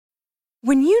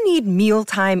When you need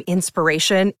mealtime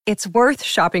inspiration, it's worth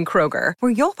shopping Kroger,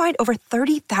 where you'll find over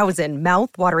 30,000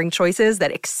 mouth-watering choices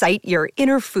that excite your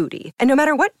inner foodie. And no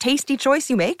matter what tasty choice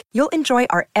you make, you'll enjoy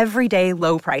our everyday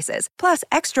low prices, plus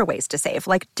extra ways to save,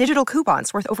 like digital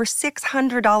coupons worth over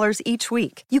 $600 each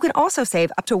week. You can also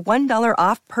save up to $1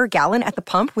 off per gallon at the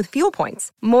pump with fuel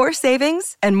points. More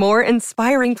savings and more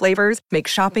inspiring flavors make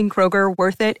shopping Kroger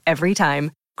worth it every time.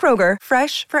 Kroger,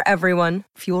 fresh for everyone.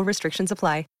 Fuel restrictions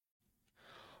apply.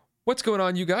 What's going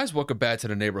on, you guys? Welcome back to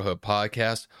the Neighborhood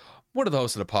Podcast. One of the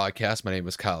hosts of the podcast. My name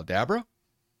is Kyle Dabra.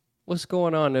 What's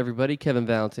going on, everybody? Kevin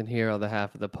Valentin here on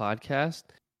behalf of the podcast.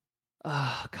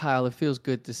 Kyle, it feels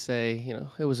good to say,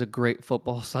 it was a great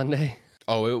football Sunday.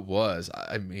 Oh, it was.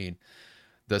 I mean,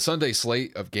 the Sunday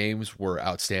slate of games were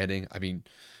outstanding. I mean,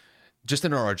 just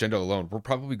in our agenda alone, we're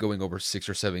probably going over 6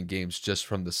 or 7 games just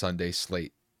from the Sunday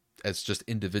slate as just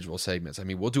individual segments. I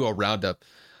mean, we'll do a roundup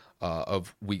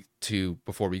of week 2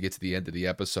 before we get to the end of the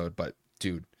episode. But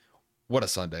dude, what a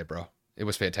Sunday, bro. It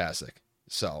was fantastic.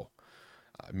 So,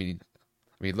 I mean,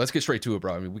 let's get straight to it,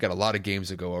 bro. I mean, we got a lot of games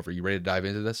to go over. You ready to dive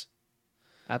into this?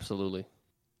 Absolutely.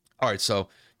 All right. So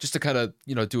just to kind of,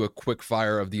 do a quick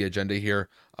fire of the agenda here,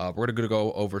 we're going to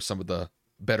go over some of the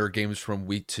better games from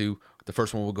week 2. The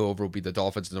first one we'll go over will be the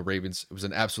Dolphins and the Ravens. It was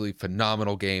an absolutely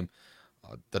phenomenal game.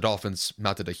 The Dolphins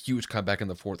mounted a huge comeback in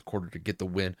the fourth quarter to get the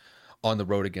win on the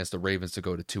road against the Ravens to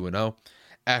go to 2-0.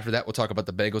 After that, we'll talk about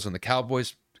the Bengals and the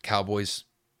Cowboys. Cowboys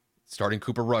starting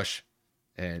Cooper Rush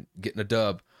and getting a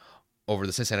dub over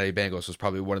the Cincinnati Bengals was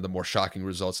probably one of the more shocking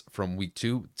results from week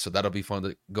 2. So that'll be fun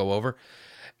to go over.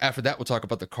 After that, we'll talk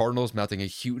about the Cardinals mounting a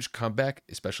huge comeback,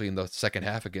 especially in the second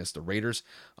half against the Raiders.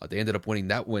 They ended up winning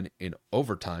that one in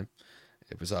overtime.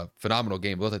 It was a phenomenal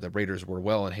game. It looked like the Raiders were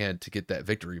well in hand to get that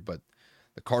victory, but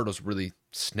the Cardinals really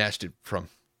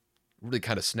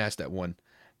kind of snatched that one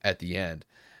at the end.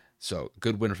 So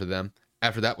good win for them.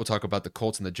 After that, we'll talk about the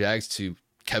Colts and the Jags to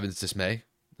Kevin's dismay.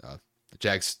 The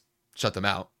Jags shut them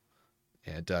out,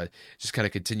 and just kind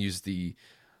of continues the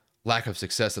lack of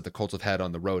success that the Colts have had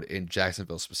on the road in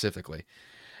Jacksonville specifically.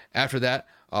 After that,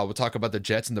 we'll talk about the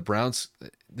Jets and the Browns.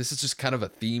 This is just kind of a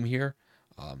theme here.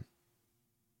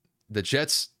 The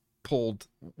Jets pulled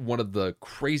one of the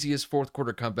craziest fourth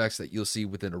quarter comebacks that you'll see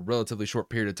within a relatively short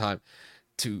period of time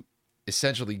to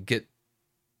essentially get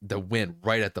the win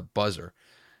right at the buzzer.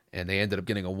 And they ended up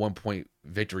getting a 1-point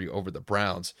victory over the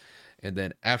Browns. And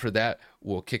then after that,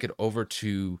 we'll kick it over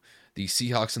to the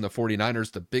Seahawks and the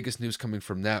 49ers. The biggest news coming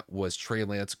from that was Trey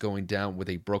Lance going down with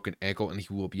a broken ankle, and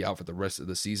he will be out for the rest of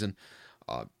the season.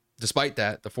 Despite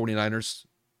that, the 49ers,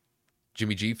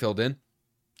 Jimmy G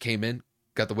came in,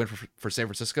 got the win for San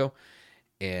Francisco.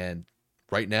 And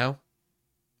right now,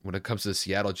 when it comes to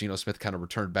Seattle, Geno Smith kind of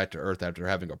returned back to earth after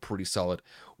having a pretty solid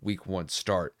week 1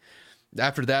 start.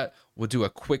 After that, we'll do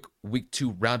a quick week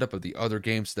 2 roundup of the other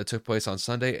games that took place on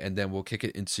Sunday, and then we'll kick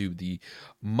it into the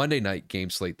Monday night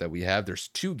game slate that we have. There's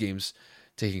 2 games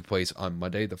taking place on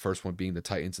Monday. The first one being the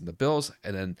Titans and the Bills,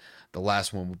 and then the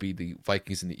last one will be the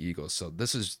Vikings and the Eagles. So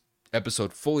this is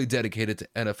episode fully dedicated to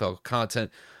NFL content.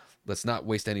 Let's not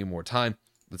waste any more time.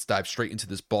 Let's dive straight into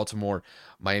this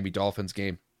Baltimore-Miami Dolphins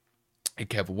game. And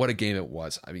Kev, what a game it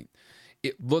was. I mean,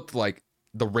 it looked like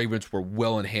the Ravens were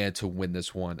well in hand to win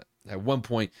this one. At one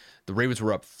point, the Ravens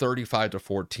were up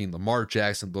 35-14. Lamar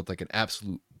Jackson looked like an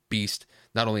absolute beast,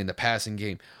 not only in the passing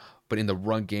game, but in the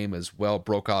run game as well.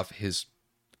 Broke off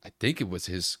I think it was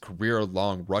his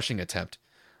career-long rushing attempt.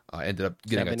 Ended up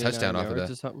getting a touchdown off of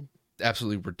that.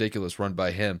 Absolutely ridiculous run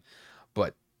by him.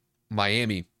 But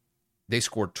Miami, they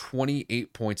scored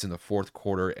 28 points in the fourth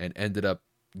quarter and ended up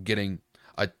getting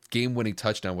a game-winning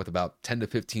touchdown with about 10 to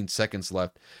 15 seconds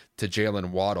left to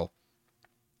Jalen Waddle.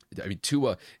 I mean,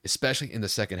 Tua, especially in the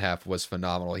second half, was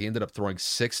phenomenal. He ended up throwing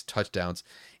 6 touchdowns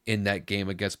in that game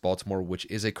against Baltimore, which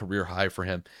is a career high for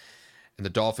him. And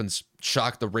the Dolphins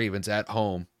shocked the Ravens at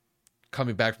home,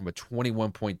 coming back from a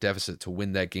 21-point deficit to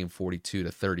win that game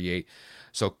 42-38.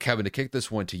 So, Kevin, to kick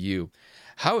this one to you,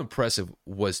 how impressive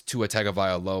was Tua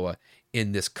Tagovailoa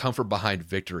in this comfort-behind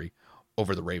victory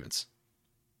over the Ravens?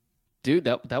 Dude,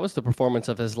 that was the performance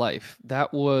of his life.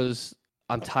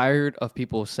 I'm tired of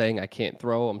people saying I can't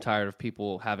throw. I'm tired of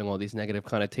people having all these negative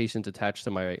connotations attached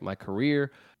to my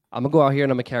career. I'm going to go out here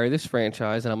and I'm going to carry this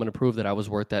franchise, and I'm going to prove that I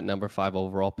was worth that number 5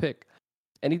 overall pick.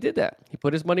 And he did that. He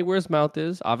put his money where his mouth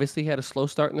is. Obviously, he had a slow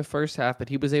start in the first half, but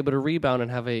he was able to rebound and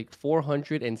have a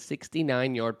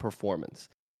 469-yard performance.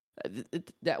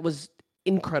 That was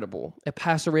incredible. A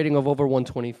passer rating of over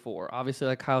 124. Obviously,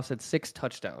 like Kyle said, 6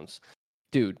 touchdowns.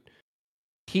 Dude,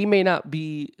 he may not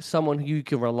be someone who you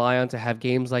can rely on to have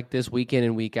games like this week in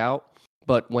and week out,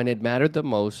 But when it mattered the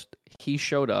most, he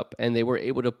showed up and they were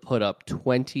able to put up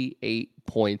 28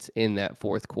 points in that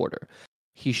fourth quarter.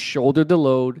 He shouldered the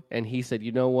load and he said,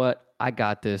 you know what? I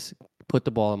got this. Put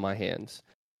the ball in my hands.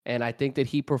 And I think that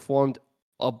he performed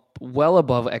well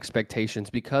above expectations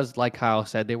because, like Kyle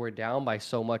said, they were down by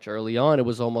so much early on. It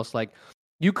was almost like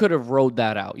you could have rode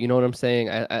that out. You know what I'm saying?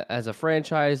 As a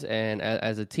franchise and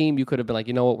as a team, you could have been like,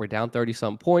 you know what? We're down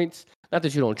 30-some points. Not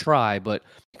that you don't try, but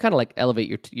you kind of like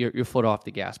elevate your foot off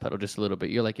the gas pedal just a little bit.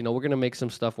 You're like, we're going to make some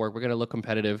stuff work. We're going to look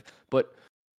competitive. But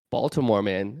Baltimore,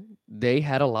 man, they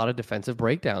had a lot of defensive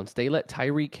breakdowns. They let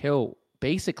Tyreek Hill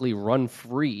basically run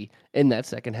free in that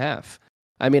second half.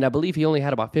 I mean, I believe he only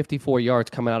had about 54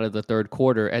 yards coming out of the third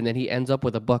quarter, and then he ends up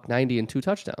with $190 and 2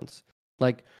 touchdowns.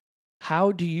 Like,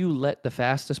 how do you let the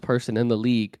fastest person in the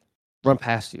league run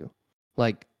past you?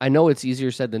 Like, I know it's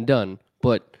easier said than done,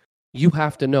 but you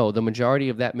have to know the majority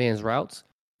of that man's routes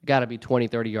got to be 20,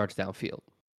 30 yards downfield.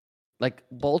 Like,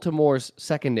 Baltimore's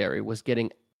secondary was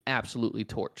getting absolutely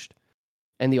torched.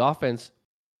 And the offense,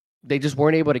 they just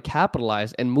weren't able to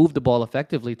capitalize and move the ball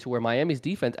effectively to where Miami's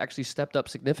defense actually stepped up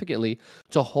significantly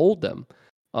to hold them.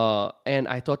 And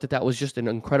I thought that was just an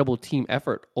incredible team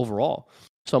effort overall.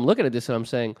 So I'm looking at this and I'm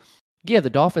saying, yeah, the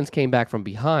Dolphins came back from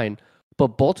behind,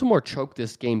 but Baltimore choked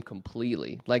this game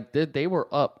completely. Like they were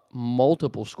up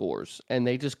multiple scores and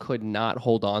they just could not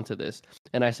hold on to this.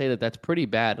 And I say that that's pretty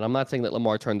bad. And I'm not saying that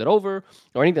Lamar turned it over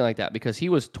or anything like that because he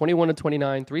was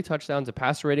 21-29, 3 touchdowns, a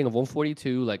passer rating of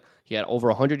 142. Like he had over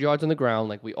 100 yards on the ground.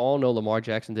 Like we all know Lamar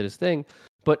Jackson did his thing.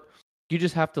 But you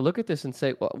just have to look at this and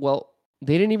say, well,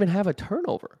 they didn't even have a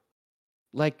turnover.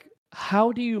 Like,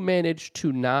 how do you manage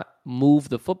to not move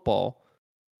the football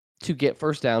to get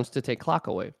first downs to take clock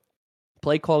away?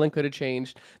 Play calling could have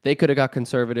changed. They could have got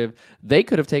conservative. They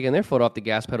could have taken their foot off the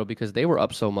gas pedal because they were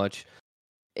up so much.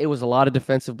 It was a lot of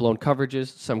defensive blown coverages,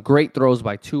 some great throws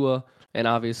by Tua, and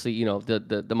obviously,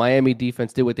 the Miami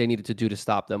defense did what they needed to do to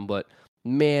stop them. But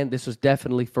man, this was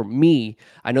definitely for me.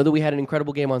 I know that we had an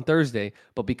incredible game on Thursday,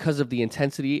 but because of the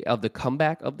intensity of the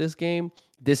comeback of this game,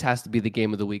 this has to be the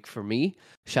game of the week for me.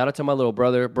 Shout out to my little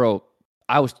brother, bro.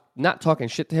 I was not talking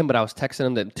shit to him, but I was texting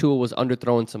him that Tua was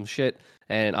underthrowing some shit.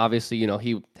 And obviously,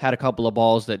 he had a couple of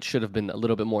balls that should have been a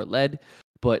little bit more led,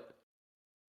 but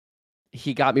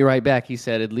he got me right back. He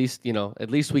said, at least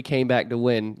we came back to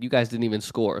win. You guys didn't even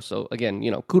score. So again,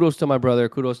 kudos to my brother,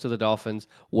 kudos to the Dolphins.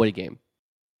 What a game.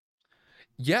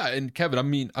 Yeah. And Kevin, I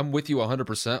mean, I'm with you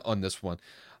 100% on this one.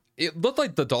 It looked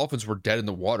like the Dolphins were dead in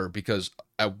the water because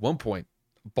at one point,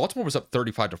 Baltimore was up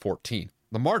 35-14.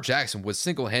 Lamar Jackson was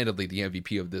single-handedly the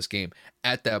MVP of this game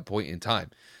at that point in time.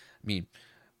 I mean,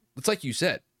 it's like you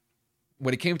said,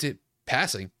 when it came to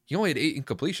passing, he only had 8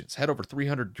 incompletions, had over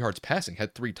 300 yards passing,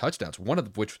 had 3 touchdowns, one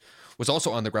of which was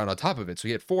also on the ground on top of it. So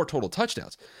he had 4 total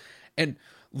touchdowns. And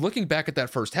looking back at that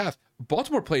first half,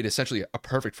 Baltimore played essentially a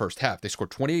perfect first half. They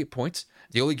scored 28 points.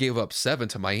 They only gave up 7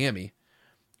 to Miami.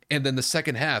 And then the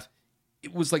second half,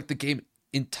 it was like the game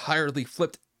entirely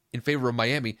flipped in favor of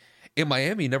Miami, and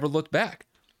Miami never looked back.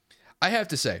 I have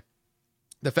to say,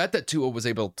 the fact that Tua was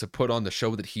able to put on the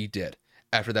show that he did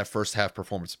after that first half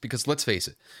performance, because let's face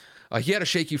it, he had a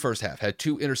shaky first half, had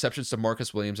 2 interceptions to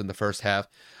Marcus Williams in the first half.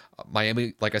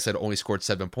 Miami, like I said, only scored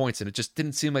 7 points, and it just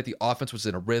didn't seem like the offense was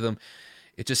in a rhythm.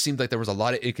 It just seemed like there was a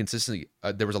lot of inconsistency.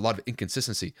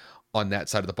 On that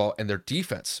side of the ball, and their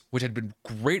defense, which had been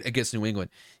great against New England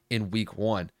in Week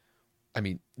 1. I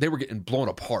mean, they were getting blown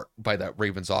apart by that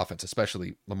Ravens offense,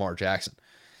 especially Lamar Jackson.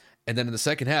 And then in the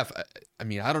second half, I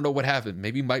mean, I don't know what happened.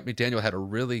 Maybe Mike McDaniel had a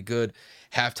really good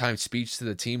halftime speech to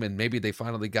the team, and maybe they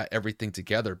finally got everything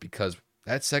together because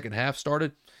that second half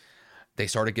started. They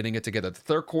started getting it together. The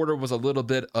third quarter was a little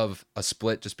bit of a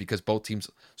split just because both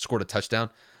teams scored a touchdown.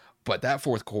 But that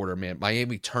fourth quarter, man,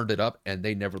 Miami turned it up, and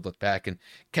they never looked back. And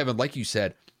Kevin, like you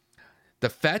said, the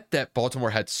fact that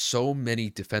Baltimore had so many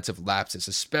defensive lapses,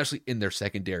 especially in their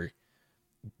secondary,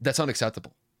 that's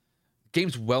unacceptable.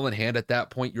 Game's well in hand at that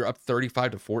point. You're up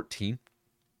 35-14.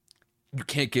 You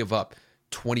can't give up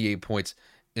 28 points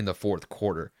in the fourth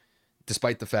quarter,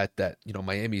 despite the fact that,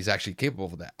 Miami is actually capable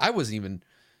of that. I was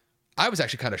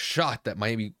actually kind of shocked that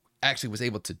Miami actually was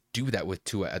able to do that with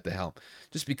Tua at the helm,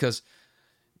 just because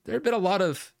there had been a lot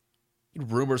of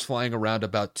rumors flying around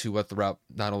about Tua throughout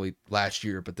not only last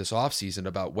year, but this offseason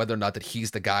about whether or not that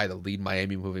he's the guy to lead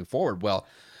Miami moving forward. Well,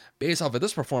 based off of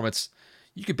this performance,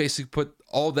 you could basically put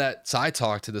all that side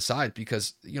talk to the side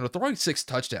because, throwing 6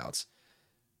 touchdowns,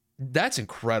 that's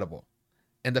incredible.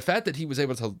 And the fact that he was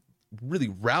able to really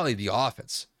rally the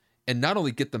offense and not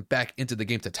only get them back into the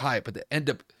game to tie it, but to end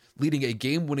up leading a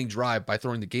game-winning drive by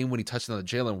throwing the game-winning touchdown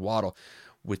to Jalen Waddle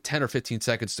with 10 or 15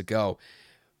 seconds to go.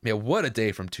 Man, what a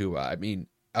day from Tua. I mean,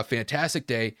 a fantastic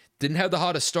day. Didn't have the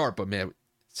hottest start, but man,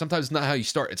 sometimes it's not how you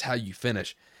start, it's how you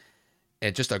finish.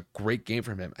 And just a great game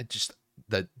from him.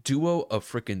 The duo of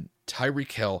freaking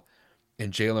Tyreek Hill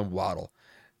and Jalen Waddle.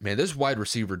 Man, this wide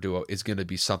receiver duo is going to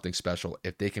be something special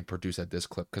if they can produce at this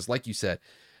clip. Because like you said,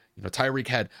 Tyreek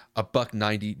had a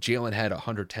 $190, Jalen had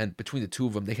 110. Between the two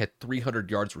of them, they had 300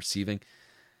 yards receiving.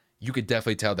 You could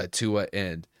definitely tell that Tua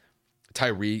and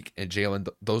Tyreek and Jalen,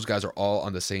 those guys are all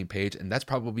on the same page. And that's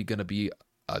probably going to be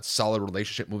a solid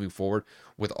relationship moving forward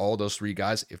with all those three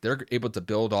guys. If they're able to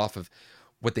build off of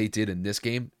what they did in this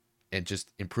game and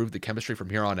just improve the chemistry from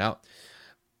here on out,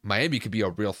 Miami could be a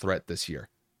real threat this year.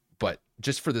 But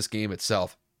just for this game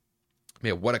itself,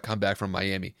 man, what a comeback from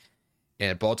Miami.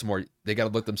 And Baltimore, they got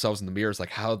to look themselves in the mirrors like,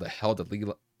 how the hell did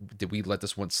we let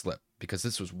this one slip? Because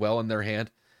this was well in their hand,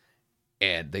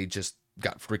 and they just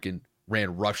got freaking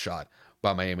ran roughshod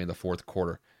by Miami in the fourth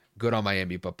quarter. Good on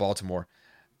Miami, but Baltimore,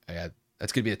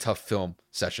 that's going to be a tough film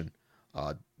session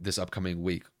this upcoming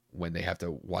week when they have to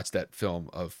watch that film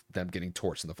of them getting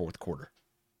torched in the fourth quarter.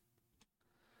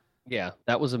 Yeah,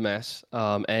 that was a mess.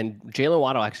 And Jalen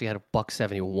Waddle actually had a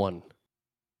 $171.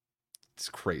 It's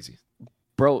crazy.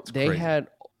 Bro, it's they crazy. had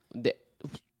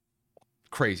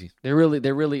crazy. There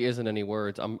really isn't any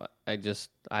words.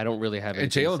 I don't really have anything.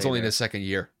 And Jalen's only in his second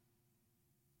year.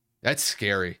 That's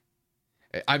scary.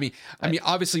 I mean,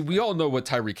 obviously we all know what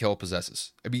Tyreek Hill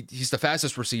possesses. I mean, he's the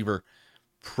fastest receiver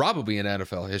probably in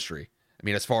NFL history. I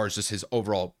mean, as far as just his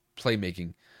overall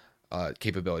playmaking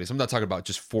capabilities. I'm not talking about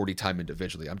just 40 time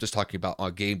individually. I'm just talking about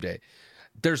on game day.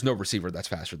 There's no receiver that's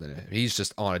faster than him. He's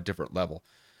just on a different level.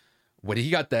 When he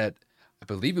got that, I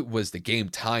believe it was the game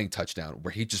tying touchdown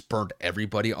where he just burned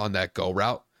everybody on that go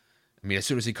route. I mean, as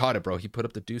soon as he caught it, bro, he put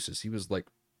up the deuces. He was like,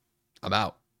 I'm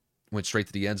out. Went straight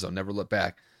to the end zone, never looked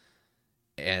back.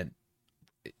 And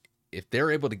if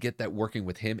they're able to get that working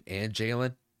with him and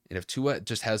Jalen, and if Tua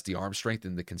just has the arm strength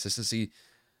and the consistency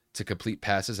to complete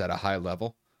passes at a high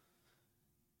level,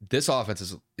 this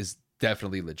offense is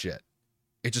definitely legit.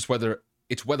 It's just whether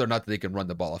or not they can run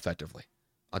the ball effectively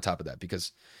on top of that,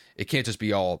 because it can't just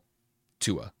be all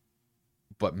Tua.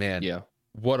 But man, yeah,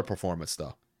 what a performance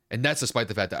though. And that's despite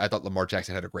the fact that I thought Lamar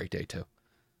Jackson had a great day too.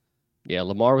 Yeah,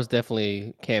 Lamar was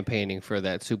definitely campaigning for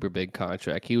that super big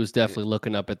contract. He was definitely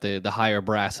looking up at the higher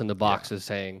brass in the boxes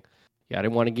saying, yeah, I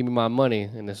didn't want to give me my money,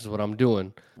 and this is what I'm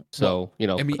doing. So,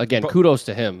 again, kudos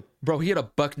to him. Bro, he had a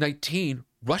 $119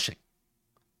 rushing.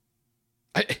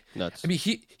 Nuts. I mean,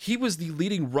 he was the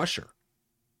leading rusher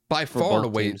by far and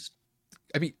away. Teams.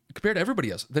 I mean, compared to everybody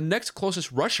else, the next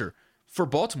closest rusher for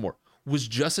Baltimore was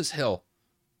Justice Hill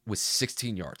with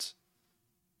 16 yards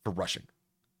for rushing.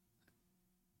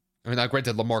 I mean, now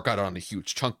granted, Lamar got it on a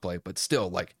huge chunk play, but still,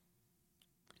 like,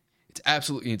 it's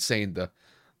absolutely insane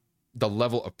the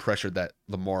level of pressure that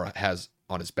Lamar has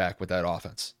on his back with that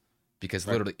offense, because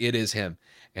literally it is him,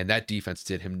 and that defense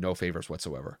did him no favors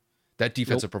whatsoever. That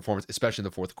defensive performance, especially in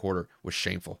the fourth quarter, was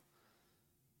shameful.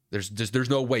 There's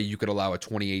no way you could allow a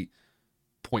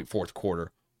 28-point fourth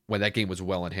quarter when that game was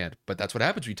well in hand, but that's what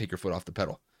happens when you take your foot off the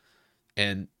pedal.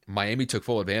 And Miami took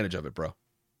full advantage of it, bro.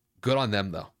 Good on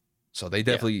them, though. So they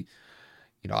definitely,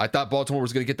 I thought Baltimore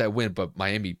was going to get that win, but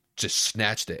Miami just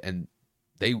snatched it, and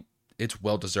it's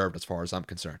well-deserved as far as I'm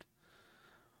concerned.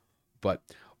 But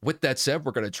with that said,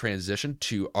 we're going to transition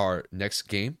to our next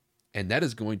game, and that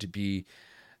is going to be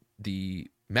the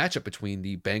matchup between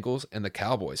the Bengals and the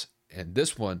Cowboys. And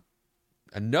this one,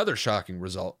 another shocking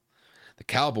result. The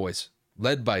Cowboys,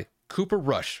 led by Cooper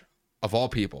Rush, of all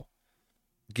people,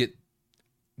 get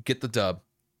the dub.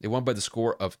 They won by the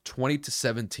score of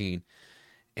 20-17.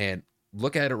 And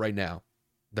look at it right now.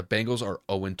 The Bengals are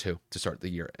 0-2 to start the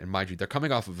year. And mind you, they're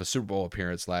coming off of a Super Bowl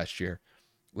appearance last year,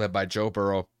 led by Joe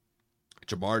Burrow,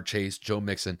 Jamar Chase, Joe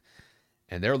Mixon.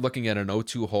 And they're looking at an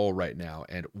 0-2 hole right now.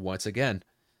 And once again,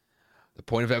 the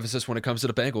point of emphasis when it comes to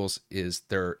the Bengals is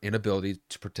their inability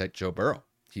to protect Joe Burrow.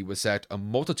 He was sacked a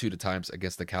multitude of times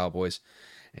against the Cowboys.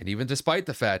 And even despite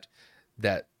the fact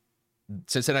that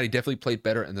Cincinnati definitely played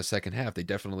better in the second half, they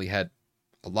definitely had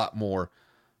a lot more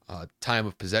time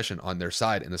of possession on their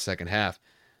side in the second half.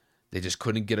 They just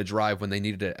couldn't get a drive when they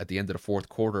needed it at the end of the fourth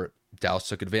quarter. Dallas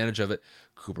took advantage of it.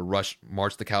 Cooper Rush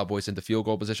marched the Cowboys into field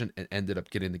goal position and ended up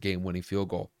getting the game-winning field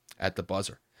goal at the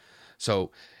buzzer.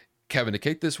 So, Kevin, to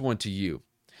kick this one to you,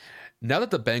 now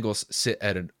that the Bengals sit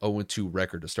at an 0-2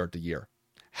 record to start the year,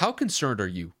 how concerned are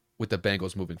you with the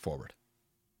Bengals moving forward?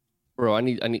 Bro, I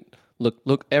need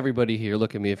look everybody here,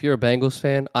 look at me. If you're a Bengals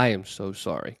fan, I am so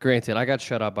sorry. Granted, I got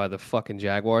shut out by the fucking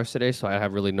Jaguars today, so I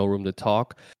have really no room to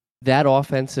talk. That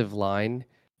offensive line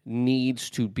needs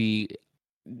to be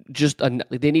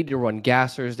they need to run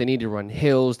gassers, they need to run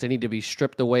hills, they need to be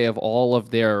stripped away of all of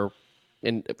their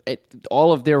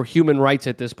human rights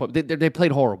at this point. They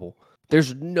played horrible.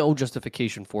 There's no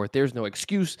justification for it. There's no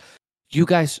excuse. You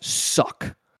guys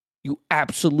suck. You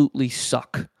absolutely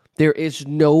suck. There is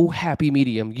no happy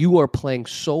medium. You are playing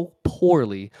so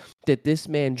poorly that this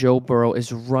man, Joe Burrow,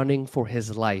 is running for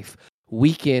his life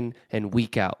week in and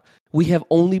week out. We have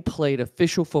only played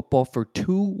official football for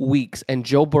 2 weeks, and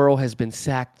Joe Burrow has been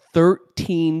sacked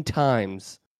 13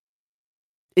 times.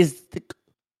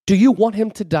 Do you want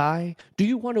him to die? Do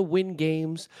you want to win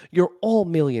games? You're all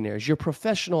millionaires. You're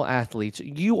professional athletes.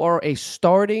 You are a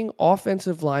starting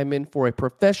offensive lineman for a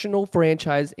professional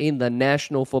franchise in the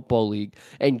National Football League,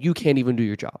 and you can't even do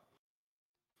your job.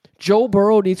 Joe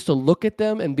Burrow needs to look at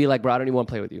them and be like, bro, I don't even want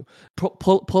to play with you.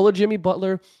 Pull a Jimmy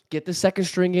Butler, get the second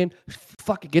string in,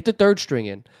 get the third string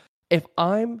in. If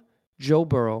I'm Joe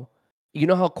Burrow, you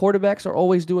know how quarterbacks are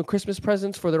always doing Christmas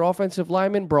presents for their offensive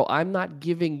linemen? Bro, I'm not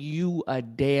giving you a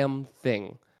damn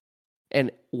thing.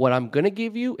 And what I'm going to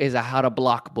give you is a how to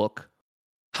block book,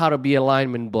 how to be a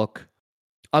lineman book.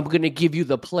 I'm going to give you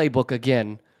the playbook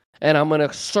again, and I'm going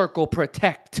to circle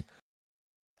protect.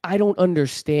 I don't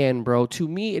understand, bro. To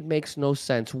me, it makes no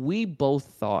sense. We both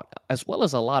thought, as well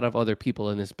as a lot of other people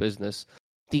in this business,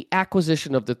 the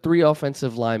acquisition of the 3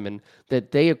 offensive linemen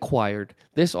that they acquired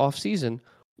this offseason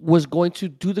was going to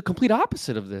do the complete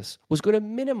opposite of this, was going to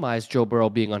minimize Joe Burrow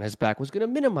being on his back, was going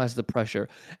to minimize the pressure.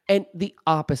 And the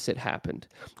opposite happened.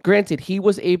 Granted, he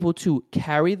was able to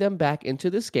carry them back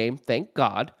into this game, thank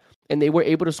God, and they were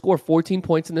able to score 14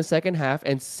 points in the second half,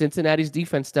 and Cincinnati's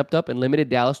defense stepped up and limited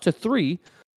Dallas to 3,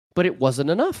 but it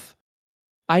wasn't enough.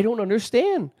 I don't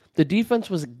understand. The defense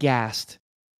was gassed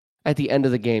at the end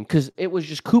of the game because it was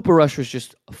just Cooper Rush was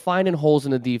just finding holes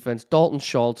in the defense. Dalton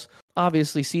Schultz,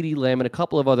 obviously CeeDee Lamb, and a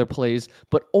couple of other plays.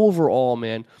 But overall,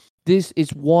 man, this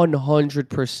is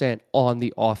 100% on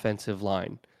the offensive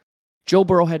line. Joe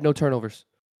Burrow had no turnovers.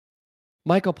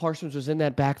 Micah Parsons was in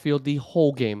that backfield the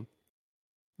whole game.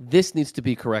 This needs to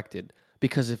be corrected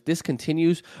because if this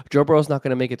continues, Joe Burrow's not going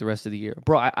to make it the rest of the year.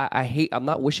 Bro, I'm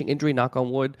not wishing injury, knock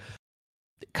on wood.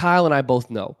 Kyle and I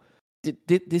both know.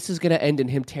 This is going to end in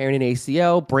him tearing an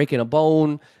ACL, breaking a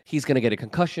bone. He's going to get a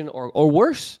concussion or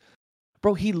worse.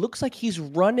 Bro, he looks like he's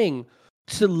running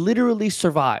to literally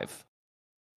survive.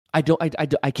 I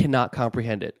cannot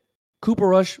comprehend it. Cooper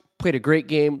Rush played a great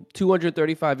game,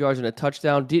 235 yards and a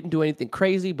touchdown. Didn't do anything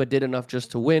crazy, but did enough just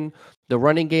to win. The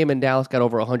running game in Dallas got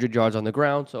over 100 yards on the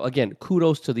ground. So again,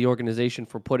 kudos to the organization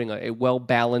for putting a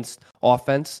well-balanced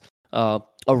offense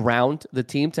around the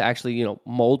team to actually,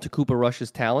 mold to Cooper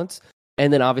Rush's talents.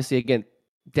 And then obviously, again,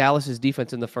 Dallas's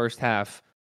defense in the first half,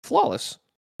 flawless,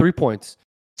 3 points.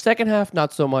 Second half,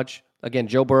 not so much. Again,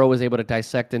 Joe Burrow was able to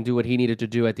dissect and do what he needed to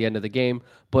do at the end of the game.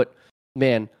 But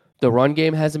man, the run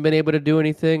game hasn't been able to do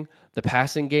anything. The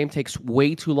passing game takes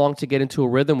way too long to get into a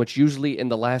rhythm, which usually in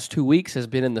the last 2 weeks has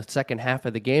been in the second half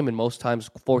of the game and most times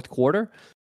fourth quarter.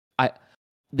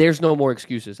 There's no more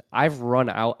excuses. I've run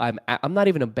out. I'm not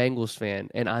even a Bengals fan,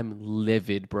 and I'm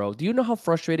livid, bro. Do you know how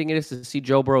frustrating it is to see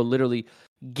Joe Burrow literally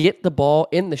get the ball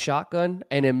in the shotgun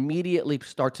and immediately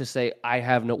start to say, I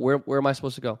have no, where am I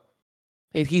supposed to go?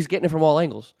 He's getting it from all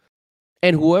angles.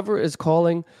 And whoever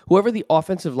the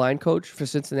offensive line coach for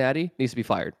Cincinnati needs to be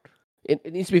fired.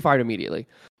 It needs to be fired immediately.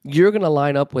 You're going to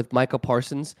line up with Micah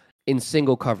Parsons in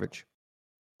single coverage.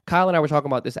 Kyle and I were talking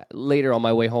about this later on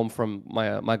my way home from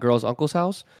my girl's uncle's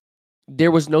house.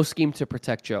 There was no scheme to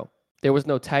protect Joe. There was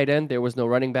no tight end. There was no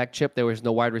running back chip. There was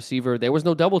no wide receiver. There was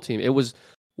no double team. It was,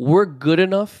 we're good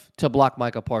enough to block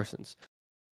Micah Parsons.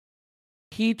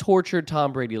 He tortured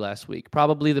Tom Brady last week,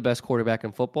 probably the best quarterback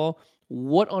in football.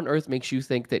 What on earth makes you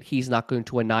think that he's not going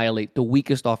to annihilate the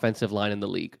weakest offensive line in the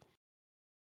league?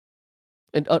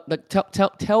 And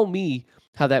tell me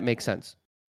how that makes sense.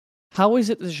 How is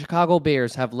it the Chicago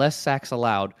Bears have less sacks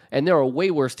allowed, and they're a way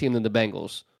worse team than the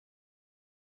Bengals?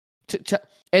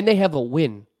 And they have a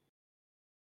win.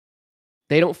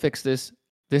 They don't fix this.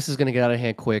 This is going to get out of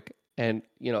hand quick. And,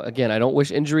 again, I don't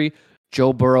wish injury.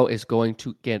 Joe Burrow is going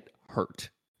to get hurt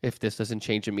if this doesn't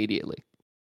change immediately.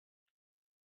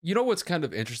 You know what's kind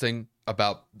of interesting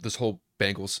about this whole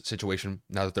Bengals situation,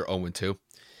 now that they're 0-2,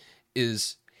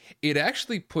 is it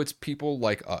actually puts people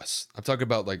like us, I'm talking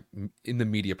about like in the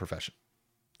media profession,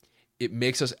 it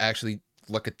makes us actually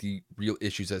look at the real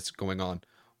issues that's going on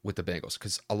with the Bengals.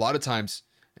 Because a lot of times,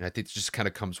 and I think it just kind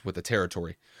of comes with the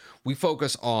territory, we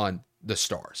focus on the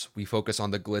stars. We focus on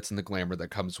the glitz and the glamour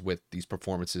that comes with these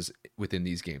performances within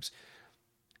these games.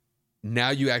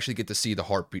 Now you actually get to see the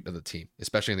heartbeat of the team,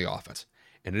 especially in the offense.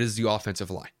 And it is the offensive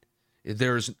line.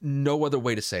 There's no other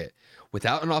way to say it.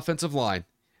 Without an offensive line,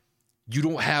 you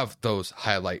don't have those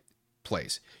highlight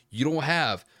plays. You don't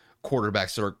have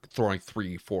quarterbacks that are throwing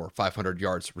 300, 400, 500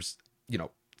 yards,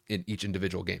 in each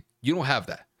individual game. You don't have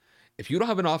that. If you don't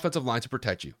have an offensive line to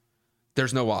protect you,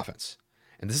 there's no offense.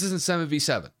 And this isn't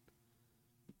 7v7.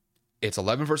 It's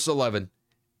 11 versus 11.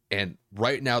 And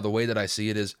right now, the way that I see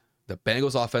it is the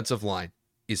Bengals offensive line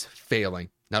is failing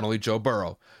not only Joe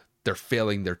Burrow, they're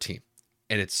failing their team.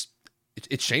 And it's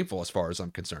shameful as far as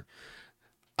I'm concerned.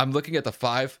 I'm looking at the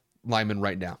 5 linemen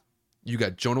right now. You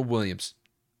got Jonah Williams,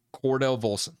 Cordell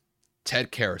Volson,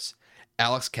 Ted Karras,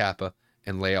 Alex Kappa,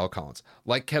 and La'el Collins.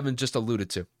 Like Kevin just alluded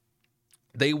to,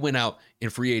 they went out in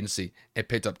free agency and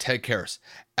picked up Ted Karras,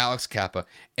 Alex Kappa,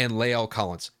 and La'el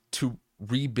Collins to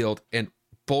rebuild and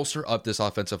bolster up this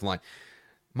offensive line.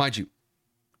 Mind you,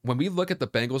 when we look at the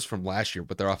Bengals from last year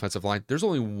with their offensive line, there's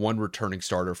only one returning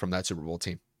starter from that Super Bowl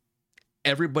team.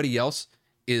 Everybody else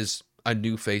is a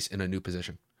new face in a new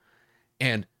position.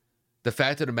 And the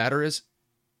fact of the matter is,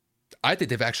 I think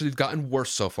they've actually gotten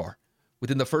worse so far.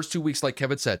 Within the first 2 weeks, like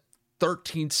Kevin said,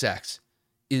 13 sacks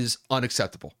is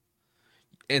unacceptable.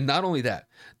 And not only that,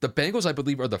 the Bengals, I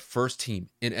believe, are the first team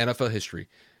in NFL history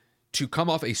to come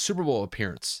off a Super Bowl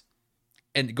appearance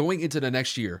and going into the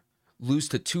next year, lose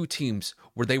to 2 teams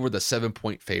where they were the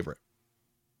 7-point favorite.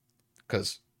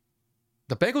 Because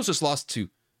the Bengals just lost to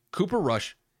Cooper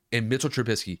Rush and Mitchell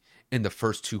Trubisky in the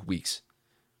first 2 weeks.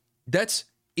 That's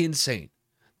insane.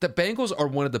 The Bengals are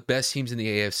one of the best teams in the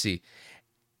AFC.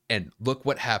 And look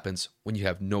what happens when you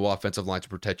have no offensive line to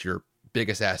protect your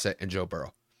biggest asset in Joe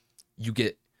Burrow. You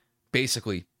get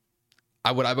basically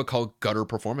what I would call gutter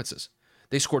performances.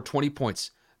 They scored 20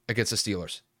 points against the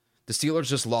Steelers. The Steelers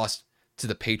just lost to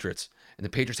the Patriots, and the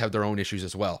Patriots have their own issues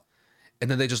as well. And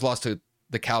then they just lost to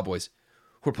the Cowboys,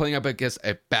 who are playing up against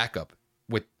a backup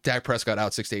with Dak Prescott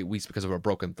out 6 to 8 weeks because of a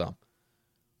broken thumb.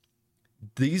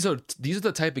 These are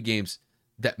the type of games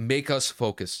that make us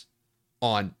focus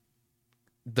on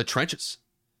the trenches.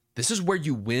 This is where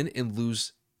you win and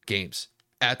lose games,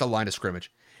 at the line of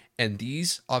scrimmage. And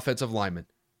these offensive linemen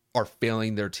are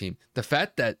failing their team. The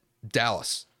fact that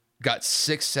Dallas got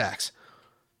 6 sacks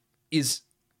is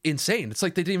insane. It's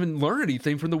like they didn't even learn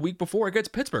anything from the week before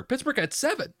against Pittsburgh. Pittsburgh had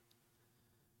 7.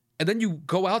 And then you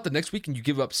go out the next week and you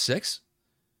give up 6.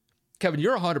 Kevin,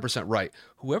 you're 100% right.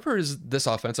 Whoever is this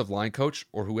offensive line coach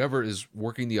or whoever is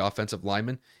working the offensive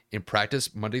lineman in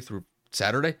practice Monday through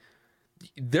Saturday,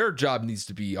 their job needs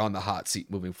to be on the hot seat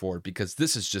moving forward, because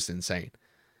this is just insane.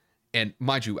 And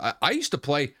mind you, I used to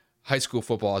play high school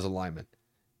football as a lineman,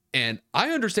 and I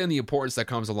understand the importance that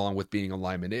comes along with being a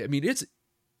lineman. I mean, it's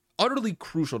utterly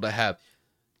crucial to have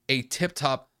a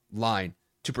tip-top line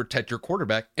to protect your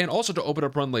quarterback and also to open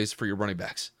up run lanes for your running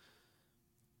backs.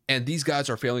 And these guys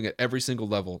are failing at every single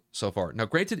level so far. Now,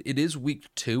 granted, it is week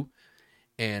 2,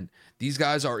 and these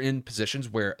guys are in positions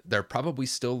where they're probably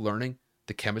still learning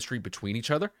the chemistry between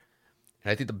each other.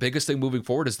 And I think the biggest thing moving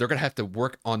forward is they're going to have to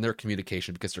work on their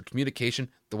communication, because their communication,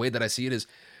 the way that I see it, is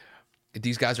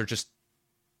these guys are just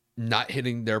not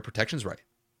hitting their protections right.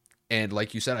 And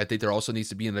like you said, I think there also needs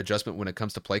to be an adjustment when it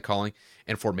comes to play calling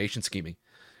and formation scheming,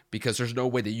 because there's no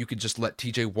way that you could just let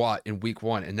TJ Watt in week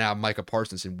 1 and now Micah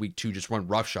Parsons in week 2 just run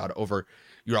roughshod over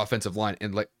your offensive line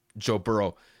and let Joe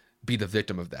Burrow be the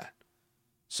victim of that.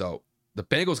 So the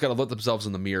Bengals got to look themselves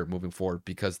in the mirror moving forward,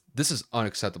 because this is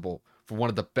unacceptable for one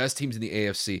of the best teams in the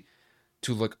AFC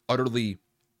to look utterly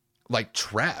like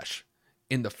trash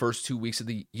in the first 2 weeks of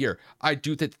the year. I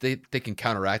do think they can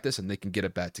counteract this and they can get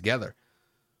it back together.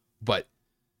 But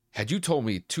had you told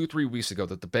me 2-3 weeks ago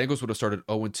that the Bengals would have started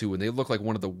 0-2 and they look like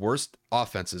one of the worst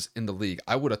offenses in the league,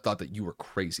 I would have thought that you were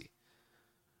crazy.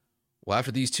 Well,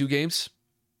 after these 2 games,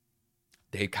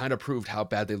 they kind of proved how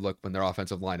bad they look when their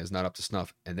offensive line is not up to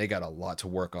snuff, and they got a lot to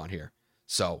work on here.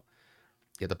 So,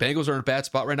 yeah, the Bengals are in a bad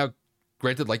spot right now.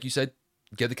 Granted, like you said,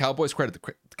 give the Cowboys credit.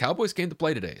 The Cowboys came to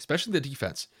play today, especially the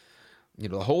defense. You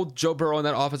know, the whole Joe Burrow on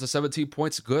that offense of 17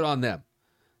 points, good on them.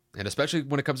 And especially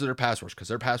when it comes to their pass rush, because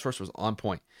their pass rush was on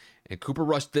point. And Cooper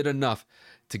Rush did enough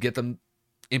to get them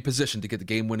in position to get the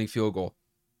game-winning field goal,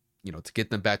 to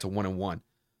get them back to 1-1.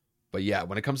 But yeah,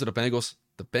 when it comes to the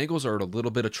Bengals are in a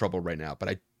little bit of trouble right now. But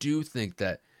I do think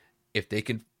that if they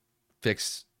can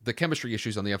fix the chemistry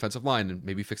issues on the offensive line and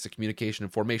maybe fix the communication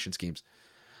and formation schemes,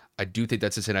 I do think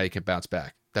that Cincinnati can bounce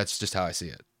back. That's just how I see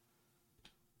it.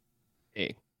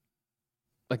 Hey,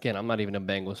 again, I'm not even a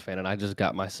Bengals fan, and I just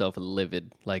got myself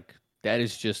livid. Like, that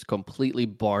is just completely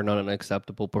bar none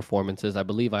unacceptable performances. I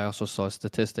believe I also saw a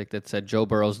statistic that said Joe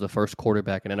Burrow's the first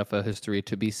quarterback in NFL history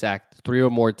to be sacked 3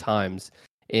 or more times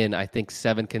in, I think,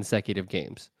 7 consecutive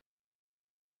games.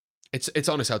 It's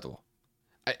unacceptable.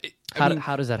 I, How, mean,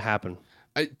 how does that happen?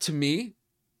 to me,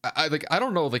 I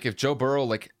don't know, like if Joe Burrow,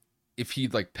 like if he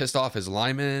like pissed off his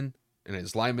linemen and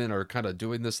his linemen are kind of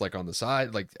doing this like on the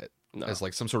side, like No. as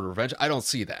like some sort of revenge. I don't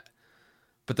see that.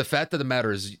 But the fact of the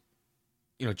matter is,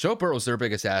 Joe Burrow is their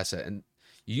biggest asset, and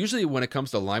usually when it comes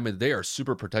to linemen, they are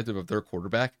super protective of their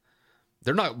quarterback.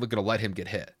 They're not going to let him get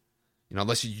hit,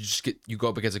 unless you go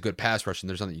up against a good pass rush and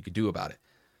there's nothing you can do about it.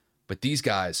 But these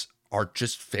guys are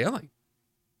just failing.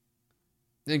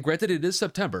 And granted, it is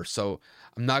September, so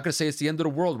I'm not going to say it's the end of the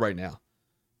world right now,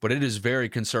 but it is very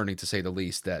concerning to say the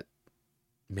least that,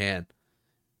 man,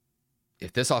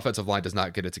 if this offensive line does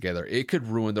not get it together, it could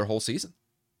ruin their whole season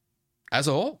as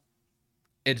a whole.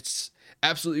 It's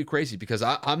absolutely crazy because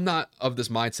I'm not of this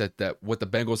mindset that what the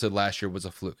Bengals did last year was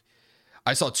a fluke.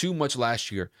 I saw too much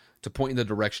last year to point in the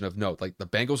direction of, no, like the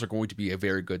Bengals are going to be a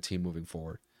very good team moving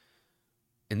forward.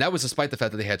 And that was despite the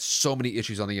fact that they had so many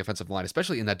issues on the offensive line,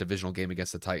 especially in that divisional game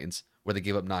against the Titans, where they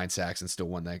gave up 9 sacks and still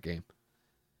won that game.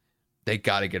 They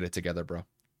got to get it together, bro.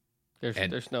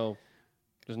 There's no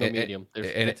medium.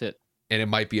 That's it. And it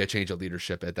might be a change of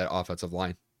leadership at that offensive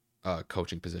line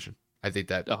coaching position. I think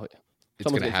that it's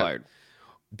going to happen. Fired.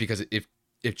 Because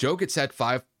if Joe gets sacked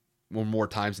 5 or more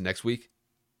times next week,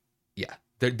 yeah,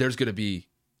 there's going to be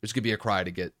a cry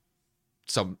to get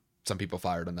some people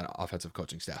fired on that offensive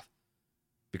coaching staff.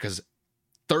 Because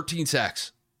 13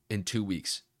 sacks in 2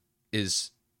 weeks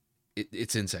it's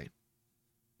insane.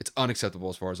 It's unacceptable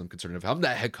as far as I'm concerned. If I'm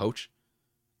that head coach,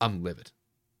 I'm livid.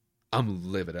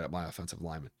 I'm livid at my offensive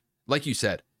lineman. Like you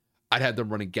said, I'd have them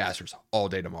running gassers all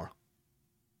day tomorrow.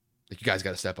 Like, you guys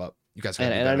got to step up. You guys got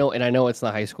to. And I know it's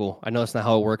not high school. I know it's not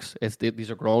how it works.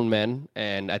 These are grown men,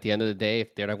 and at the end of the day,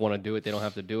 if they don't want to do it, they don't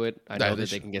have to do it. I know that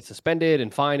they can get suspended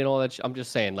and fined and all that. I'm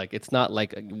just saying, like, it's not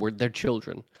like they're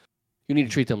children. You need to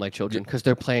treat them like children because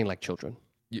they're playing like children.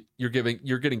 You're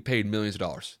getting paid millions of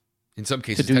dollars. In some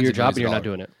cases, to do your job, and you're not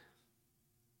doing it.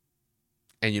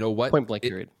 And you know what? Point blank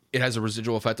period. It has a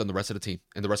residual effect on the rest of the team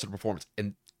and the rest of the performance.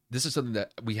 And this is something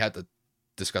that we had to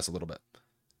discuss a little bit.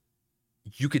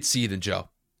 You could see it in Joe.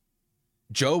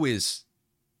 Joe is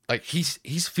like, he's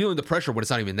feeling the pressure when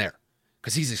it's not even there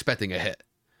because he's expecting a hit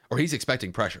or he's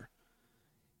expecting pressure.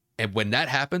 And when that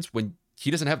happens, when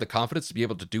he doesn't have the confidence to be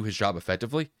able to do his job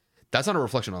effectively, that's not a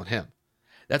reflection on him.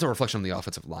 That's a reflection on the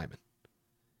offensive lineman.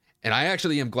 And I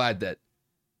actually am glad that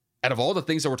out of all the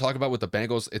things that we're talking about with the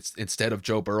Bengals, it's instead of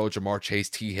Joe Burrow, Jamar Chase,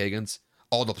 T. Higgins,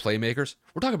 all the playmakers,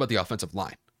 we're talking about the offensive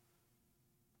line.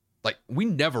 Like, we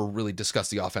never really discuss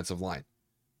the offensive line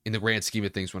in the grand scheme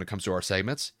of things when it comes to our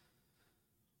segments.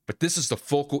 But this is the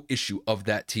focal issue of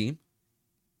that team.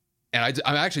 And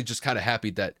I'm actually just kind of happy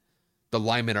that the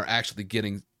linemen are actually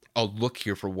getting a look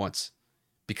here for once,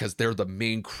 because they're the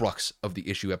main crux of the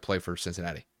issue at play for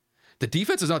Cincinnati. The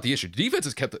defense is not the issue. The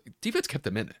defense kept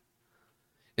them in it.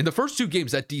 In the first 2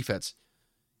 games, that defense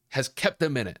has kept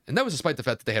them in it. And that was despite the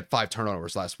fact that they had 5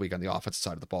 turnovers last week on the offensive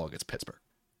side of the ball against Pittsburgh.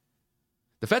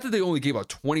 The fact that they only gave out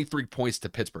 23 points to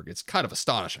Pittsburgh, it's kind of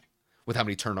astonishing with how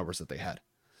many turnovers that they had.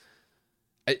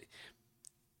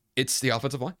 It's the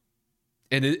offensive line.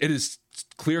 And it is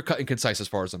clear cut and concise as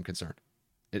far as I'm concerned.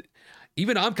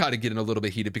 Even I'm kind of getting a little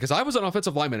bit heated because I was an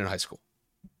offensive lineman in high school.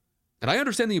 And I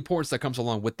understand the importance that comes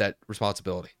along with that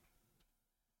responsibility.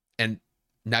 And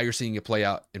now you're seeing it play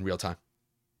out in real time.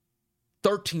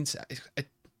 13 sacks.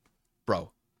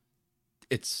 Bro,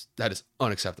 that is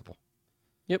unacceptable.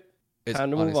 Yep. It's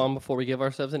time to move on before we give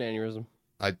ourselves an aneurysm.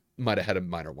 I might have had a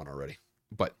minor one already.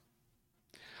 But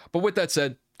with that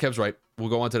said, Kev's right. We'll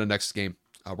go on to the next game.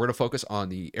 We're going to focus on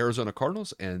the Arizona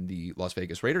Cardinals and the Las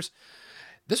Vegas Raiders.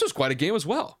 This was quite a game as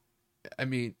well. I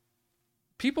mean,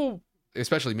 people,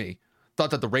 especially me, thought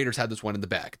that the Raiders had this one in the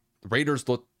bag. The Raiders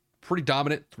looked pretty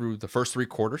dominant through the first 3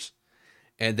 quarters.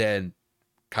 And then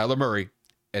Kyler Murray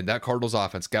and that Cardinals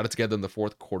offense got it together in the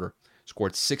fourth quarter,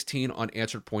 scored 16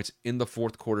 unanswered points in the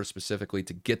fourth quarter specifically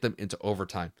to get them into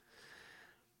overtime.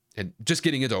 And just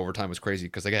getting into overtime was crazy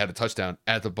because they had a touchdown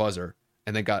at the buzzer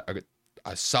and then got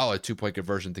a solid 2-point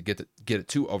conversion to get it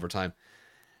to overtime.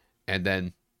 And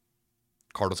then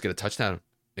Cardinals get a touchdown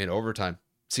in overtime,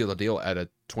 seal the deal at a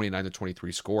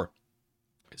 29-23 score.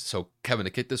 So, Kevin,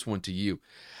 to get this one to you,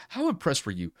 how impressed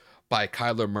were you by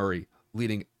Kyler Murray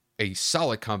leading a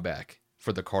solid comeback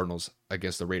for the Cardinals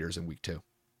against the Raiders in week 2?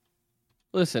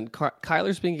 Listen,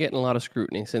 Kyler's been getting a lot of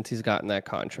scrutiny since he's gotten that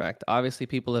contract. Obviously,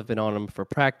 people have been on him for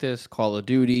practice, Call of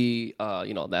Duty,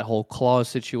 that whole clause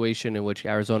situation in which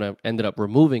Arizona ended up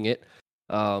removing it.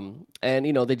 And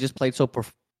they just played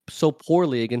so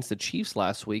poorly against the Chiefs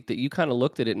last week that you kind of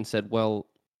looked at it and said, well,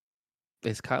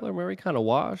 is Kyler Murray kind of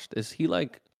washed? Is he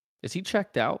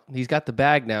checked out? He's got the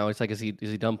bag now. It's like, is he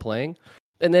done playing?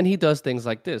 And then he does things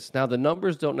like this. Now, the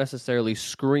numbers don't necessarily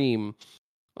scream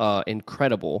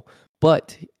incredible,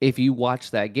 but if you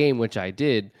watch that game, which I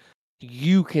did,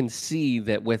 you can see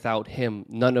that without him,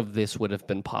 none of this would have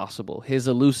been possible. His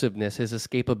elusiveness, his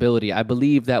escapability. I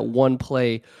believe that one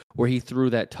play where he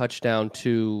threw that touchdown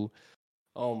to,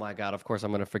 oh my God, of course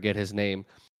I'm going to forget his name.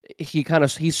 He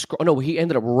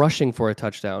ended up rushing for a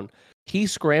touchdown. He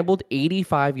scrambled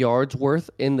 85 yards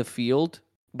worth in the field,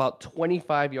 about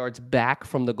 25 yards back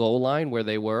from the goal line where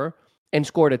they were, and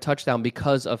scored a touchdown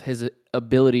because of his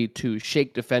ability to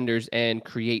shake defenders and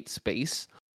create space.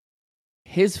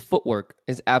 His footwork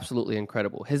is absolutely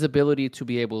incredible. His ability to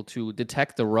be able to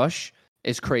detect the rush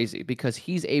is crazy because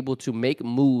he's able to make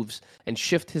moves and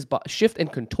shift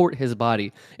and contort his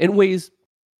body in ways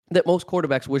that most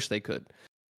quarterbacks wish they could.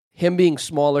 Him being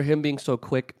smaller, him being so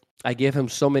quick, I give him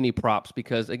so many props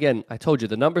because, again, I told you,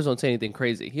 the numbers don't say anything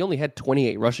crazy. He only had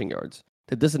 28 rushing yards.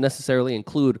 That doesn't necessarily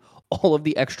include all of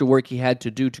the extra work he had to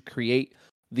do to create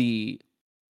the,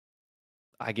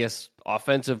 I guess,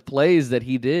 offensive plays that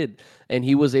he did. And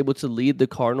he was able to lead the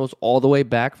Cardinals all the way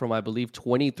back from, I believe,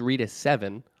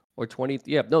 23-7 or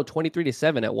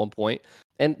 23-7 at one point.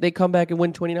 And they come back and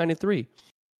win 29-3.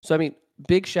 So, I mean,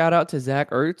 big shout out to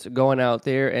Zach Ertz going out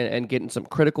there and getting some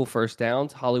critical first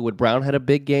downs. Hollywood Brown had a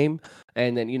big game.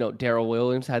 And then, Darrell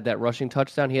Williams had that rushing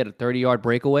touchdown. He had a 30-yard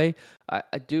breakaway.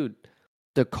 Dude,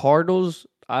 the Cardinals,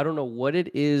 I don't know what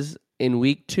it is in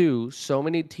week 2. So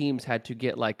many teams had to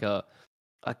get like a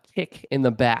kick in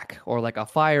the back or like a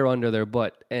fire under their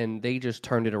butt, and they just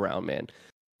turned it around, man.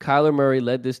 Kyler Murray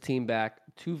led this team back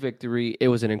to victory. It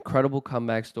was an incredible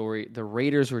comeback story. The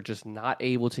Raiders were just not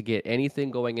able to get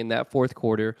anything going in that fourth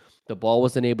quarter. The ball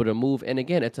wasn't able to move. And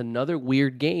again, it's another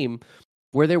weird game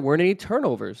where there weren't any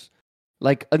turnovers.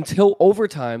 Like, until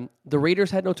overtime, the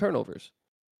Raiders had no turnovers.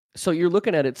 So you're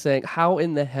looking at it saying, how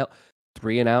in the hell?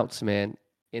 3 and outs, man.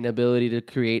 Inability to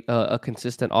create a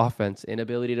consistent offense.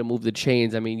 Inability to move the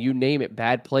chains. I mean, you name it.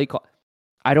 Bad play call.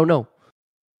 I don't know.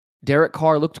 Derek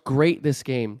Carr looked great this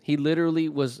game. He literally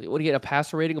he had a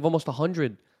passer rating of almost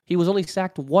 100. He was only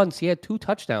sacked once. He had 2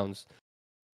 touchdowns.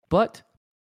 But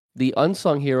the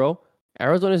unsung hero,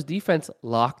 Arizona's defense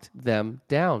locked them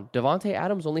down. Davante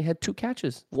Adams only had 2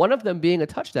 catches, one of them being a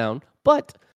touchdown,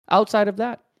 but outside of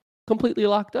that, completely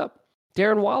locked up.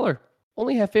 Darren Waller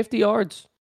only had 50 yards.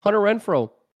 Hunter Renfrow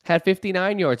had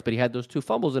 59 yards, but he had those 2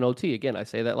 fumbles in OT. Again, I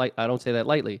don't say that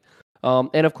lightly.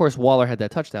 And of course, Waller had that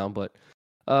touchdown, but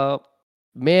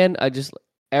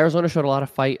Arizona showed a lot of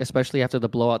fight, especially after the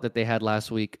blowout that they had last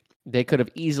week. They could have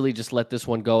easily just let this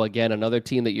one go again. Another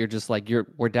team that you're just like,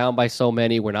 we're down by so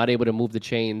many. We're not able to move the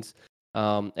chains.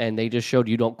 And they just showed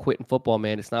you don't quit in football,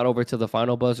 man. It's not over till the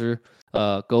final buzzer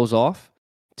goes off,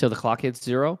 till the clock hits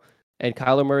 0. And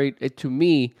Kyler Murray, to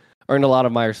me, earned a lot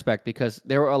of my respect because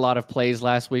there were a lot of plays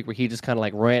last week where he just kind of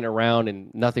like ran around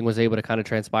and nothing was able to kind of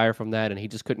transpire from that. And he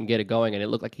just couldn't get it going. And it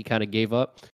looked like he kind of gave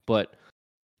up. But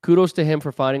kudos to him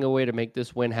for finding a way to make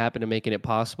this win happen and making it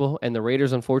possible. And the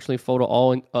Raiders, unfortunately, fall to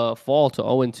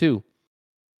 0-2.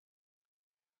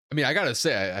 I mean, I got to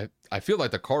say, I feel like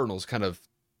the Cardinals kind of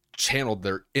channeled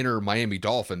their inner Miami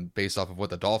Dolphin based off of what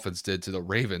the Dolphins did to the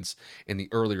Ravens in the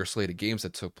earlier slate of games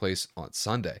that took place on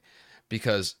Sunday.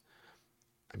 Because,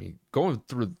 I mean, going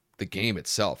through the game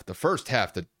itself, the first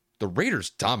half, the Raiders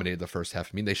dominated the first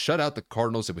half. I mean, they shut out the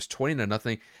Cardinals. It was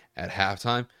 20-0 at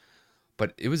halftime.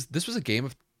 But this was a game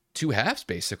of 2 halves,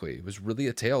 basically. It was really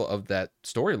a tale of that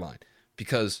storyline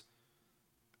because,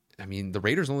 I mean, the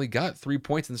Raiders only got 3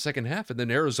 points in the second half, and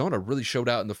then Arizona really showed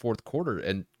out in the fourth quarter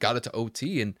and got it to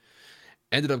OT and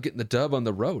ended up getting the dub on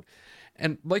the road.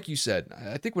 And like you said,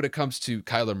 I think when it comes to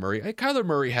Kyler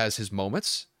Murray has his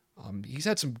moments. He's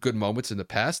had some good moments in the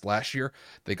past. Last year,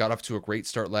 they got off to a great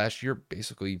start last year,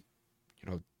 basically,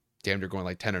 damn near going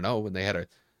like 10-0, and they had I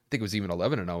think it was even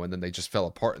 11-0, and then they just fell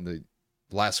apart in the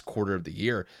last quarter of the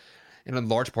year. And in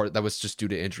large part, that was just due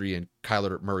to injury and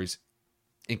Kyler Murray's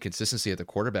inconsistency at the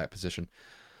quarterback position.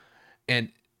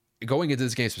 And going into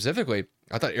this game specifically,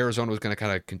 I thought Arizona was going to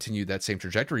kind of continue that same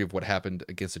trajectory of what happened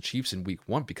against the Chiefs in week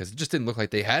 1 because it just didn't look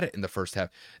like they had it in the first half.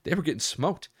 They were getting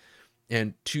smoked.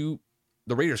 And to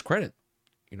the Raiders' credit,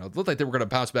 it looked like they were going to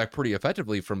bounce back pretty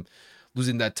effectively from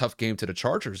losing that tough game to the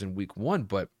Chargers in week 1.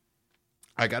 But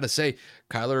I got to say,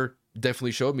 Kyler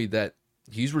definitely showed me that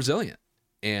he's resilient.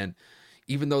 And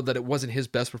even though that it wasn't his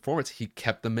best performance, he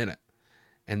kept them in it.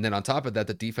 And then on top of that,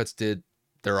 the defense did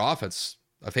their offense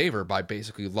a favor by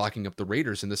basically locking up the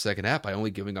Raiders in the second half by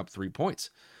only giving up 3 points.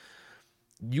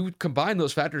 You combine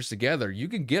those factors together, you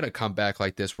can get a comeback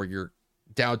like this where you're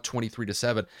down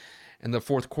 23-7. In the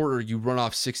fourth quarter, you run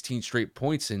off 16 straight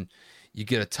points and You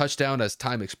get a touchdown as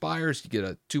time expires. You get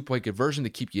a 2-point conversion to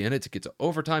keep you in it to get to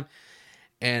overtime.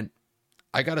 And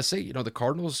I got to say, the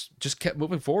Cardinals just kept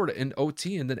moving forward in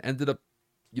OT and then ended up,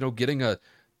 getting a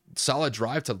solid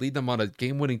drive to lead them on a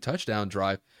game-winning touchdown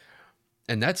drive.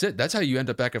 And that's it. That's how you end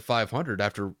up back at 500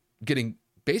 after getting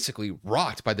basically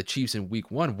rocked by the Chiefs in week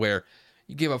 1, where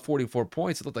you gave up 44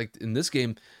 points. It looked like in this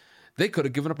game, they could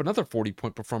have given up another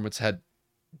 40-point performance had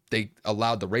they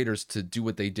allowed the Raiders to do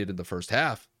what they did in the first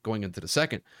half going into the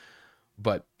second.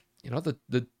 But,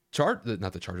 the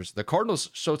Cardinals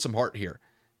showed some heart here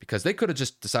because they could have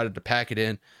just decided to pack it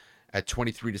in at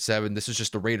 23-7. This is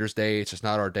just the Raiders' day. It's just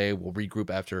not our day. We'll regroup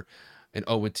after an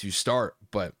 0-2 start.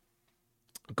 But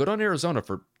good on Arizona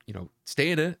for,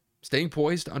 staying in it, staying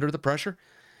poised under the pressure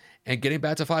and getting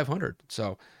back to 500.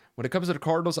 So when it comes to the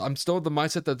Cardinals, I'm still in the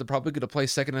mindset that they're probably going to play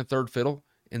second and third fiddle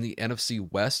in the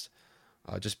NFC West,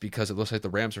 just because it looks like the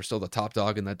Rams are still the top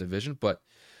dog in that division. But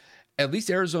at least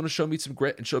Arizona showed me some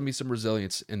grit and showed me some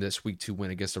resilience in this week 2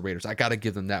 win against the Raiders. I got to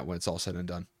give them that when it's all said and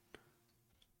done.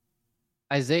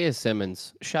 Isaiah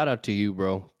Simmons, shout out to you,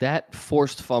 bro. That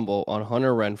forced fumble on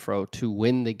Hunter Renfrow to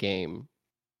win the game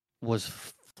was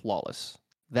flawless.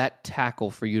 That tackle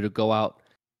for you to go out,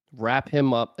 wrap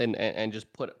him up, and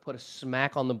just put a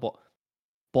smack on the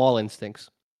ball instincts.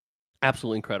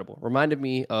 Absolutely incredible. Reminded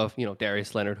me of,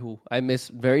 Darius Leonard, who I miss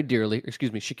very dearly.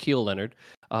 Excuse me, Shaquille Leonard.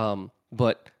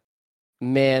 But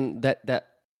man,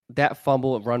 that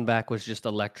fumble and run back was just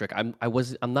electric. I'm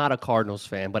not a Cardinals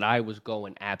fan, but I was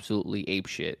going absolutely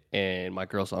apeshit in my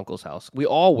girl's uncle's house. We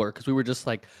all were, because we were just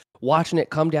like watching it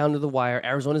come down to the wire.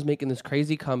 Arizona's making this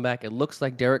crazy comeback. It looks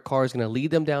like Derek Carr is going to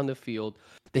lead them down the field.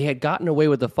 They had gotten away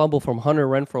with the fumble from Hunter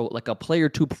Renfrow like a play or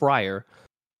two prior,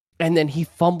 and then he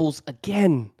fumbles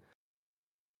again.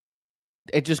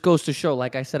 It just goes to show,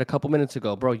 like I said a couple minutes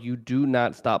ago, bro, you do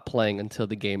not stop playing until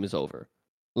the game is over.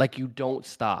 Like, you don't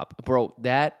stop. Bro,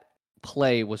 that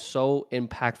play was so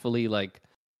impactfully, like,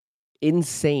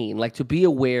 insane. Like, to be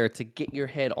aware, to get your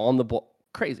head on the ball.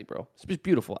 Crazy, bro. It's just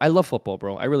beautiful. I love football,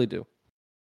 bro. I really do.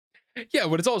 Yeah,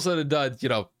 when it's all said and done,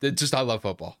 I love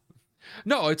football.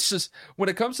 No, it's just, when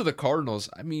it comes to the Cardinals,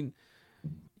 I mean,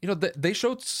 they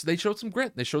showed some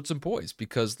grit. They showed some poise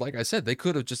because, like I said, they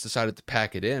could have just decided to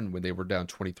pack it in when they were down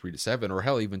 23-7 or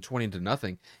hell, even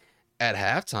 20-0 at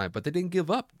halftime, but they didn't give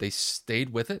up. They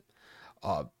stayed with it.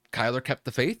 Kyler kept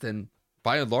the faith, and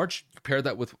by and large, you pair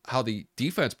that with how the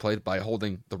defense played by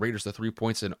holding the Raiders to 3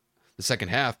 points in the second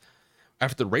half.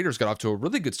 After the Raiders got off to a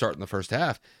really good start in the first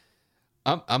half,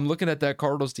 I'm looking at that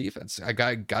Cardinals defense. I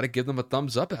got to give them a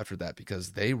thumbs up after that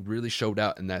because they really showed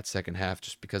out in that second half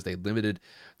just because they limited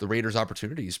the Raiders'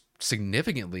 opportunities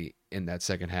significantly in that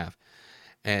second half.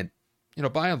 And,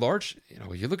 by and large,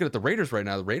 you're looking at the Raiders right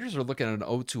now. The Raiders are looking at an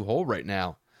 0-2 hole right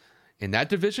now. In that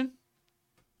division,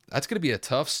 that's going to be a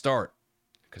tough start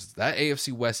because that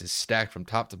AFC West is stacked from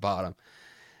top to bottom.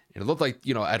 And it looked like,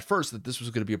 at first that this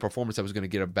was going to be a performance that was going to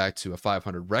get them back to a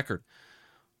 500 record.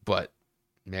 But,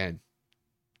 man,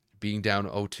 being down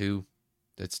 0-2,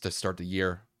 that's to start the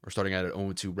year, or starting at an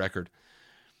 0-2 record,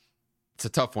 it's a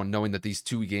tough one, knowing that these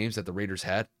 2 games that the Raiders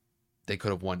had, they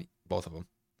could have won both of them.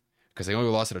 Because they only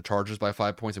lost to the Chargers by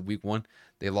 5 points in week 1.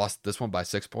 They lost this one by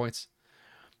 6 points.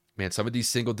 Man, some of these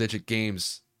single-digit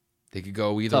games, they could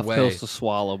go either way. Tough pills to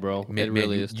swallow, bro. It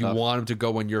really is tough. You want them to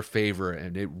go in your favor,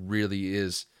 and it really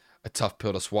is a tough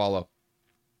pill to swallow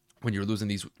when you're losing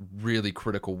these really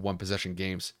critical one-possession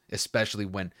games, especially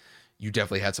when you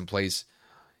definitely had some plays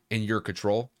in your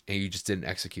control and you just didn't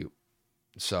execute.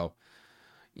 So,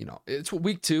 it's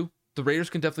week 2. The Raiders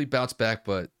can definitely bounce back,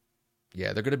 but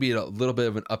yeah, they're going to be a little bit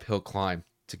of an uphill climb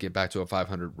to get back to a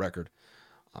 500 record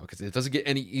because it doesn't get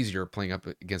any easier playing up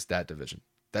against that division.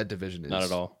 That division is not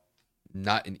at all.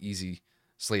 Not an easy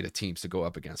slate of teams to go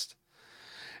up against.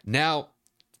 Now,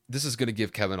 this is going to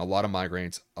give Kevin a lot of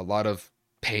migraines, a lot of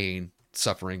pain,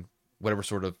 suffering, whatever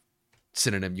sort of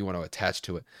synonym you want to attach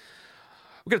to it.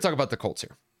 We're going to talk about the Colts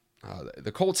here.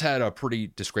 The Colts had a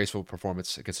pretty disgraceful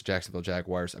performance against the Jacksonville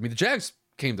Jaguars. I mean, the Jags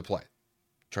came to play.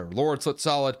 Trevor Lawrence looked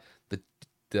solid.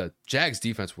 The Jags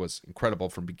defense was incredible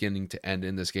from beginning to end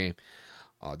in this game.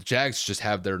 The Jags just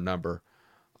have their number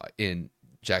in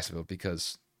Jacksonville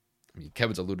because,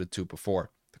 Kevin's alluded to it before.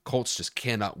 The Colts just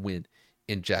cannot win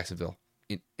in Jacksonville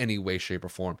in any way, shape, or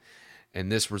form.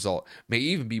 And this result may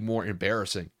even be more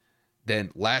embarrassing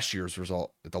than last year's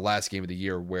result at the last game of the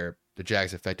year where the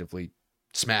Jags effectively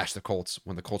smashed the Colts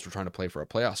when the Colts were trying to play for a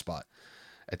playoff spot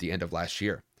at the end of last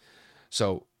year.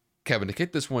 So, Kevin, to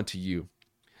kick this one to you,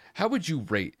 how would you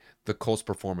rate the Colts'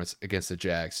 performance against the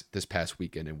Jags this past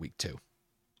weekend in week 2?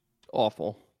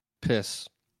 Awful. Piss.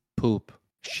 Poop.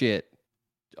 Shit.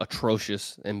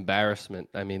 atrocious embarrassment.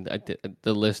 I mean,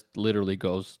 the list literally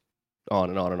goes on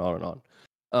and on and on and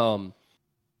on.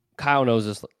 Kyle knows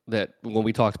this, that when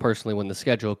we talked personally when the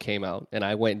schedule came out, and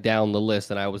I went down the list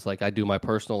and I was like, I do my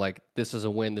personal, like, this is a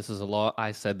win, this is a loss.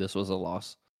 I said this was a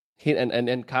loss.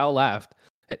 And Kyle laughed.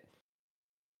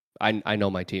 I know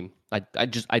my team.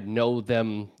 I know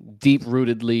them deep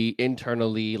rootedly,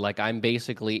 internally. Like, I'm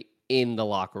basically in the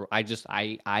locker room.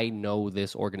 I know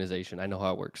this organization. I know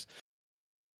how it works.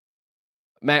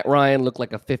 Matt Ryan looked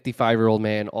like a 55-year-old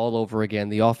man all over again.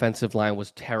 The offensive line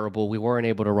was terrible. We weren't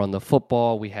able to run the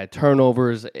football. We had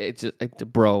turnovers.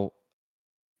 Bro,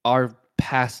 our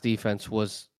pass defense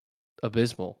was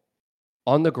abysmal.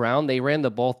 On the ground, they ran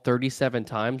the ball 37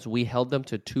 times. We held them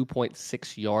to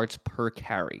 2.6 yards per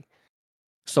carry.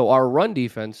 So our run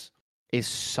defense is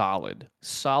solid.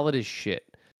 Solid as shit.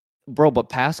 Bro, but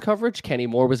pass coverage, Kenny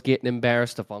Moore was getting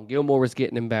embarrassed. Stephon Gilmore was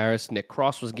getting embarrassed. Nick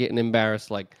Cross was getting embarrassed.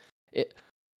 Like,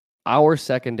 our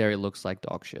secondary looks like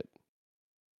dog shit.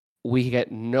 We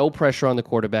get no pressure on the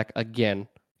quarterback again.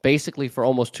 Basically, for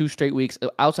almost 2 straight weeks,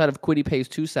 outside of Kwity Paye's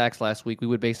 2 sacks last week, we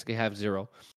would basically have 0.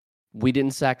 We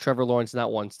didn't sack Trevor Lawrence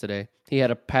not once today. He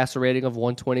had a passer rating of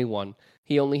 121.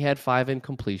 He only had 5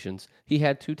 incompletions. He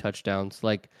had 2 touchdowns.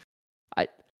 Like,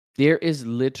 there is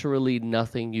literally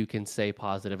nothing you can say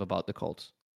positive about the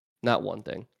Colts. Not one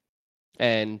thing.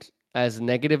 And as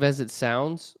negative as it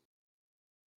sounds,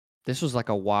 this was like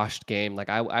a washed game. Like,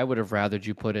 I would have rathered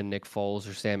you put in Nick Foles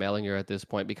or Sam Ehlinger at this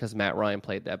point because Matt Ryan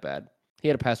played that bad. He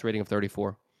had a passer rating of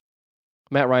 34.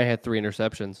 Matt Ryan had 3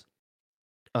 interceptions.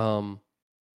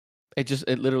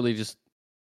 It literally just,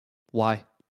 why?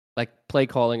 Like, play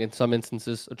calling in some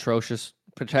instances, atrocious.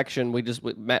 Protection,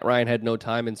 Matt Ryan had no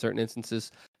time in certain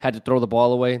instances, had to throw the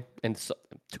ball away. And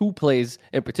 2 plays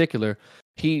in particular,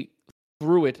 he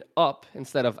threw it up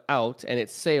instead of out, and it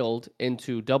sailed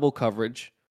into double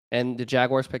coverage, and the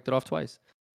Jaguars picked it off twice.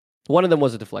 One of them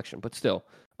was a deflection, but still,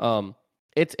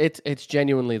 it's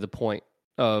genuinely the point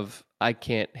of, I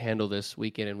can't handle this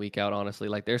week in and week out, honestly.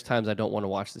 Like, there's times I don't want to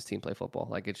watch this team play football.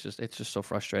 Like, it's just so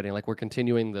frustrating. Like, we're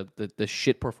continuing the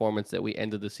shit performance that we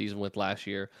ended the season with last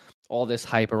year. All this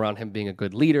hype around him being a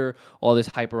good leader, all this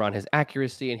hype around his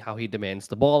accuracy and how he demands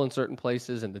the ball in certain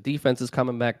places, and the defense is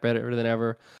coming back better than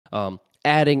ever.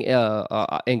 Adding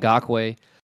Ngakoue,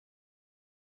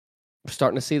 we're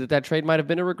starting to see that trade might have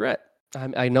been a regret.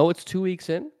 I know it's 2 weeks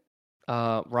in.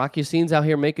 Rock Ya-Sin's out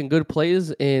here making good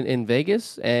plays in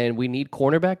Vegas, and we need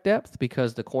cornerback depth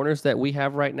because the corners that we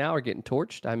have right now are getting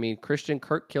torched. I mean, Christian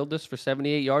Kirk killed us for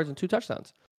 78 yards and 2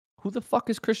 touchdowns. Who the fuck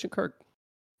is Christian Kirk?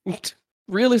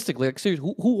 Realistically, like,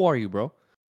 seriously, who are you, bro?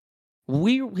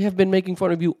 We have been making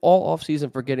fun of you all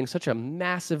offseason for getting such a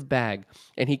massive bag,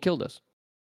 and he killed us.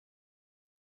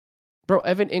 Bro,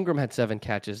 Evan Ingram had 7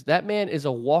 catches. That man is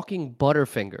a walking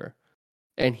Butterfinger,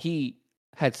 and he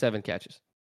had 7 catches.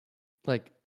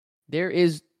 Like, there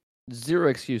is 0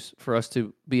 excuse for us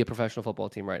to be a professional football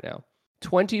team right now.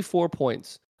 24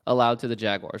 points allowed to the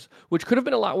Jaguars, which could have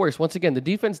been a lot worse. Once again, the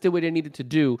defense did what it needed to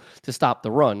do to stop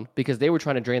the run because they were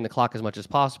trying to drain the clock as much as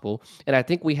possible. And I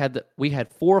think we had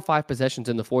 4 or 5 possessions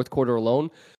in the fourth quarter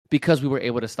alone because we were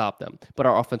able to stop them. But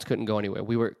our offense couldn't go anywhere.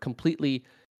 We were completely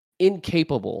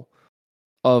incapable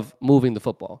of moving the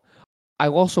football. I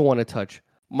also want to touch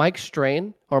Mike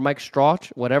Strain or Mike Strauch,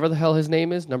 whatever the hell his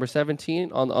name is, number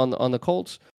 17 on the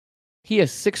Colts. He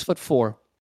is 6'4".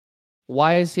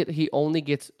 Why is it he only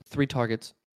gets 3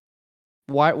 targets?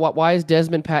 Why is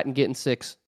Desmond Patton getting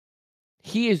 6?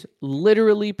 He is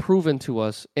literally proven to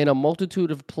us in a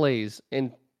multitude of plays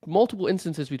in multiple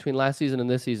instances between last season and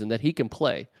this season that he can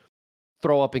play.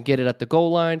 Throw up and get it at the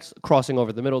goal lines, crossing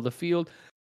over the middle of the field.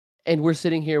 And we're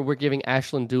sitting here, we're giving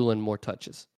Ashland Doolin more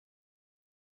touches.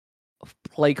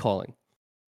 Play calling.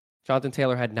 Jonathan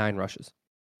Taylor had 9 rushes.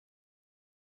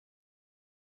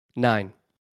 9.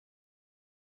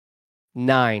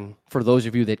 9, for those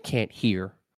of you that can't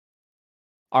hear.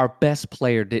 Our best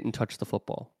player didn't touch the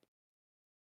football.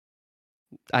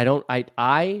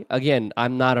 Again,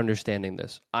 I'm not understanding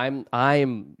this.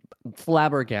 I'm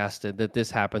flabbergasted that this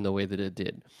happened the way that it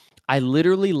did. I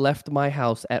literally left my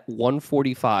house at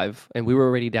 1:45 and we were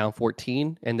already down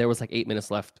 14 and there was like 8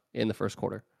 minutes left in the first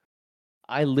quarter.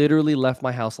 I literally left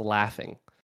my house laughing,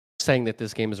 saying that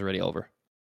this game is already over.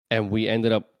 And we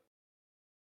ended up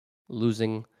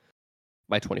losing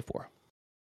by 24.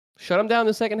 Shut them down in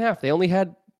the second half. They only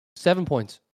had 7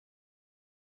 points.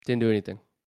 Didn't do anything.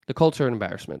 The Colts are an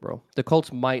embarrassment, bro. The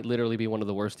Colts might literally be one of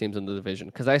the worst teams in the division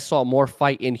because I saw more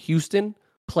fight in Houston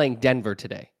playing Denver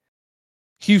today.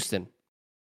 Houston.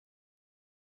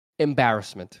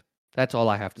 Embarrassment. That's all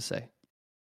I have to say.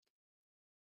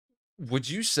 Would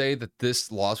you say that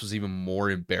this loss was even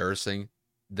more embarrassing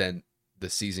than the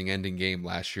season-ending game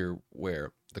last year,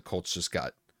 where the Colts just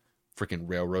got freaking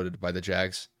railroaded by the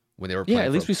Jags when they were playing? Yeah,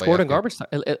 at least we scored in garbage time.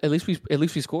 At least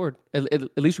we scored.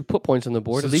 At least we put points on the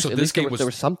board. So, at least there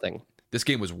was something. This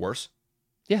game was worse.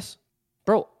 Yes,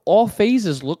 bro. All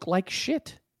phases look like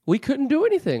shit. We couldn't do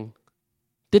anything.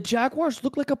 The Jaguars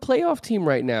look like a playoff team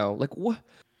right now. Like what?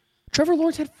 Trevor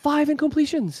Lawrence had 5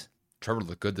 incompletions. Trevor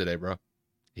looked good today, bro.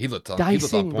 He looked on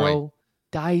Dicing, point. Bro.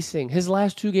 Dicing. His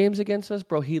last 2 games against us,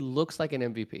 bro, he looks like an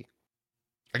MVP.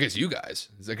 I guess you guys.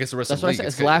 I guess the rest That's of the what league. I said.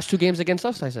 His last 2 games against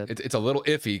us, I said. It's a little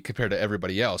iffy compared to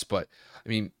everybody else, but I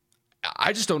mean,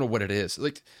 I just don't know what it is.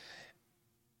 Like,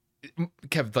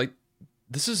 Kev, like,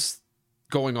 this is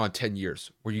going on 10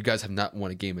 years where you guys have not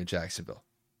won a game in Jacksonville.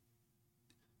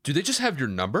 Do they just have your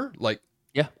number? Like,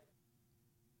 yeah.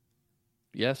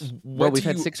 Yes. Well, we've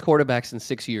had 6 quarterbacks in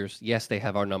 6 years. Yes, they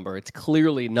have our number. It's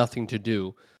clearly nothing to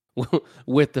do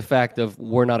with the fact of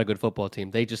we're not a good football team.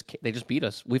 They just beat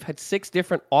us. We've had 6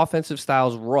 different offensive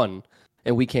styles run,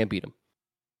 and we can't beat them.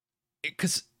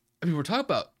 Because I mean, we're talking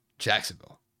about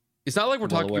Jacksonville. It's not like we're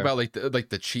talking about like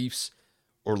the Chiefs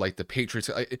or like the Patriots.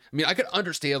 I mean, I could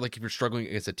understand like if you're struggling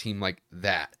against a team like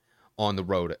that on the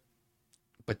road,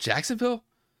 but Jacksonville,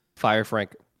 fire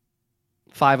Frank.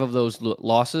 5 of those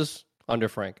losses under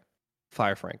Frank.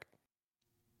 Fire Frank.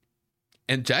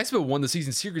 And Jacksonville won the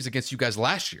season series against you guys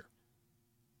last year.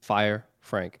 Fire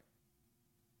Frank.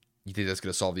 You think that's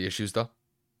going to solve the issues, though?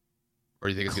 Or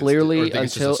you think it's clearly gonna,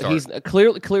 until he's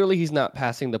clearly he's not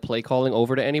passing the play calling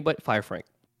over to anybody? Fire Frank.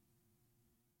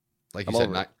 Like you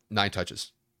said, 9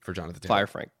 touches for Jonathan Taylor. Fire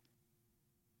Frank.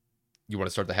 You want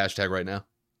to start the hashtag right now?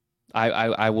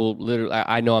 I will literally.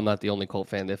 I know I'm not the only Colt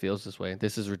fan that feels this way.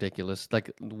 This is ridiculous.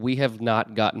 Like, we have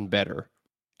not gotten better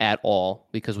at all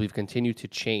because we've continued to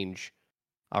change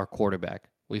our quarterback.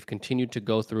 We've continued to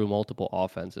go through multiple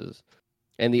offenses,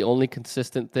 and the only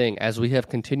consistent thing as we have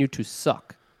continued to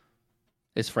suck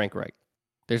is Frank Reich.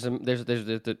 There's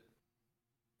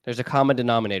a common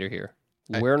denominator here.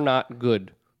 We're not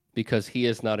good because he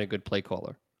is not a good play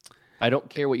caller. I don't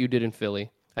care what you did in Philly.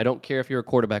 I don't care if you're a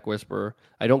quarterback whisperer.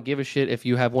 I don't give a shit if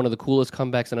you have one of the coolest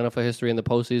comebacks in NFL history in the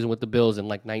postseason with the Bills in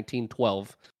like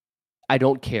 1912. I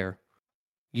don't care.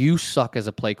 You suck as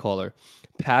a play caller.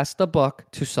 Pass the buck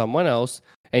to someone else,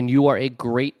 and you are a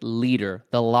great leader.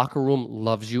 The locker room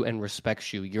loves you and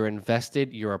respects you. You're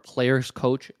invested. You're a player's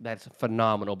coach. That's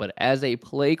phenomenal. But as a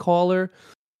play caller,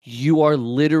 you are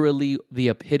literally the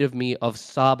epitome of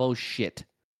Sabo shit.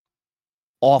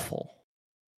 Awful.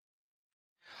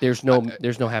 There's no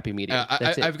happy medium.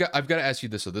 I've got to ask you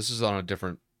this. So this is on a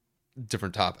different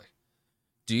topic.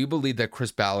 Do you believe that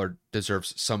Chris Ballard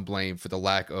deserves some blame for the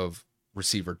lack of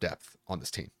receiver depth on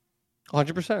this team?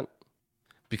 100%.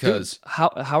 Because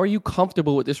dude, how are you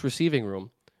comfortable with this receiving room?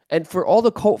 And for all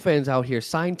the Colt fans out here,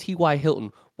 sign T.Y.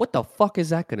 Hilton. What the fuck is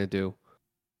that going to do?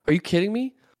 Are you kidding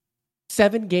me?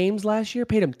 7 games last year,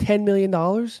 paid him $10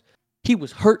 million. He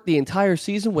was hurt the entire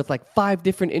season with like 5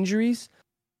 different injuries.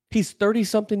 He's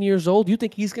 30-something years old. You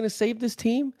think he's going to save this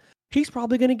team? He's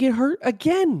probably going to get hurt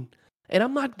again. And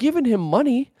I'm not giving him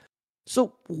money.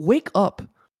 So wake up.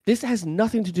 This has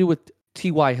nothing to do with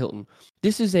T.Y. Hilton.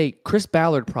 This is a Chris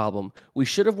Ballard problem. We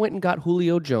should have went and got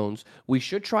Julio Jones. We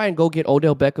should try and go get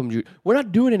Odell Beckham Jr. We're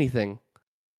not doing anything.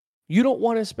 You don't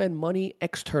want to spend money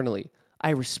externally. I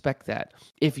respect that.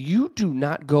 If you do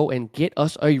not go and get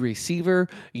us a receiver,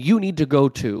 you need to go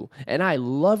too. And I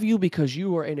love you because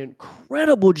you are an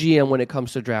incredible GM when it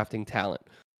comes to drafting talent.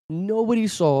 Nobody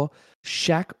saw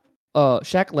Shaq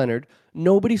Leonard.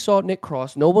 Nobody saw Nick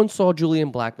Cross. No one saw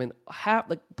Julian Blackmon.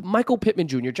 Michael Pittman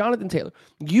Jr., Jonathan Taylor.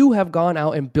 You have gone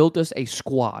out and built us a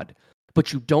squad,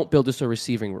 but you don't build us a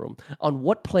receiving room. On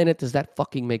what planet does that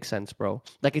fucking make sense, bro?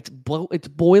 Like, it's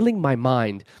boiling my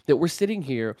mind that we're sitting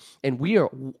here and we are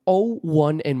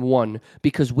 0-1-1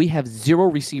 because we have 0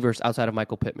 receivers outside of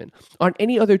Michael Pittman. On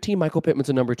any other team, Michael Pittman's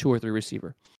a number 2 or 3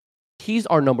 receiver. He's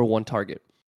our number 1 target.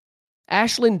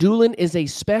 Ashland Doolin is a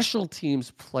special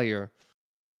teams player,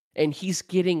 and he's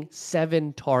getting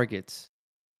 7 targets.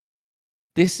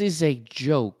 This is a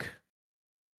joke.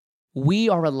 We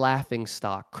are a laughing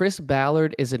stock. Chris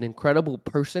Ballard is an incredible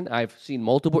person. I've seen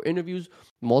multiple interviews,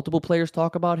 multiple players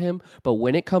talk about him. But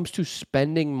when it comes to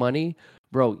spending money,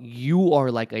 bro, you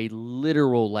are like a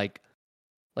literal the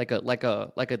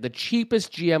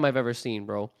cheapest GM I've ever seen,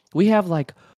 bro. We have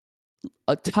like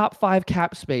a top 5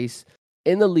 cap space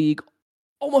in the league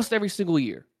almost every single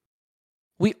year.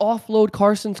 We offload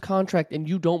Carson's contract and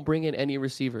you don't bring in any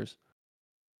receivers.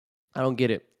 I don't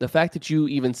get it. The fact that you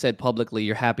even said publicly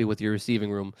you're happy with your receiving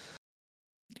room,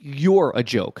 you're a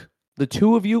joke. The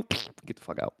two of you, get the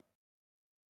fuck out.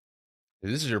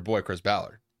 This is your boy, Chris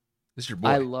Ballard. This is your boy.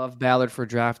 I love Ballard for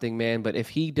drafting, man, but if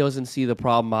he doesn't see the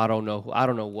problem, I don't know. I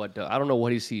don't know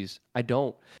what he sees. I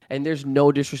don't. And there's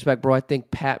no disrespect, bro. I think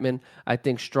Patman, I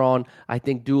think Strawn, I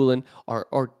think Doolin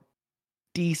are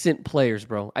decent players,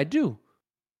 bro. I do.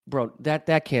 Bro,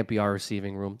 that can't be our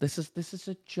receiving room. This is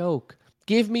a joke.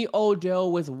 Give me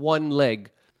Odell with one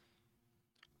leg.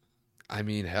 I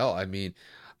mean, hell,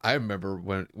 I remember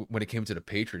when it came to the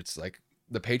Patriots, like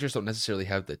the Patriots don't necessarily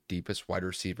have the deepest wide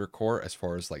receiver core as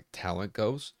far as like talent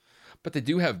goes, but they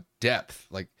do have depth.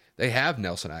 Like they have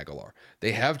Nelson Aguilar,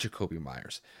 they have Jacoby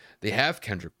Myers, they have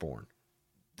Kendrick Bourne,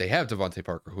 they have Devontae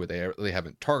Parker, who they really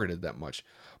haven't targeted that much,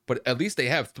 but at least they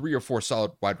have 3 or 4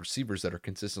 solid wide receivers that are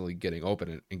consistently getting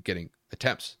open and getting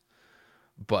attempts.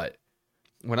 But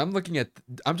when I'm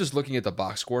just looking at the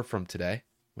box score from today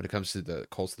when it comes to the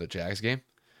Colts and the Jags game.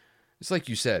 It's like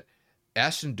you said,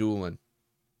 Ashton Doolin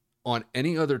on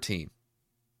any other team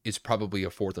is probably a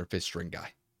 4th or 5th string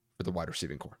guy for the wide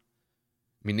receiving core.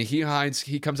 I mean, Naheem Hines,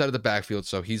 he comes out of the backfield,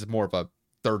 so he's more of a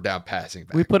 3rd down passing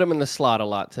back. We put him in the slot a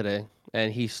lot today,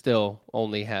 and he still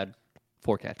only had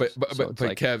 4 catches. But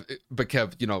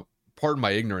Kev, you know, pardon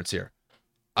my ignorance here.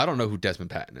 I don't know who Desmond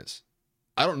Patton is.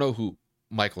 I don't know who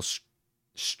Michael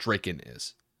Straken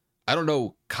is. I don't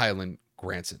know Kylan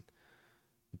Granson.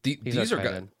 These are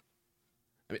guys.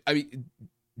 I mean,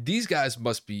 these guys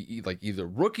must be like either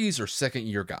rookies or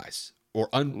second-year guys, or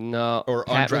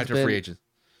undrafted free agents.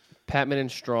 Patman and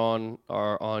Strawn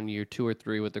are on year 2 or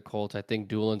 3 with the Colts. I think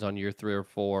Doolin's on year 3 or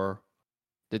 4.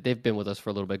 They've been with us for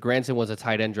a little bit. Granson was a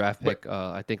tight end draft pick,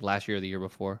 I think last year or the year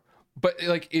before. But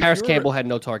like, Paris Campbell had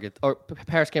no target, or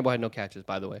Paris Campbell had no catches.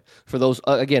 By the way, for those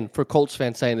again, for Colts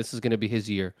fans saying this is going to be his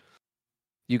year.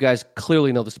 You guys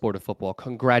clearly know the sport of football.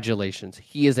 Congratulations.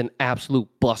 He is an absolute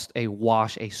bust, a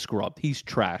wash, a scrub. He's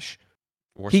trash.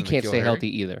 He can't stay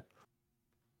healthy either.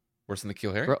 Worse than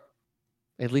N'Keal Harry? Bro,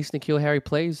 at least N'Keal Harry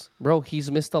plays. Bro,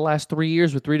 he's missed the last 3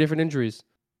 years with 3 different injuries.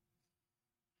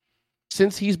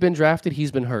 Since he's been drafted,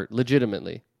 he's been hurt,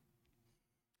 legitimately.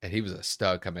 And he was a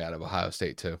stud coming out of Ohio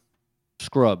State, too.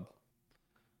 Scrub.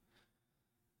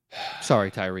 Sorry,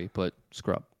 Tyree, but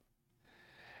scrub.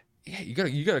 Yeah,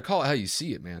 you gotta call it how you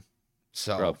see it, man.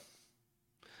 So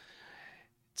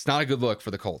it's not a good look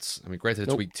for the Colts. I mean, granted,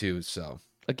 it's week 2, so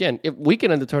again, if we could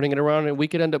end up turning it around, and we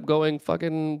could end up going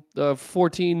fucking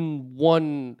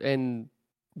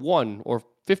 14-1-1 or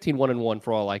 15-1-1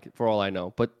 for all I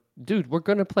know. But dude, we're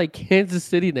gonna play Kansas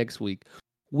City next week.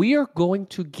 We are going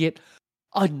to get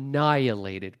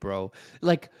annihilated, bro.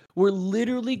 Like, we're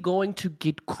literally going to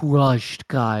get crushed,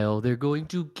 Kyle. They're going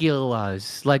to kill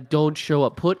us. Like, don't show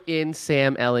up. Put in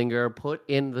Sam Ellinger. Put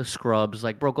in the scrubs.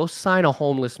 Like, bro, go sign a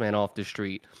homeless man off the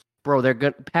street. Bro,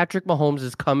 Patrick Mahomes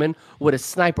is coming with a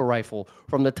sniper rifle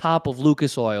from the top of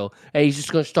Lucas Oil, and he's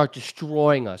just going to start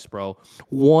destroying us, bro.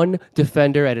 One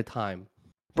defender at a time.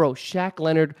 Bro, Shaq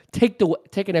Leonard, take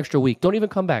an extra week. Don't even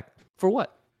come back. For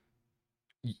what?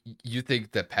 You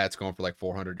think that Pat's going for like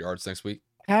 400 yards next week?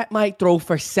 Pat might throw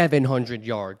for 700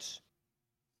 yards.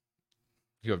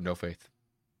 You have no faith.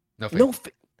 No faith.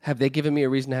 Have they given me a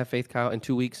reason to have faith, Kyle, in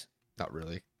 2 weeks? Not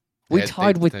really. We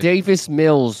tied with Davis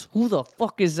Mills. Who the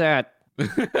fuck is that?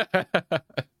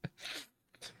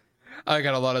 I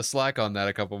got a lot of slack on that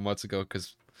a couple of months ago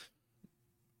because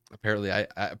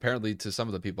apparently to some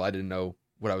of the people, I didn't know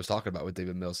what I was talking about with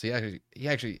David Mills. He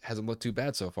actually hasn't looked too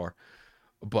bad so far,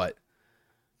 but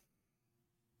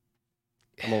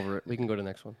I'm over it. We can go to the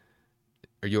next one.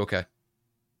 Are you okay?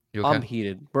 You okay? I'm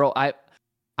heated, bro. I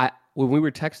when we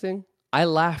were texting, I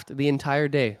laughed the entire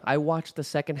day. I watched the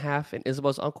second half in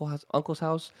Isabel's uncle's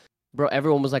house. Bro,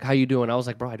 everyone was like, "How you doing?" I was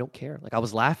like, "Bro, I don't care." Like, I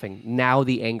was laughing. Now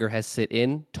the anger has sit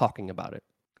in talking about it.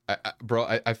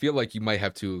 I feel like you might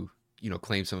have to,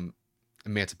 claim some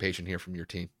emancipation here from your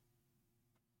team.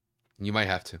 You might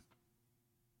have to.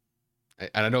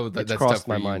 And I know that's crossed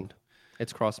my mind.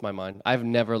 It's crossed my mind. I've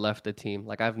never left a team.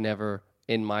 Like, I've never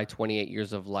in my 28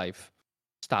 years of life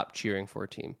stopped cheering for a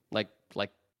team. Like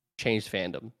changed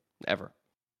fandom. Ever.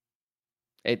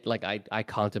 It I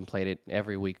contemplate it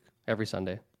every week, every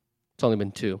Sunday. It's only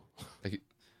been 2. Like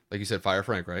you said, fire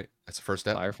Frank, right? That's the first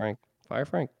step. Fire Frank.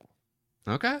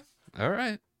 Okay, all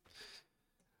right.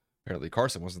 Apparently,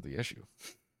 Carson wasn't the issue.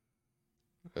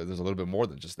 There's a little bit more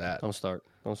than just that. Don't start.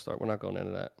 We're not going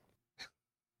into that.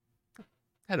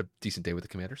 Had a decent day with the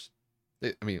Commanders.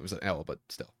 It was an L, but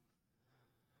still.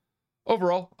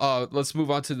 Overall, let's move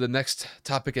on to the next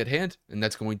topic at hand, and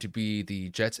that's going to be the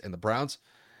Jets and the Browns.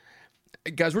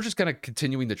 Guys, we're just kind of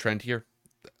continuing the trend here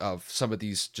of some of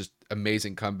these just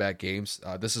amazing comeback games.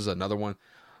 This is another one.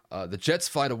 The Jets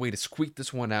find a way to squeak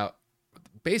this one out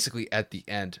basically at the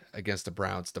end against the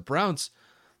Browns. The Browns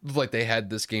looked like they had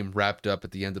this game wrapped up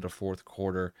at the end of the fourth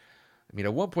quarter. I mean,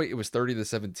 at one point it was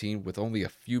 30-17 with only a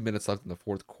few minutes left in the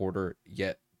fourth quarter,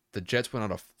 yet the Jets went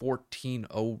on a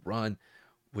 14-0 run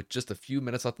with just a few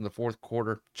minutes left in the fourth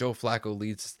quarter. Joe Flacco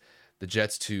leads the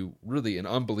Jets to really an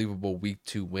unbelievable week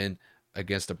 2 win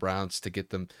against the Browns to get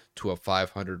them to a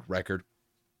 500 record.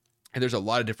 And there's a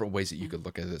lot of different ways that you could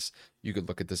look at this. You could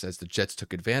look at this as the Jets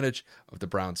took advantage of the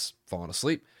Browns falling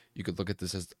asleep. You could look at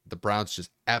this as the Browns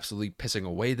just absolutely pissing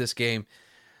away this game.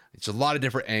 It's a lot of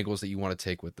different angles that you want to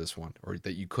take with this one, or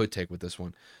that you could take with this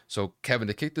one. So, Kevin,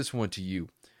 to kick this one to you,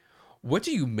 what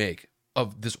do you make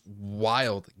of this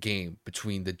wild game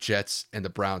between the Jets and the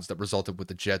Browns that resulted with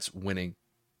the Jets winning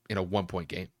in a 1-point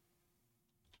game?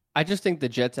 I just think the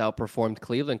Jets outperformed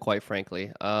Cleveland, quite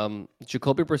frankly.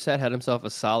 Jacoby Brissett had himself a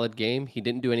solid game. He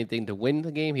didn't do anything to win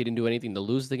the game. He didn't do anything to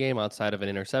lose the game outside of an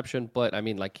interception. But, I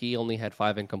mean, like, he only had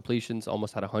 5 incompletions,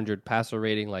 almost had 100 passer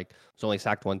rating, like, was only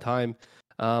sacked 1 time.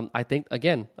 I think,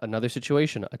 again, another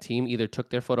situation. A team either took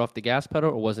their foot off the gas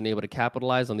pedal or wasn't able to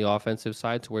capitalize on the offensive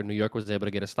side to where New York was able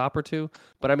to get a stop or two.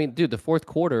 But, I mean, dude, the fourth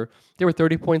quarter, there were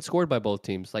 30 points scored by both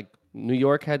teams. Like, New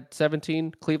York had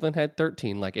 17, Cleveland had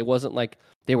 13. Like, it wasn't like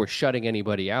they were shutting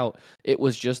anybody out. It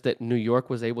was just that New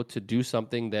York was able to do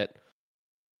something that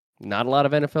not a lot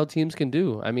of NFL teams can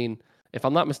do. I mean, if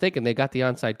I'm not mistaken, they got the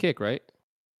onside kick, right?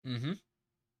 Mm-hmm.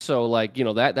 So, like, you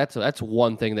know, that's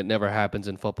one thing that never happens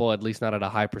in football, at least not at a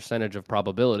high percentage of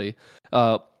probability.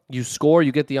 You score,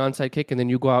 you get the onside kick, and then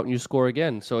you go out and you score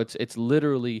again. So it's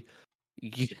literally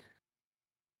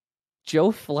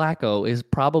Joe Flacco is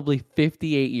probably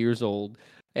 58 years old,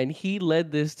 and he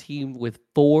led this team with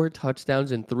 4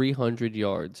 touchdowns and 300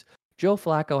 yards. Joe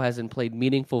Flacco hasn't played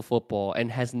meaningful football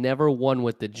and has never won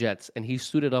with the Jets, and he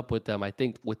suited up with them, I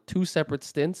think, with 2 separate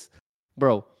stints.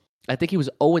 Bro, I think he was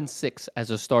 0-6 as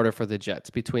a starter for the Jets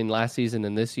between last season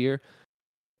and this year.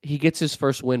 He gets his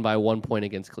first win by 1 point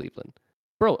against Cleveland.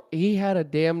 Bro, he had a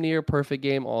damn near perfect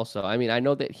game also. I mean, I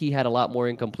know that he had a lot more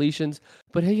incompletions,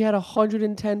 but he had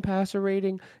 110 passer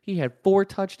rating. He had 4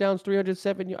 touchdowns,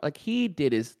 307 yards. Like, he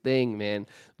did his thing, man.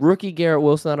 Rookie Garrett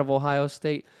Wilson out of Ohio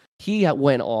State, he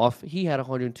went off. He had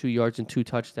 102 yards and 2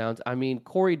 touchdowns. I mean,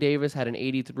 Corey Davis had an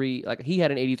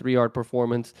 83-yard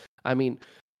performance. I mean,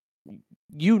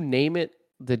 you name it,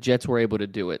 the Jets were able to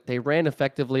do it. They ran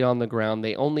effectively on the ground.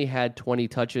 They only had 20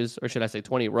 touches, or should I say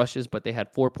 20 rushes, but they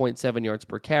had 4.7 yards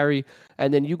per carry.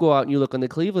 And then you go out and you look on the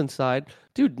Cleveland side.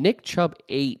 Dude, Nick Chubb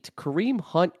 8, Kareem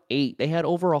Hunt 8. They had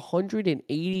over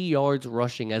 180 yards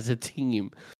rushing as a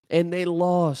team, and they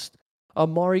lost.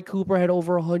 Amari Cooper had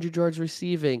over 100 yards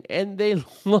receiving, and they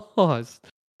lost.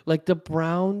 Like, the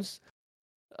Browns,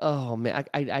 oh, man,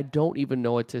 I don't even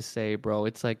know what to say, bro.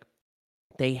 It's like,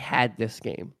 they had this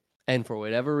game. And for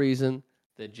whatever reason,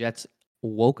 the Jets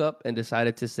woke up and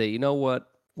decided to say, you know what?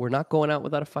 We're not going out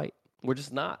without a fight. We're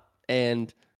just not.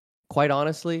 And quite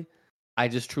honestly, I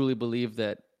just truly believe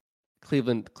that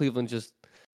Cleveland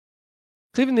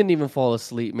didn't even fall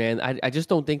asleep, man. I just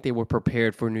don't think they were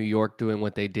prepared for New York doing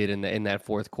what they did in that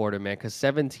fourth quarter, man, because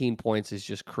 17 points is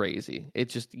just crazy.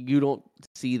 It's just, you don't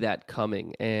see that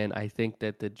coming. And I think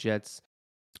that the Jets,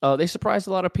 they surprised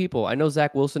a lot of people. I know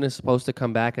Zach Wilson is supposed to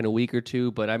come back in a week or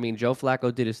two, but I mean, Joe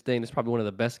Flacco did his thing. It's probably one of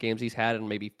the best games he's had in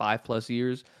maybe 5+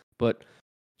 years. But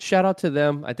shout out to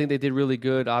them. I think they did really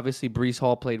good. Obviously, Breece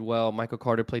Hall played well. Michael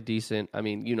Carter played decent. I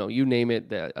mean, you know, you name it.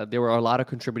 There were a lot of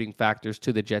contributing factors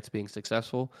to the Jets being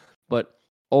successful. But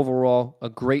overall, a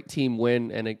great team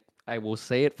win. And I will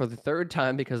say it for the third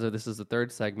time because this is the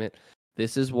third segment.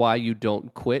 This is why you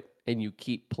don't quit and you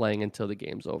keep playing until the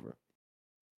game's over.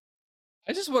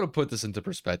 I just want to put this into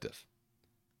perspective.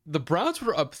 The Browns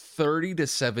were up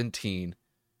 30-17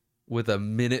 with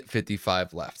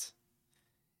 1:55 left.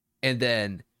 And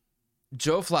then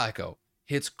Joe Flacco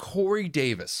hits Corey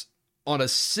Davis on a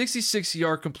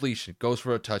 66-yard completion, goes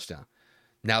for a touchdown.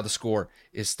 Now the score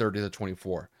is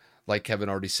 30-24. Like Kevin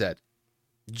already said,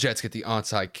 Jets get the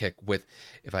onside kick with,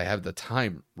 if I have the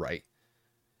time right,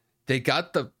 they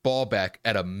got the ball back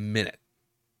at a minute.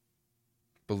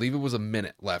 Believe it was a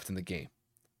minute left in the game.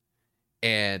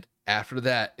 And after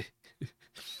that,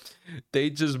 they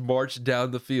just marched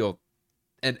down the field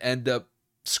and end up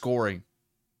scoring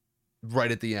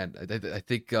right at the end. I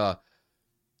think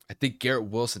Garrett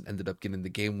Wilson ended up getting the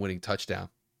game-winning touchdown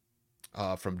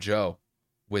from Joe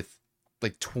with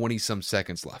like 20-some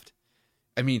seconds left.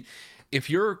 I mean, if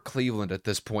you're Cleveland at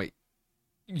this point,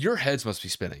 your heads must be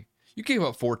spinning. You gave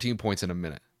up 14 points in a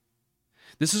minute.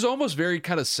 This is almost very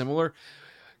kind of similar.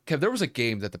 Kev, there was a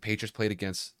game that the Patriots played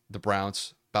against the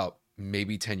Browns about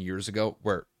maybe 10 years ago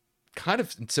where kind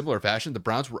of in similar fashion, the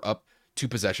Browns were up 2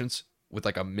 possessions with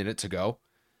like a minute to go.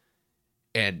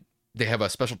 And they have a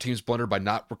special teams blunder by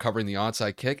not recovering the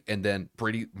onside kick. And then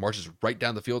Brady marches right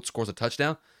down the field, scores a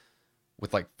touchdown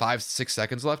with like 5-6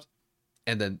 seconds left.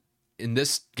 And then in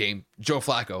this game, Joe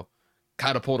Flacco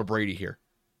kind of pulled a Brady here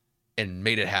and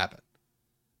made it happen.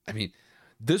 I mean,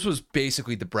 this was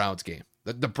basically the Browns game.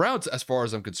 The Browns, as far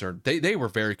as I'm concerned, they were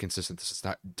very consistent this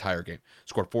entire game.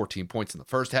 Scored 14 points in the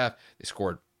first half. They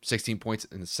scored 16 points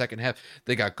in the second half.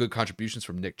 They got good contributions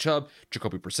from Nick Chubb.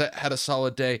 Jacoby Brissett had a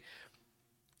solid day.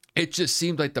 It just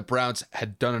seemed like the Browns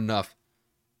had done enough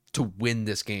to win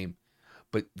this game.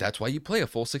 But that's why you play a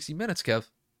full 60 minutes, Kev.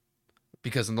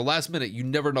 Because in the last minute, you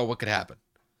never know what could happen.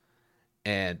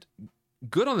 And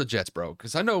good on the Jets, bro.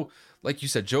 Because I know, like you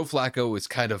said, Joe Flacco is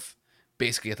kind of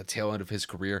basically at the tail end of his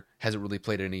career. Hasn't really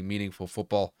played any meaningful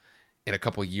football in a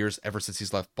couple of years ever since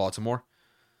he's left Baltimore.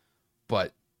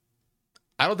 But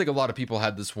I don't think a lot of people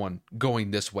had this one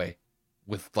going this way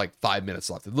with like 5 minutes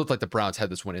left. It looked like the Browns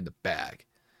had this one in the bag.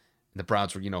 And the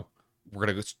Browns were, we're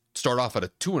going to start off at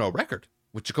a 2-0 record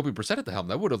with Jacoby Brissett at the helm.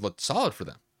 That would have looked solid for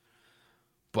them.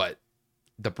 But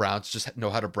the Browns just know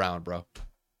how to Brown, bro.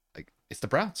 Like, it's the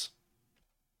Browns.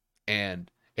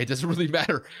 And it doesn't really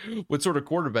matter what sort of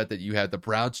quarterback that you have. The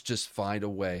Browns just find a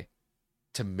way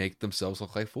to make themselves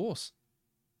look like fools.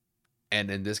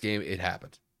 And in this game, it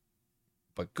happened.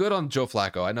 But good on Joe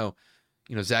Flacco. I know,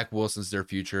 Zach Wilson's their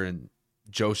future, and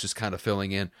Joe's just kind of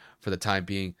filling in for the time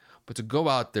being. But to go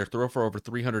out there, throw for over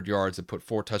 300 yards and put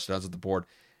 4 touchdowns on the board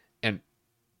and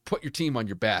put your team on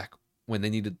your back when they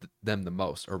needed them the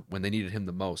most, or when they needed him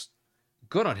the most,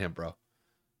 good on him, bro.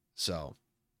 So,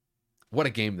 what a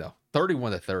game, though.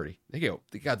 31-30.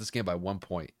 They got this game by 1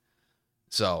 point.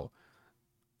 So,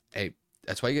 hey,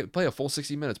 that's why you play a full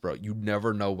 60 minutes, bro. You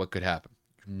never know what could happen.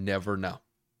 You never know.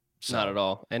 So, not at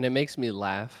all. And it makes me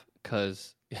laugh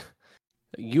because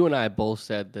you and I both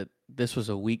said that this was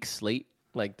a weak slate.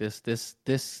 Like this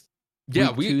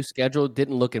week 2 schedule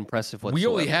didn't look impressive whatsoever. We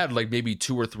only had like maybe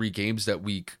 2 or 3 games that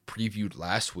we previewed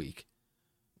last week.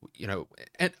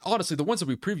 And honestly, the ones that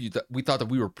we previewed, we thought that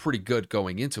we were pretty good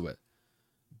going into it.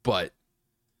 But,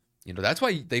 that's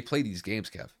why they play these games,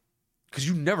 Kev. Because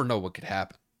you never know what could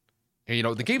happen.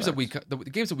 And, the games that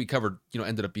we covered,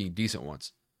 ended up being decent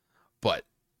ones. But,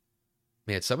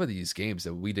 man, some of these games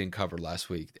that we didn't cover last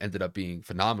week ended up being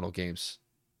phenomenal games.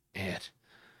 And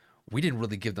we didn't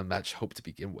really give them much hope to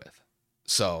begin with.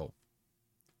 So,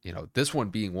 this one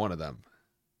being one of them,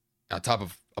 on top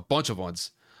of a bunch of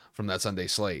ones from that Sunday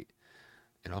slate,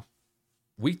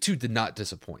 week 2 did not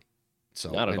disappoint. So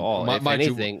not at all. If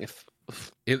anything,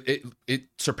 it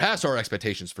surpassed our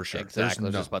expectations for sure. Exactly. I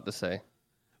was just about to say.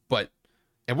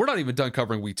 And we're not even done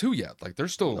covering week 2 yet. Like,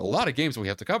 there's still a lot of games we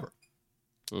have to cover.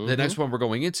 Mm-hmm. The next one we're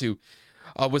going into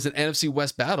was an NFC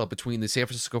West battle between the San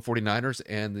Francisco 49ers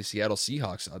and the Seattle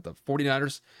Seahawks. The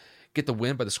 49ers get the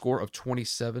win by the score of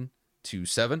 27-7.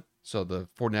 So the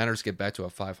 49ers get back to a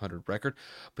 500 record.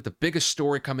 But the biggest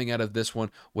story coming out of this one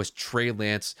was Trey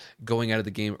Lance going out of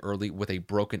the game early with a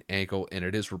broken ankle. And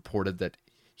it is reported that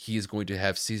he is going to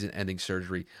have season-ending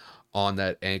surgery on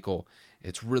that ankle.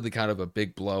 It's really kind of a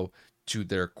big blow to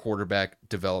their quarterback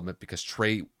development because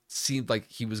Trey seemed like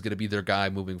he was going to be their guy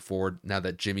moving forward now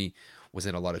that Jimmy was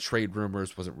in a lot of trade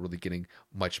rumors, wasn't really getting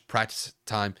much practice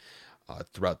time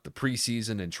throughout the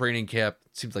preseason and training camp.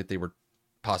 It seems like they were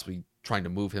possibly trying to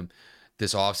move him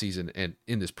this offseason and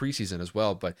in this preseason as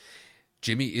well. But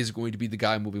Jimmy is going to be the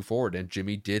guy moving forward, and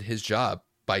Jimmy did his job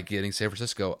by getting San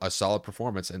Francisco a solid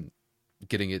performance and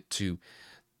getting it to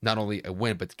not only a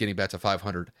win, but getting back to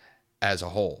 500 as a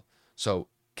whole. So,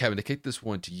 Kevin, to kick this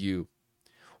one to you,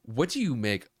 what do you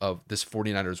make of this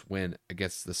 49ers win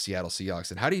against the Seattle Seahawks?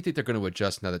 And how do you think they're going to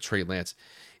adjust now that Trey Lance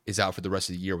is out for the rest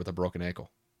of the year with a broken ankle?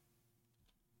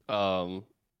 I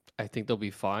think they'll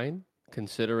be fine,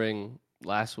 considering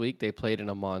last week they played in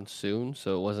a monsoon,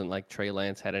 so it wasn't like Trey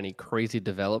Lance had any crazy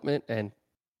development. And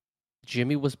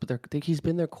Jimmy he's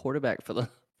been their quarterback for the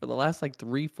last like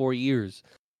 3-4 years.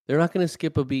 They're not going to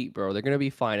skip a beat, bro. They're going to be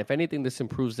fine. If anything, this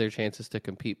improves their chances to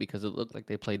compete because it looked like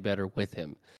they played better with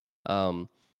him.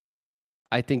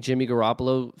 I think Jimmy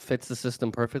Garoppolo fits the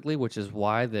system perfectly, which is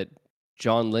why that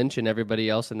John Lynch and everybody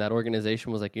else in that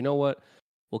organization was like, you know what?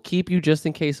 We'll keep you just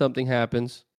in case something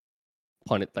happens.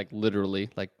 Punt it, like literally,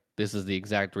 like this is the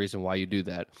exact reason why you do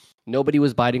that. Nobody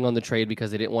was biting on the trade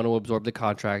because they didn't want to absorb the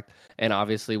contract. And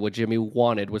obviously what Jimmy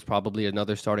wanted was probably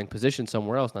another starting position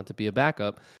somewhere else, not to be a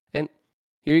backup. And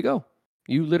here you go.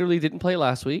 You literally didn't play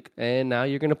last week, and now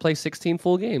you're going to play 16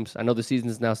 full games. I know the season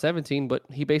is now 17, but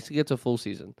he basically gets a full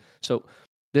season. So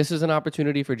this is an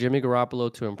opportunity for Jimmy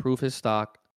Garoppolo to improve his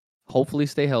stock. hopefully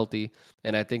stay healthy.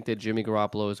 And I think that Jimmy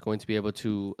Garoppolo is going to be able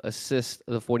to assist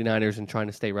the 49ers in trying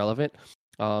to stay relevant.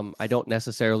 I don't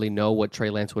necessarily know what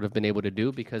Trey Lance would have been able to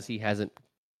do because he hasn't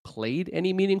played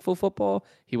any meaningful football.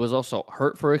 He was also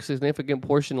hurt for a significant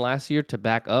portion last year to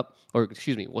back up, or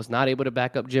excuse me, was not able to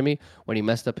back up Jimmy when he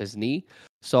messed up his knee.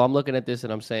 So I'm looking at this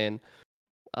and I'm saying,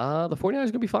 the 49ers are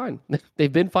going to be fine.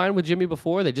 They've been fine with Jimmy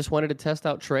before. They just wanted to test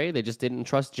out Trey. They just didn't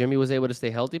trust Jimmy was able to stay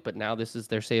healthy, but now this is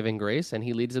their saving grace, and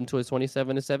he leads them to a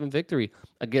 27-7 victory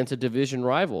against a division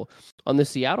rival. On the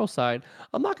Seattle side,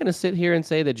 I'm not going to sit here and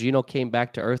say that Geno came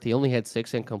back to earth. He only had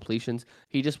 6 incompletions.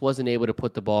 He just wasn't able to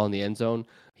put the ball in the end zone.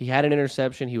 He had an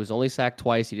interception. He was only sacked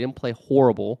twice. He didn't play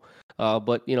horrible.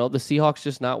 But, the Seahawks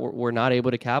just were not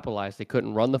able to capitalize. They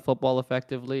couldn't run the football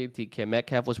effectively. DK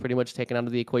Metcalf was pretty much taken out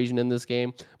of the equation in this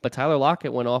game. But Tyler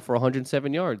Lockett went off for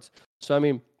 107 yards.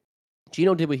 So,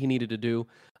 Geno did what he needed to do.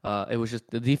 It was just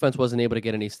the defense wasn't able to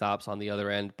get any stops on the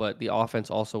other end, but the offense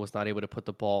also was not able to put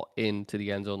the ball into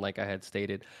the end zone like I had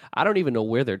stated. I don't even know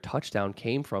where their touchdown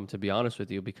came from, to be honest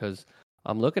with you, because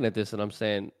I'm looking at this and I'm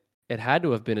saying it had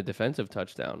to have been a defensive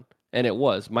touchdown. And it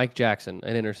was. Mike Jackson,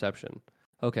 an interception.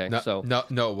 Okay, no,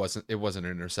 it wasn't. It wasn't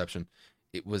an interception.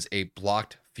 It was a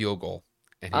blocked field goal,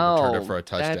 and he returned it for a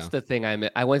touchdown. That's the thing.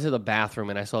 I went to the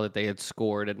bathroom and I saw that they had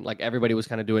scored, and like everybody was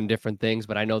kind of doing different things.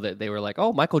 But I know that they were like,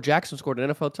 "Oh, Michael Jackson scored an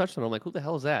NFL touchdown." I'm like, "Who the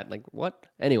hell is that?" Like, what?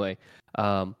 Anyway,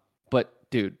 but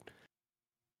dude,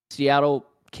 Seattle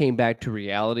came back to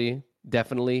reality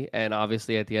definitely, and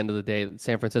obviously at the end of the day,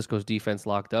 San Francisco's defense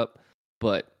locked up.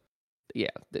 But yeah,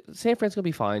 San Fran's gonna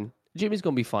be fine. Jimmy's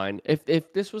gonna be fine.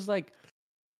 If this was like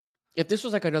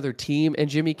another team and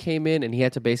Jimmy came in and he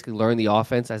had to basically learn the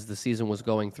offense as the season was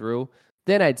going through,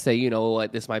 then I'd say,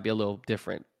 what, this might be a little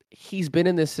different. He's been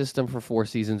in this system for 4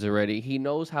 seasons already. He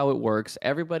knows how it works.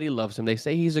 Everybody loves him. They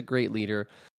say he's a great leader.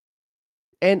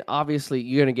 And obviously,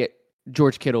 you're going to get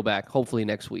George Kittle back hopefully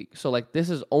next week. So, this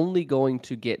is only going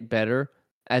to get better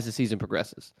as the season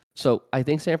progresses. So, I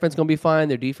think San Fran's going to be fine.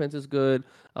 Their defense is good.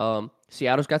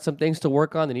 Seattle's got some things to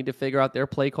work on. They need to figure out their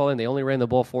play calling. They only ran the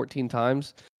ball 14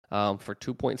 times. For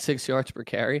 2.6 yards per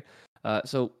carry.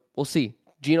 So we'll see.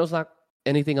 Geno's not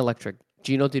anything electric.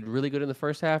 Geno did really good in the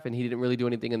first half, and he didn't really do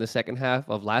anything in the second half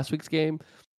of last week's game.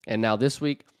 And now this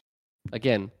week,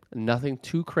 again, nothing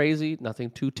too crazy, nothing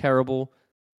too terrible.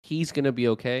 He's going to be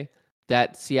okay.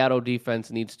 That Seattle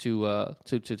defense needs to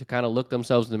kind of look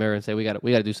themselves in the mirror and say, we got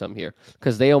to do something here,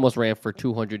 because they almost ran for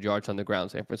 200 yards on the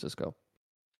ground, San Francisco.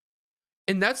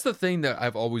 And that's the thing that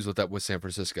I've always looked at with San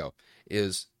Francisco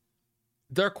is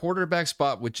their quarterback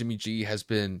spot with Jimmy G has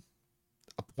been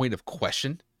a point of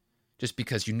question, just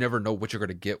because you never know what you're going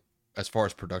to get as far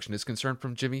as production is concerned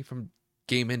from Jimmy from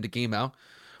game in to game out.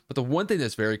 But the one thing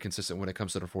that's very consistent when it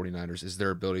comes to the 49ers is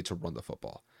their ability to run the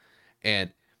football.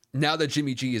 And now that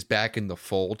Jimmy G is back in the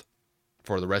fold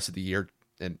for the rest of the year,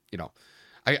 and,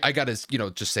 I got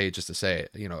to, just say it just to say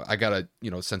it, I got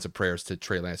to, send some prayers to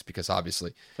Trey Lance, because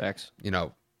obviously, facts,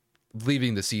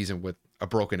 leaving the season with a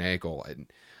broken ankle and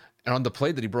on the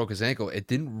play that he broke his ankle, it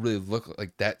didn't really look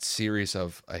like that serious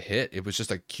of a hit. It was just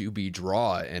a QB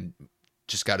draw and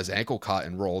just got his ankle caught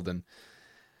and rolled, and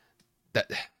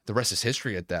that the rest is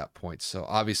history at that point. So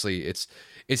obviously it's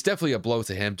definitely a blow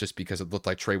to him, just because it looked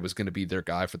like Trey was going to be their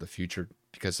guy for the future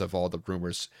because of all the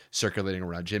rumors circulating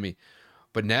around Jimmy.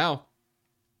 But now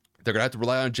they're going to have to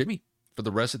rely on Jimmy for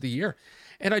the rest of the year.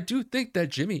 And I do think that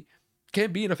Jimmy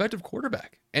can be an effective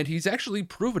quarterback, and he's actually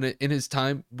proven it in his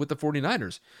time with the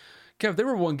 49ers. Kev, they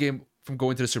were one game from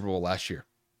going to the Super Bowl last year,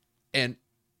 and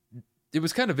it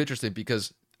was kind of interesting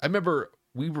because I remember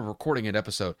we were recording an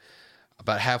episode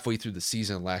about halfway through the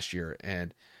season last year,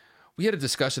 and we had a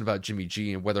discussion about Jimmy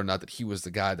G and whether or not that he was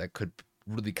the guy that could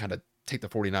really kind of take the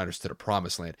 49ers to the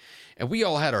promised land. And we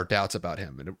all had our doubts about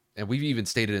him, and we've even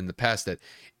stated in the past that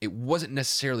it wasn't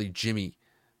necessarily Jimmy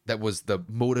that was the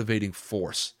motivating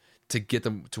force to get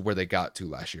them to where they got to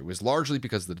last year. It was largely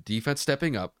because of the defense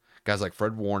stepping up, guys like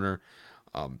Fred Warner.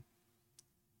 And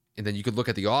then you could look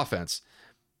at the offense.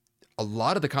 A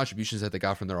lot of the contributions that they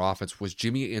got from their offense was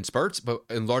Jimmy in spurts, but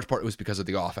in large part it was because of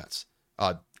the offense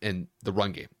and the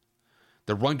run game.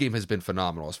 The run game has been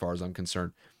phenomenal as far as I'm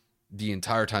concerned the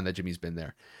entire time that Jimmy's been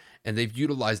there. And they've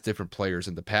utilized different players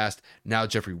in the past. Now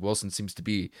Jeffrey Wilson seems to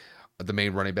be the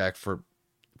main running back for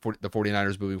the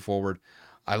 49ers moving forward.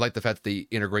 I like the fact that they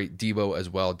integrate Debo as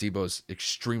well. Debo's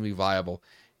extremely viable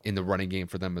in the running game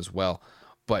for them as well.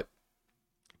 But,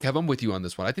 Kev, I'm with you on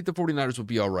this one. I think the 49ers will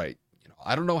be all right.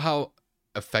 I don't know how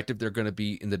effective they're going to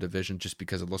be in the division, just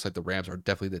because it looks like the Rams are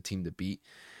definitely the team to beat,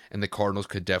 and the Cardinals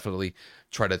could definitely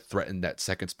try to threaten that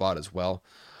second spot as well.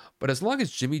 But as long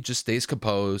as Jimmy just stays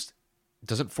composed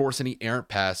doesn't force any errant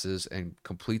passes, and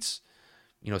completes,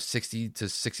 60 to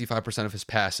 65% of his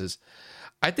passes,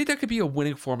 I think that could be a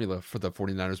winning formula for the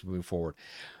 49ers moving forward.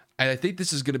 And I think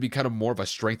this is going to be kind of more of a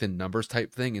strength in numbers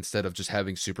type thing instead of just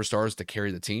having superstars to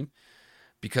carry the team.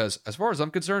 Because as far as I'm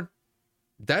concerned,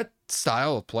 that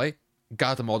style of play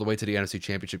got them all the way to the NFC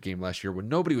Championship game last year when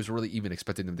nobody was really even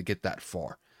expecting them to get that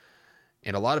far.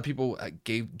 And a lot of people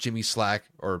gave Jimmy slack,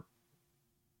 or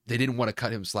they didn't want to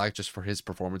cut him slack just for his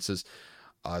performances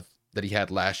that he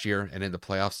had last year and in the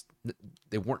playoffs.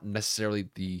 They weren't necessarily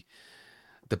the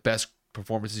best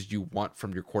performances you want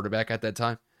from your quarterback at that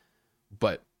time,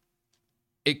 but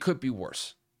it could be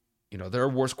worse. There are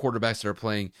worse quarterbacks that are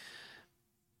playing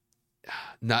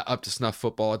not up to snuff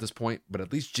football at this point, but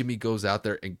at least Jimmy goes out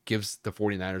there and gives the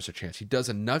 49ers a chance. He does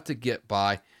enough to get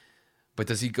by, but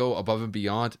does he go above and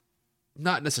beyond?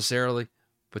 Not necessarily,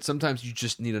 but sometimes you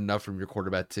just need enough from your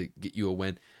quarterback to get you a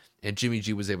win. And Jimmy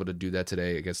G was able to do that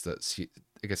today against the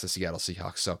Seattle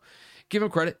Seahawks. So give him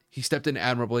credit. He stepped in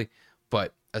admirably.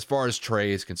 But as far as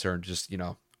Trey is concerned, just,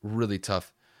 really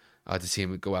tough to see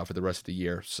him go out for the rest of the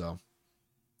year. So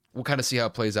we'll kind of see how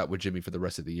it plays out with Jimmy for the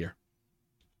rest of the year.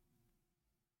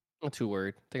 Not too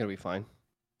worried. I think it'll be fine.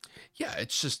 Yeah,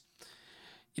 it's just,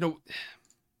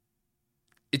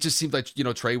 it just seemed like,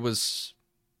 Trey was,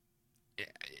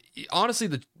 honestly,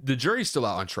 the jury's still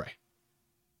out on Trey.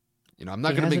 I'm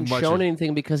not going to make much. He hasn't shown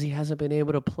anything because he hasn't been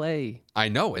able to play. I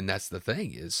know, and that's the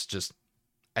thing is just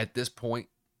at this point,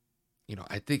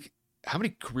 I think, how many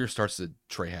career starts did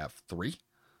Trey have? 3?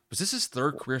 Was this his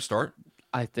 3rd career start?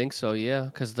 I think so, yeah,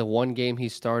 because the one game he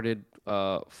started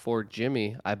for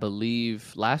Jimmy, I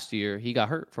believe last year, he got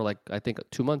hurt for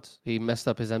 2 months. He messed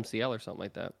up his MCL or something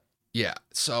like that. Yeah,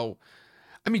 so,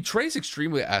 Trey's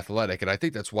extremely athletic, and I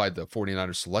think that's why the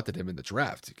 49ers selected him in the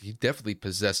draft. He definitely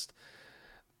possessed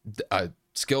a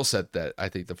skill set that I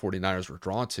think the 49ers were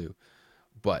drawn to.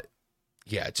 But,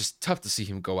 yeah, just tough to see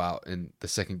him go out in the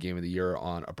second game of the year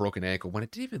on a broken ankle when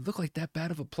it didn't even look like that bad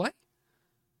of a play.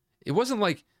 It wasn't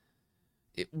like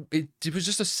it was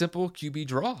just a simple QB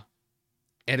draw.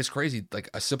 And it's crazy, like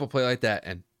a simple play like that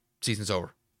and season's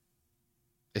over.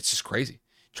 It's just crazy.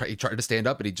 He tried to stand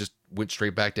up and he just went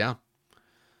straight back down.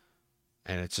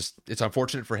 And it's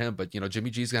unfortunate for him, but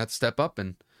Jimmy G's gonna have to step up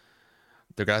and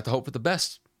they're gonna have to hope for the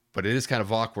best. But it is kind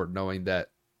of awkward knowing that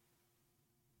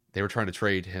they were trying to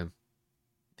trade him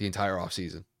the entire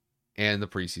offseason and the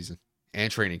preseason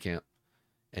and training camp.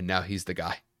 And now he's the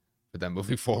guy for them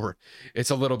moving forward. It's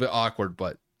a little bit awkward,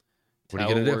 but what are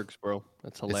you going to do? Works, bro.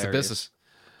 That's hilarious. It's the business.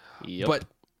 Yep.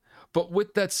 But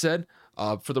with that said,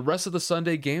 for the rest of the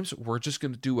Sunday games, we're just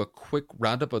going to do a quick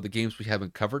roundup of the games we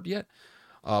haven't covered yet.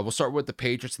 We'll start with the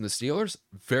Patriots and the Steelers.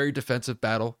 Very defensive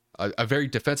battle. A very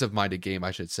defensive-minded game,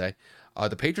 I should say.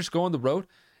 The Patriots go on the road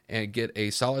and get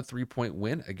a solid 3-point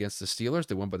win against the Steelers.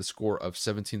 They won by the score of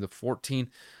 17-14.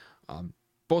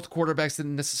 Both quarterbacks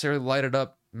didn't necessarily light it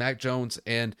up. Mac Jones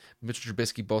and Mitchell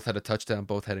Trubisky both had a touchdown,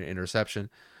 both had an interception.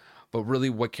 But really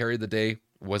what carried the day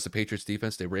was the Patriots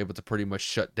defense. They were able to pretty much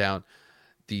shut down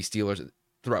the Steelers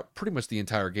throughout pretty much the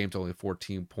entire game to only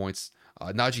 14 points.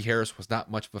 Najee Harris was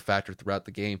not much of a factor throughout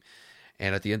the game.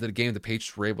 And at the end of the game, the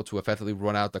Patriots were able to effectively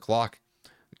run out the clock,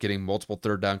 getting multiple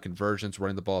third down conversions,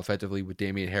 running the ball effectively with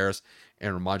Damian Harris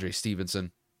and Ramondre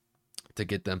Stevenson to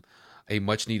get them a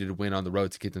much-needed win on the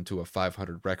road to get them to a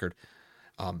 500 record.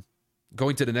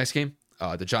 Going to the next game,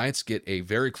 the Giants get a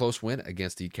very close win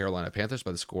against the Carolina Panthers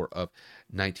by the score of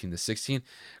 19-16.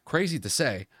 Crazy to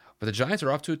say, but the Giants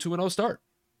are off to a 2-0 start.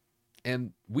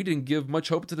 And we didn't give much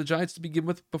hope to the Giants to begin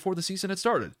with before the season had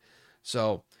started.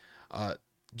 So,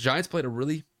 Giants played a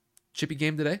really chippy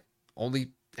game today.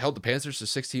 Only held the Panthers to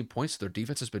 16 points. Their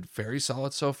defense has been very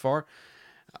solid so far.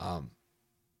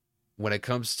 When it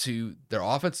comes to their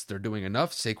offense, they're doing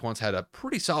enough. Saquon's had a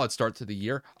pretty solid start to the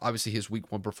year. Obviously, his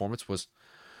week 1 performance was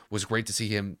great to see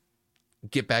him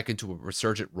get back into a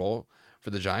resurgent role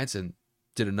for the Giants and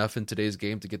did enough in today's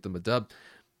game to get them a dub.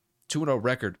 2-0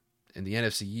 record in the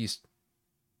NFC East.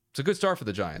 It's a good start for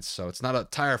the Giants, so it's not a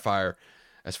tire fire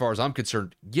as far as I'm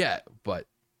concerned yet, but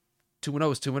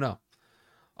 2-0 is 2-0.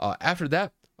 After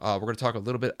that, we're going to talk a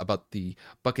little bit about the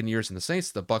Buccaneers and the Saints.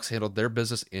 The Bucs handled their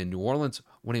business in New Orleans,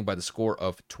 winning by the score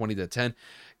of 20-10.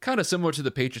 Kind of similar to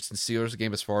the Patriots and Steelers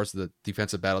game as far as the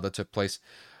defensive battle that took place.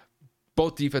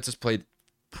 Both defenses played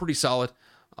pretty solid.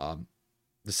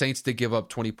 The Saints did give up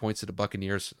 20 points to the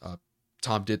Buccaneers.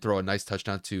 Tom did throw a nice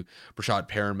touchdown to Brashad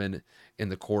Perriman in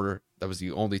the quarter. That was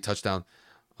the only touchdown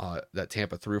that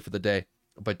Tampa threw for the day.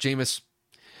 But Jameis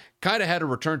kind of had to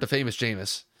return to famous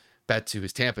Jameis back to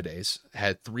his Tampa days.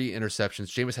 Had 3 interceptions.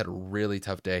 Jameis had a really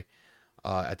tough day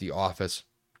at the office.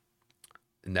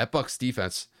 And that Bucks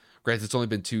defense, granted, it's only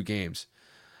been 2 games.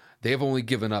 They have only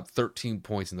given up 13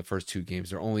 points in the first 2 games.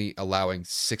 They're only allowing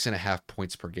 6.5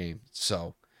 points per game.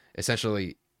 So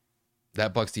essentially,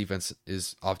 that Bucks defense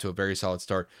is off to a very solid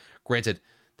start. Granted,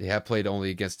 they have played only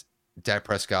against Dak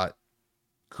Prescott,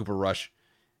 Cooper Rush,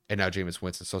 and now Jameis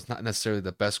Winston. So it's not necessarily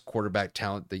the best quarterback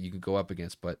talent that you can go up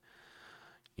against, but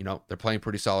they're playing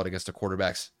pretty solid against the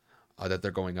quarterbacks that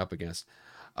they're going up against.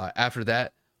 After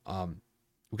that,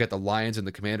 we got the Lions and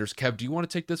the Commanders. Kev, do you want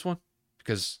to take this one?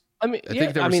 Because I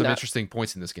think there were some interesting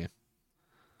points in this game.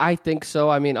 I think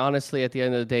so. I mean, honestly, at the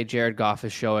end of the day, Jared Goff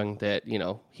is showing that,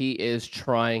 he is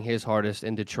trying his hardest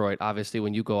in Detroit. Obviously,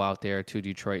 when you go out there to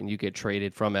Detroit and you get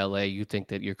traded from LA, you think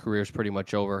that your career is pretty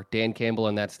much over. Dan Campbell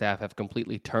and that staff have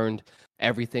completely turned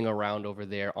everything around over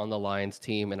there on the Lions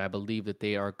team, and I believe that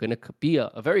they are going to be a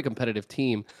very competitive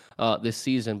team this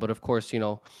season. But of course,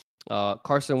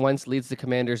 Carson Wentz leads the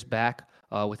Commanders back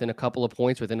within a couple of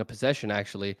points, within a possession,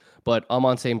 actually. But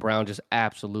Amon St. Brown just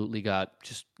absolutely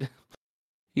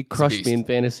he crushed me in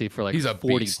fantasy for like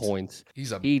 40 points.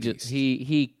 He's a beast.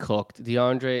 He cooked.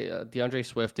 DeAndre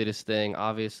Swift did his thing.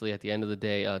 Obviously, at the end of the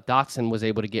day, Dotson was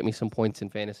able to get me some points in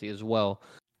fantasy as well.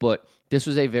 But this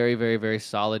was a very, very, very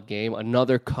solid game.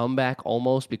 Another comeback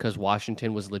almost, because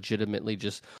Washington was legitimately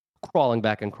just crawling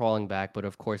back. But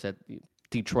of course,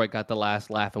 Detroit got the last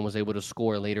laugh and was able to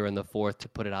score later in the fourth to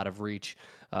put it out of reach.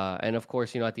 And of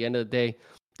course, at the end of the day,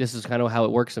 this is kind of how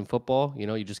it works in football.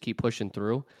 You just keep pushing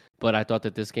through. But I thought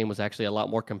that this game was actually a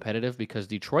lot more competitive because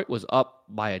Detroit was up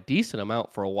by a decent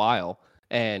amount for a while,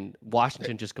 and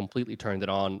Washington just completely turned it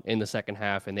on in the second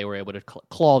half, and they were able to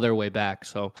claw their way back.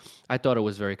 So I thought it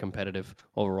was very competitive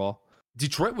overall.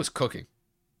 Detroit was cooking.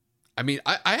 I mean,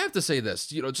 I have to say this,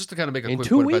 just to kind of make a in quick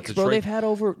 2 point weeks, about Detroit.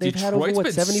 Bro, they've had over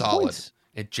what, 70 solid, points.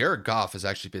 And Jared Goff has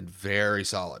actually been very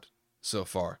solid so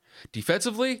far.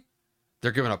 Defensively,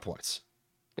 they're giving up points.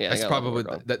 Yeah, that's probably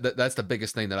that's the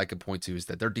biggest thing that I can point to, is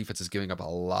that their defense is giving up a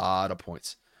lot of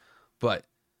points. But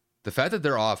the fact that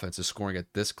their offense is scoring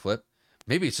at this clip,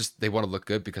 maybe it's just they want to look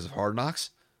good because of Hard Knocks.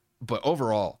 But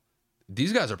overall,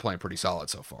 these guys are playing pretty solid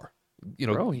so far.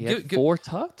 Bro, he had 4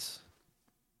 tuts.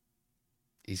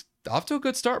 He's off to a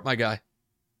good start, my guy.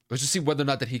 Let's just see whether or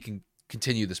not that he can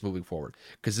continue this moving forward,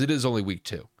 because it is only week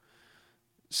 2.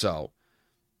 So,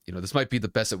 this might be the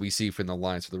best that we see from the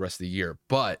Lions for the rest of the year.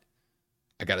 But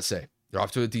I got to say, they're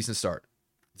off to a decent start.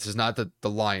 This is not the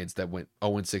Lions that went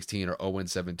 0-16 or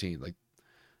 0-17. Like,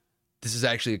 this is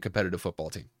actually a competitive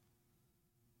football team.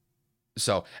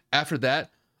 So after that,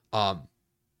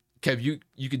 Kev,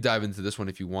 you could dive into this one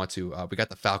if you want to. We got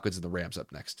the Falcons and the Rams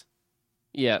up next.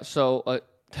 Yeah, so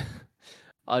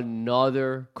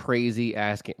another crazy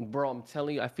ass game. Bro, I'm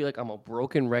telling you, I feel like I'm a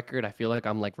broken record. I feel like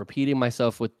I'm like repeating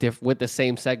myself with the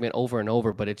same segment over and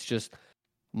over, but it's just,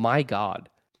 my God.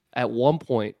 At one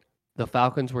point, the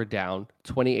Falcons were down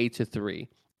 28-3.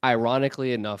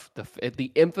 Ironically enough,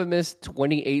 the infamous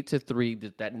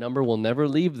 28-3, that number will never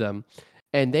leave them,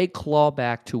 and they claw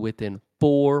back to within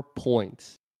 4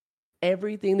 points.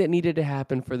 Everything that needed to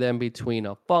happen for them, between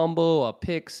a fumble, a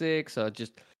pick six,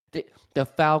 the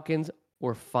Falcons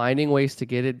were finding ways to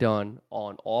get it done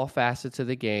on all facets of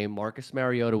the game. Marcus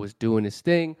Mariota was doing his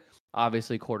thing.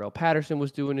 Obviously, Cordell Patterson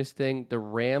was doing his thing. The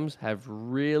Rams have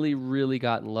really, really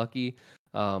gotten lucky.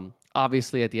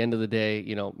 Obviously, at the end of the day,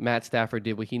 Matt Stafford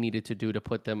did what he needed to do to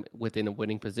put them within a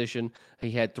winning position.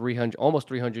 He had almost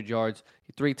 300 yards,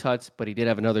 3 tuts, but he did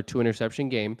have another 2-interception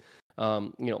game.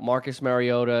 Marcus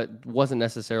Mariota wasn't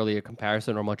necessarily a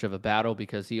comparison or much of a battle,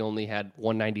 because he only had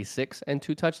 196 and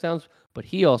 2 touchdowns, but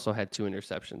he also had 2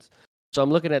 interceptions. So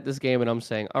I'm looking at this game and I'm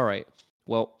saying, all right,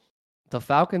 well, the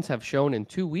Falcons have shown in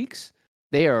 2 weeks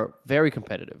they are very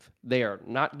competitive. They are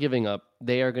not giving up.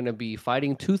 They are going to be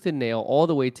fighting tooth and nail all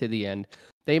the way to the end.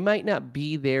 They might not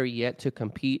be there yet to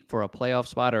compete for a playoff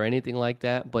spot or anything like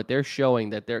that, but they're showing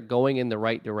that they're going in the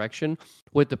right direction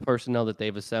with the personnel that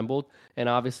they've assembled. And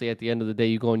obviously, at the end of the day,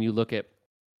 you go and you look at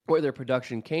where their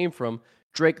production came from.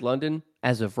 Drake London,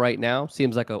 as of right now,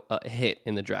 seems like a hit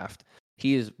in the draft.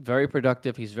 He is very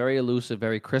productive. He's very elusive,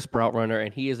 very crisp route runner,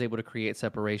 and he is able to create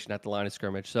separation at the line of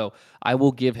scrimmage. So I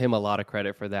will give him a lot of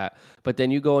credit for that. But then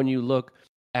you go and you look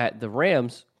at the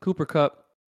Rams, Cooper Kupp,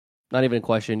 not even a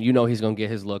question. He's going to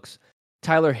get his looks.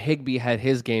 Tyler Higbee had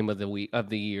his game of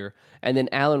the year. And then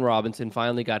Allen Robinson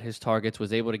finally got his targets,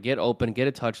 was able to get open, get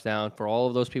a touchdown. For all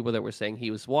of those people that were saying he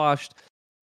was washed,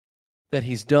 that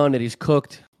he's done, that he's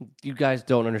cooked, you guys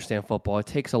don't understand football. It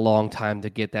takes a long time to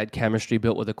get that chemistry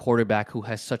built with a quarterback who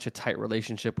has such a tight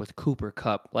relationship with Cooper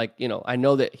Kupp. I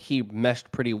know that he meshed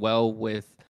pretty well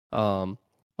with,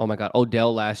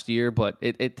 Odell last year, but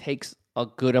it takes a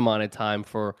good amount of time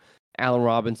for Allen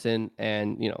Robinson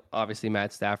and, obviously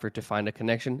Matt Stafford to find a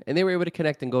connection. And they were able to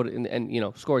connect and go to,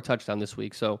 and score a touchdown this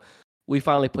week. So we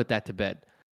finally put that to bed.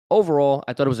 Overall,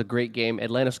 I thought it was a great game.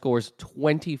 Atlanta scores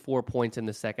 24 points in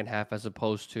the second half as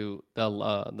opposed to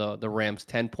the Rams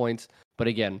 10 points. But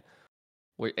again,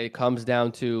 it comes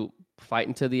down to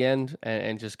fighting to the end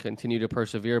and just continue to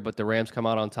persevere. But the Rams come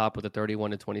out on top with a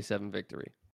 31-27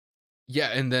 victory.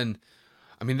 Yeah, and then,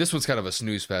 this one's kind of a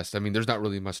snooze fest. There's not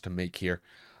really much to make here.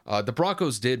 The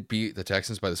Broncos did beat the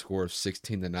Texans by the score of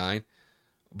 16-9.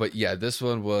 But yeah, this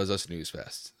one was a snooze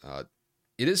fest.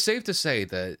 It is safe to say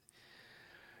that,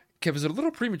 Kev, is it a little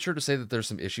premature to say that there's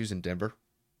some issues in Denver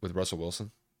with Russell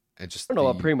Wilson? And just I don't know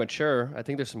about premature. I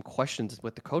think there's some questions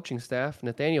with the coaching staff.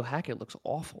 Nathaniel Hackett looks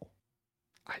awful.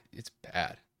 It's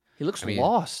bad. He looks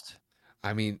lost.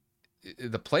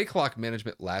 The play clock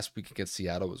management last week against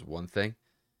Seattle was one thing,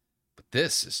 but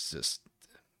this is just,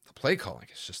 the play calling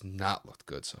has just not looked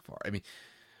good so far.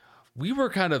 We were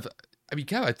kind of,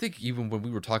 Kev, I think even when we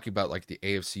were talking about like the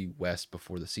AFC West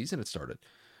before the season had started,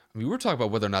 we were talking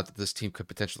about whether or not that this team could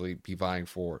potentially be vying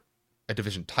for a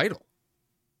division title.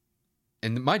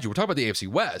 And mind you, we're talking about the AFC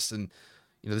West, and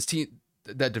this team,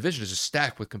 that division is just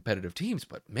stacked with competitive teams.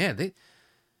 But man, they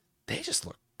just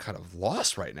look kind of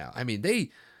lost right now. They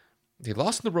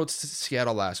lost on the road to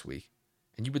Seattle last week,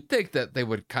 and you would think that they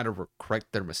would kind of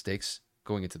correct their mistakes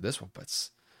going into this one, but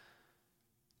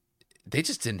they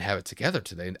just didn't have it together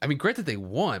today. Granted they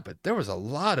won, but there was a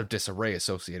lot of disarray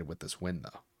associated with this win,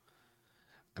 though.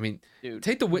 Dude,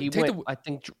 take the win. I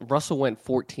think Russell went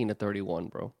 14-31,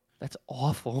 bro. That's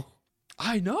awful.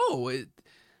 I know.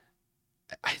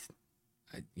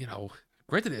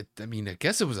 Granted, I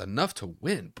guess it was enough to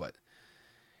win, but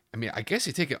I guess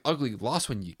you take an ugly loss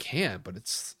when you can, but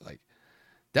it's like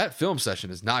that film session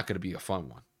is not going to be a fun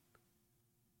one.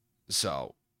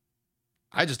 So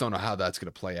I just don't know how that's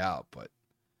going to play out, but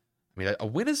a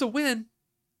win is a win.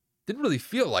 Didn't really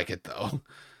feel like it though.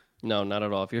 No, not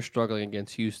at all. If you're struggling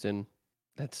against Houston,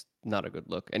 that's not a good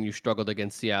look. And you struggled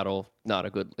against Seattle, not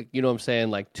a good look. You know what I'm saying?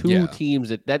 Like two teams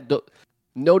that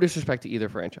no disrespect to either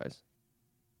franchise.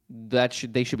 They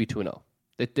should be 2-0.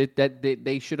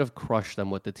 They should have crushed them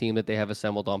with the team that they have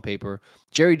assembled on paper.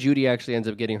 Jerry Jeudy actually ends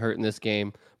up getting hurt in this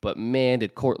game, but man,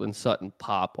 did Cortland Sutton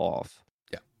pop off.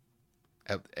 Yeah.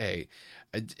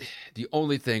 The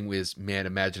only thing was, man,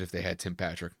 imagine if they had Tim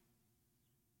Patrick.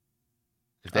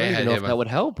 I don't even know if that would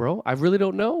help, bro. I really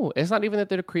don't know. It's not even that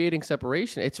they're creating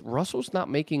separation. It's Russell's not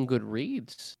making good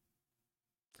reads.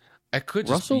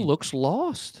 Russell looks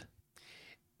lost.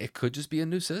 It could just be a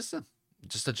new system,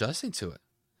 just adjusting to it.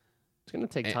 It's going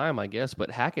to take time, I guess, but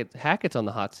Hackett's on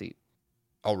the hot seat.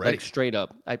 Already? Like straight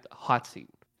up. Hot seat.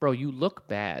 Bro, you look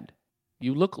bad.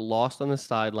 You look lost on the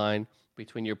sideline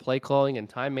between your play calling and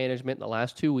time management in the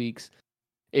last 2 weeks.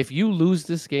 If you lose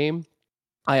this game,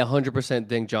 I 100%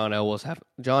 think John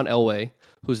Elway,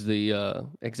 who's the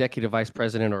executive vice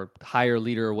president or higher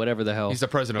leader or whatever the hell. He's the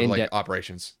president of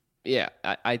operations. Yeah,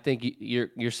 I think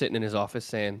you're sitting in his office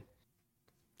saying,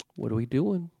 "What are we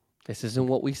doing? This isn't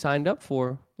what we signed up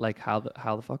for. Like, how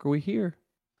the fuck are we here?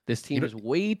 This team is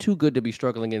way too good to be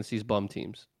struggling against these bum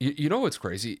teams." You know what's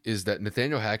crazy is that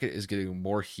Nathaniel Hackett is getting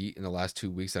more heat in the last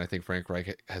 2 weeks than I think Frank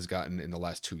Reich has gotten in the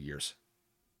last 2 years.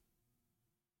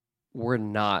 We're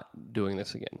not doing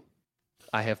this again.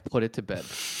 I have put it to bed.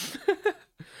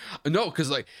 No, because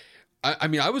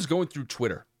I was going through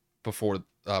Twitter before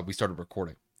we started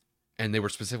recording, and they were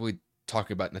specifically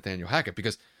talking about Nathaniel Hackett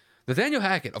because Nathaniel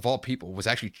Hackett, of all people, was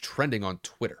actually trending on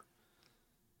Twitter.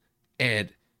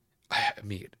 And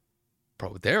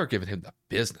bro, they're giving him the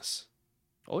business.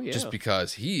 Oh yeah, just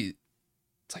because it's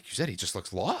like you said, he just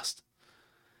looks lost.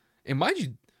 And mind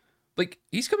you,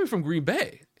 he's coming from Green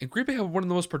Bay, and Green Bay have one of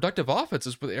the most productive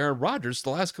offenses with Aaron Rodgers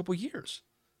the last couple of years.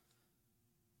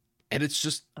 And it's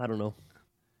just, I don't know.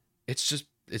 It's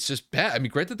just bad.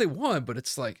 Granted they won, but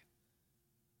it's like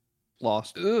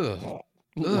lost.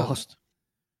 Lost.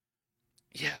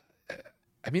 Yeah.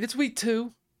 It's week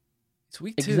 2. It's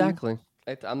week 2. Exactly.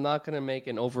 I'm not going to make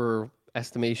an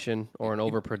overestimation or an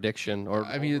overprediction or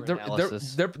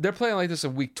analysis. They're playing like this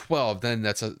in week 12, then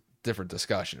that's a different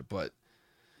discussion, but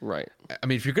right.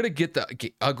 If you're going to get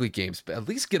the ugly games, at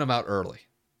least get them out early.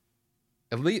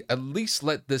 At least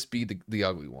let this be the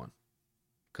ugly one.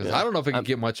 Because I don't know if it can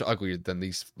get much uglier than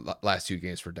these last 2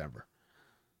 games for Denver.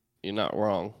 You're not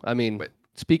wrong.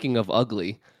 Speaking of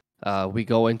ugly, we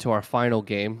go into our final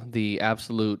game, the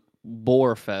absolute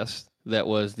bore fest that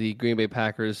was the Green Bay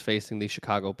Packers facing the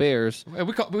Chicago Bears.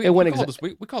 We called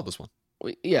this one.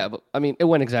 Yeah, but it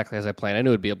went exactly as I planned. I knew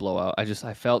it'd be a blowout.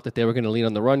 I felt that they were going to lean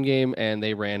on the run game, and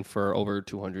they ran for over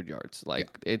 200 yards.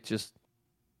 It just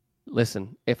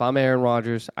Listen, if I'm Aaron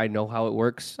Rodgers, I know how it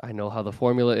works. I know how the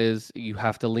formula is. You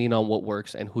have to lean on what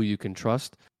works and who you can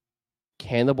trust.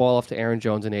 Hand the ball off to Aaron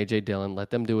Jones and A.J. Dillon. Let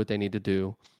them do what they need to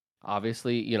do.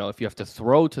 Obviously, if you have to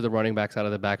throw to the running backs out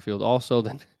of the backfield also,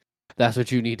 then that's what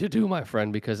you need to do, my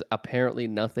friend, because apparently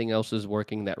nothing else is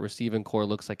working. That receiving core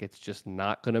looks like it's just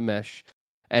not going to mesh.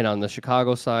 And on the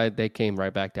Chicago side, they came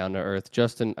right back down to earth.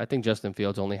 I think Justin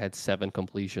Fields only had 7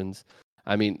 completions.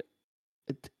 I mean,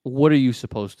 what are you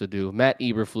supposed to do? Matt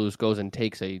Eberflus goes and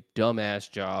takes a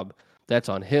dumbass job. That's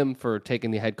on him for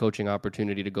taking the head coaching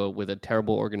opportunity to go with a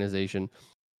terrible organization.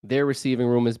 Their receiving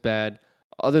room is bad.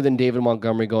 Other than David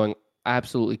Montgomery going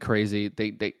absolutely crazy,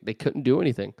 they couldn't do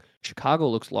anything. Chicago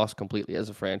looks lost completely as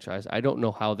a franchise. I don't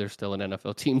know how they're still an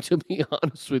NFL team, to be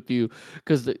honest with you,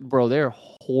 because, bro, they're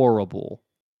horrible.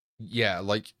 Yeah,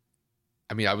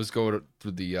 I was going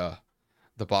through the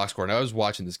box score, and I was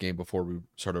watching this game before we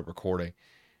started recording,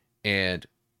 and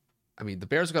the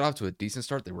Bears got off to a decent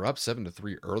start. They were up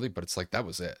 7-3 early, but it's like that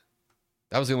was it.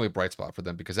 That was the only bright spot for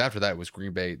them, because after that it was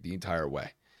Green Bay the entire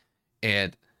way.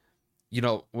 And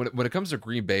when it comes to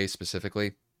Green Bay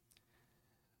specifically,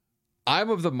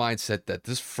 I'm of the mindset that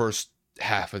this first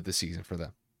half of the season for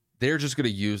them, they're just going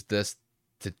to use this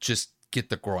to just get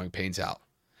the growing pains out.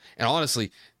 And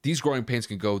honestly, these growing pains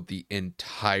can go the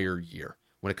entire year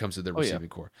when it comes to their receiving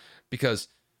core. Because,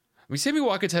 Sammy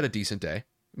Watkins had a decent day.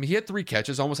 He had 3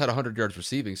 catches, almost had 100 yards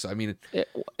receiving. So, it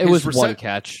was one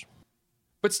catch.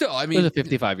 But still, it was a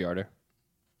 55-yarder.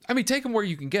 Take him where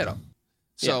you can get him.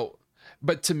 So,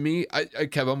 but to me,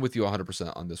 Kev, I'm with you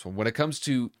 100% on this one. When it comes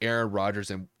to Aaron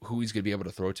Rodgers and who he's going to be able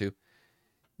to throw to,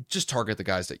 just target the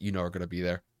guys that are going to be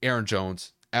there. Aaron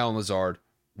Jones, Allen Lazard,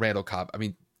 Randall Cobb.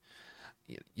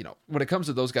 When it comes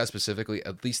to those guys specifically,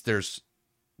 at least there's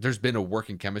been a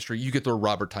working chemistry. You could throw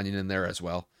Robert Tonyan in there as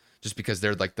well, just because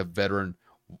they're like the veteran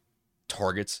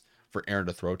targets for Aaron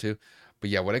to throw to.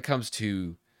 But yeah, when it comes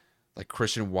to like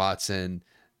Christian Watson,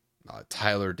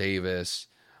 Tyler Davis,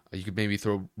 you could maybe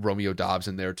throw Romeo Doubs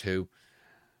in there too.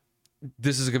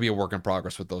 This is going to be a work in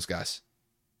progress with those guys.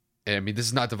 And this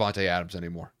is not Davante Adams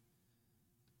anymore.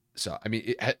 So,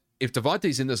 if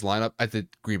Davante's in this lineup, I think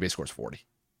Green Bay scores 40.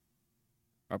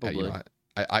 Probably.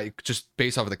 I just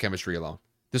based off of the chemistry alone,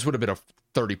 this would have been a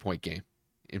 30-point game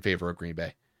in favor of Green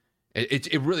Bay.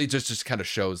 It really just kind of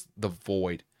shows the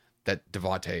void that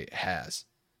Davante has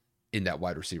in that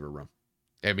wide receiver room.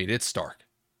 It's stark.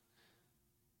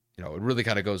 It really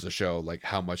kind of goes to show like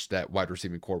how much that wide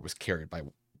receiving core was carried by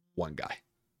one guy.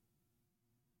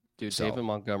 Dude, David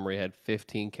Montgomery had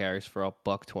 15 carries for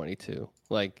 $122.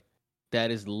 Like, that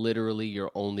is literally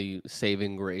your only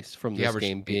saving grace from this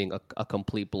game being a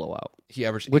complete blowout. He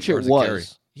averaged 8 which yards it was. a carry.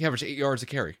 He averaged 8 yards a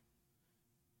carry.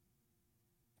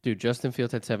 Dude, Justin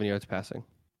Fields had 7 yards passing.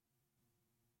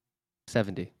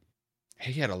 70.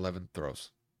 He had 11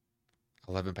 throws.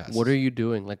 11 passes. What are you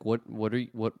doing? Like, what are you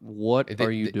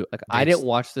doing? Like, I didn't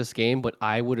watch this game, but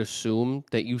I would assume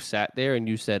that you sat there and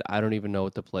you said, I don't even know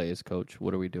what the play is, coach.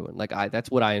 What are we doing? Like, that's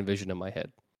what I envisioned in my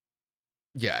head.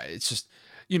 Yeah, it's just,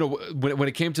 when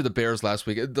it came to the Bears last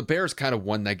week, the Bears kind of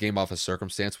won that game off of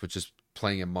circumstance, which is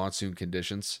playing in monsoon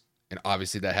conditions. And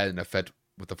obviously that had an effect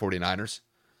with the 49ers.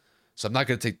 So I'm not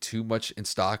going to take too much in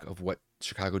stock of what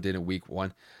Chicago did in week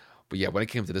 1. But yeah, when it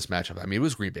came to this matchup, it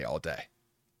was Green Bay all day.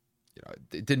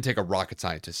 It didn't take a rocket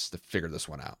scientist to figure this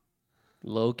one out.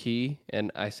 Low key,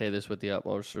 and I say this with the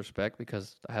utmost respect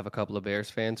because I have a couple of Bears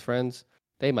friends.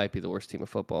 They might be the worst team of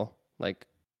football. Like,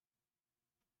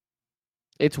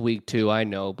 it's week 2, I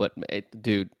know, but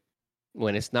dude,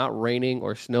 when it's not raining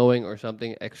or snowing or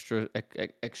something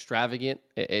extravagant,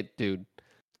 dude,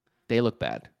 they look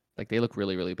bad. Like, they look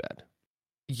really, really bad.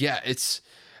 Yeah,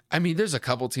 there's a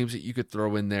couple teams that you could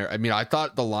throw in there. I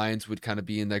thought the Lions would kind of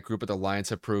be in that group, but the Lions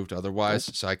have proved otherwise,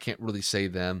 so I can't really say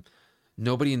them.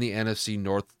 Nobody in the NFC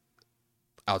North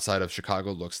outside of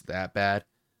Chicago looks that bad.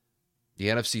 The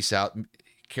NFC South,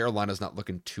 Carolina's not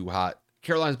looking too hot.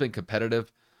 Carolina's been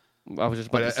competitive. I was just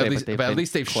about to say, at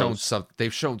least they've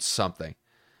shown something.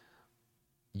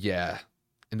 Yeah,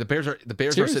 and the Bears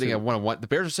are sitting at 1-1. The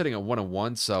Bears are sitting at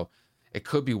 1-1, so it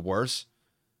could be worse,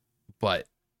 but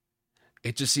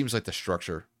it just seems like the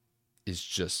structure is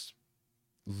just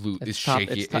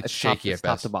shaky. It's shaky at best.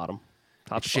 Top to bottom.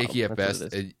 It's shaky at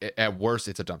best. At worst,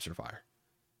 it's a dumpster fire.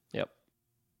 Yep.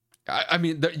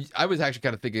 I was actually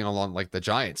kind of thinking along like the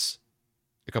Giants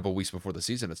a couple of weeks before the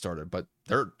season had started, but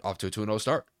they're off to a 2-0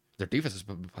 start. Their defense has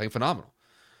been playing phenomenal.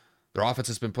 Their offense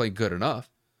has been playing good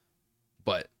enough,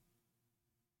 but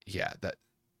yeah, that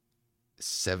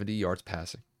 70 yards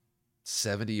passing.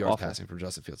 70 yards Awful. Passing from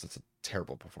Justin Fields. That's a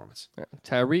terrible performance.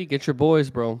 Tyree, get your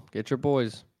boys, bro. Get your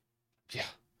boys. Yeah.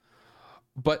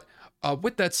 But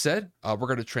with that said, we're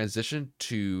going to transition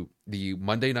to the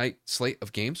Monday night slate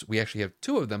of games. We actually have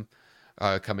two of them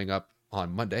coming up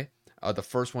on Monday. The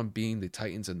first one being the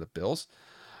Titans and the Bills.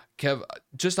 Kev,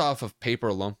 just off of paper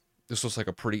alone, this looks like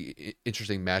a pretty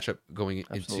interesting matchup going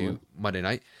into Monday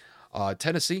night.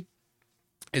 Tennessee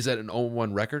is at an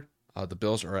 0-1 record. The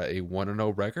Bills are at a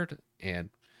 1-0 record. And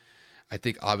I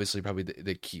think obviously probably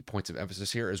the key points of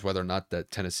emphasis here is whether or not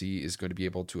that Tennessee is going to be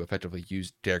able to effectively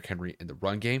use Derrick Henry in the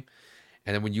run game.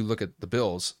 And then when you look at the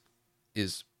Bills,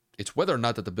 it's whether or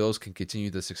not that the Bills can continue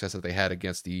the success that they had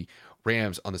against the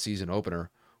Rams on the season opener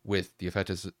with the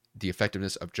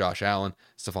effectiveness of Josh Allen,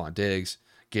 Stephon Diggs,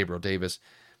 Gabriel Davis,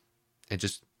 and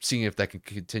just seeing if that can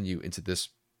continue into this,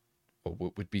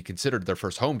 what would be considered their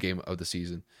first home game of the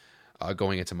season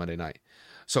going into Monday night.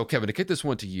 So, Kevin, to kick this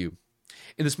one to you,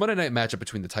 in this Monday night matchup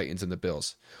between the Titans and the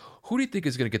Bills, who do you think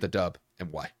is going to get the dub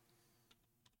and why?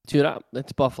 Dude,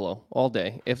 it's Buffalo all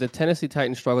day. If the Tennessee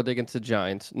Titans struggled against the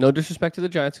Giants, no disrespect to the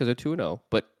Giants because they're 2-0,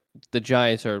 but the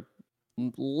Giants are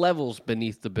levels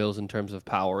beneath the Bills in terms of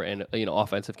power and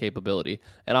offensive capability.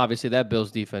 And obviously that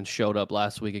Bills defense showed up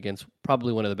last week against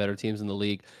probably one of the better teams in the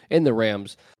league in the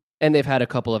Rams. And they've had a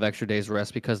couple of extra days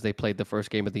rest because they played the first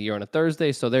game of the year on a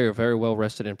Thursday. So they're very well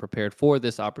rested and prepared for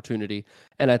this opportunity.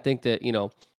 And I think that,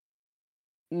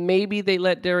 maybe they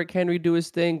let Derrick Henry do his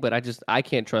thing, but I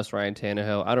can't trust Ryan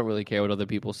Tannehill. I don't really care what other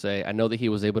people say. I know that he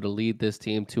was able to lead this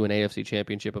team to an AFC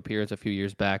Championship appearance a few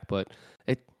years back, but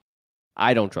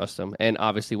I don't trust him. And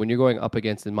obviously, when you're going up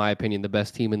against, in my opinion, the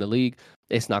best team in the league,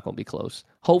 it's not going to be close.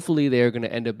 Hopefully, they're going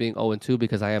to end up being 0-2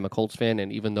 because I am a Colts fan,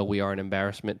 and even though we are an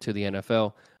embarrassment to the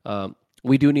NFL,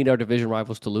 we do need our division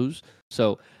rivals to lose.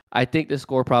 So I think the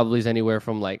score probably is anywhere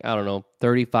from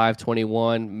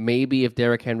 35-21. Maybe if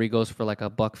Derrick Henry goes for like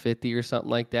 $150 or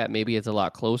something like that, maybe it's a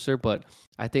lot closer. But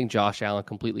I think Josh Allen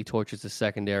completely torches the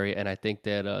secondary, and I think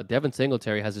that Devin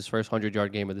Singletary has his first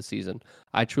 100-yard game of the season.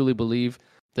 I truly believe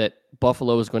that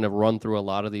Buffalo is going to run through a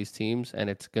lot of these teams, and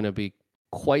it's going to be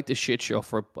quite the shit show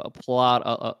for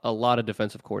a lot of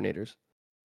defensive coordinators.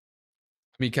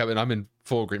 I mean, Kevin, I'm in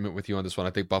full agreement with you on this one.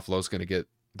 I think Buffalo's going to get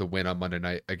the win on Monday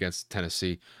night against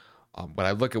Tennessee. When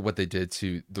I look at what they did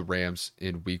to the Rams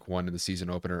in week 1 in the season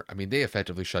opener, I mean, they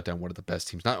effectively shut down one of the best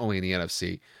teams, not only in the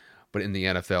NFC, but in the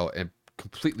NFL, and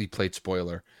completely played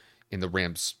spoiler in the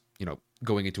Rams,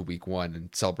 going into week 1 and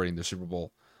celebrating the Super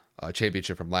Bowl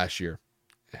championship from last year.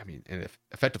 I mean, and it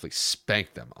effectively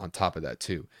spanked them on top of that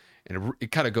too. And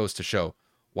it kind of goes to show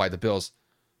why the Bills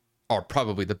are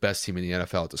probably the best team in the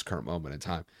NFL at this current moment in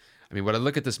time. I mean, when I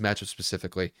look at this matchup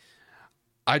specifically,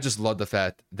 I just love the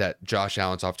fact that Josh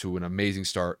Allen's off to an amazing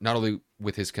start, not only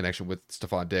with his connection with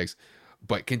Stephon Diggs,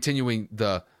 but continuing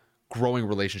the growing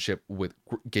relationship with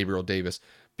Gabriel Davis,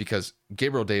 because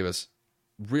Gabriel Davis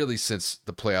really, since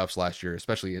the playoffs last year,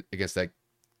 especially against that,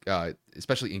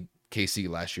 especially in KC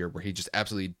last year, where he just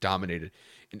absolutely dominated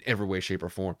in every way, shape, or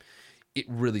form, it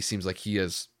really seems like he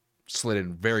has slid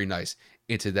in very nice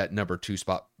into that number 2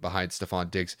 spot behind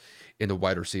Stephon Diggs in the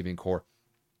wide receiving core.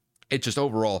 It just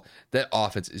overall, that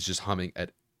offense is just humming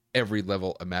at every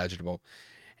level imaginable.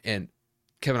 And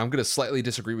Kevin, I'm going to slightly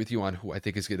disagree with you on who I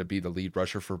think is going to be the lead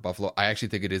rusher for Buffalo. I actually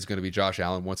think it is going to be Josh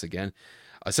Allen once again,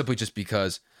 simply just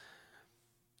because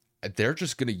they're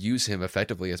just going to use him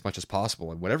effectively as much as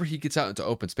possible. And whenever he gets out into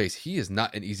open space, he is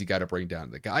not an easy guy to bring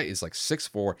down. The guy is like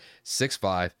 6'4",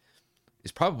 6'5",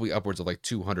 is probably upwards of like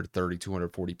 230,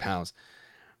 240 pounds.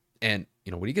 And,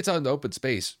 when he gets out into open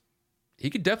space, he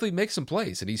could definitely make some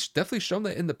plays. And he's definitely shown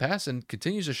that in the past and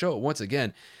continues to show it once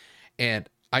again. And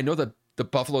I know that the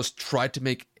Buffaloes tried to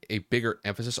make a bigger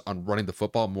emphasis on running the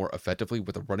football more effectively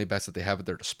with the running backs that they have at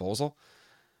their disposal.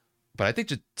 But I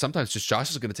think sometimes Josh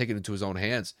is going to take it into his own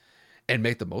hands and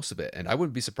make the most of it. And I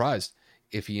wouldn't be surprised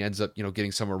if he ends up,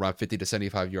 getting somewhere around 50 to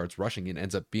 75 yards rushing and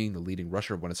ends up being the leading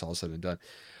rusher when it's all said and done.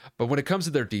 But when it comes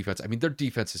to their defense, I mean, their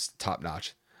defense is top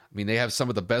notch. I mean, they have some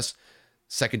of the best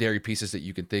secondary pieces that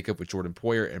you can think of with Jordan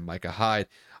Poyer and Micah Hyde.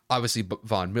 Obviously,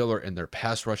 Von Miller and their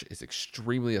pass rush is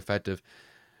extremely effective.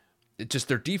 Just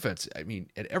their defense, I mean,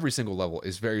 at every single level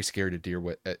is very scary to deal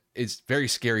with. It's very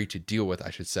scary to deal with, I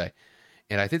should say.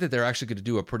 And I think that they're actually going to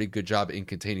do a pretty good job in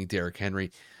containing Derrick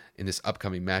Henry in this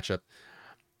upcoming matchup.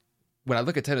 When I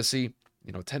look at Tennessee,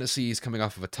 Tennessee is coming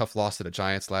off of a tough loss to the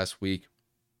Giants last week.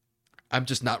 I'm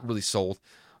just not really sold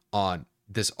on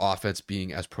this offense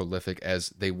being as prolific as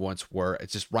they once were.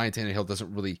 It's just Ryan Tannehill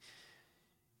doesn't really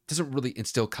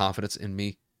instill confidence in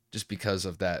me, just because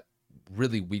of that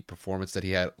really weak performance that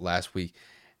he had last week.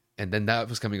 And then that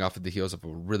was coming off of the heels of a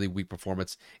really weak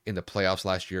performance in the playoffs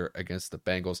last year against the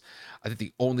Bengals. I think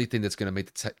the only thing that's going to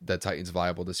make the Titans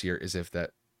viable this year is if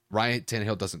that Ryan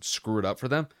Tannehill doesn't screw it up for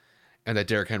them, and that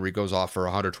Derrick Henry goes off for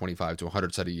 125 to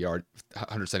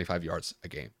 175 yards a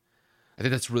game. I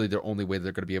think that's really their only way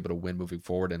they're going to be able to win moving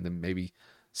forward, and then maybe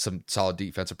some solid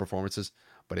defensive performances.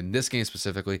 But in this game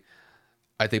specifically,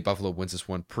 I think Buffalo wins this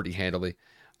one pretty handily.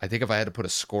 I think if I had to put a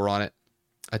score on it,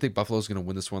 I think Buffalo's going to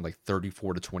win this one like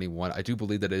 34-21. I do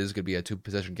believe that it is going to be a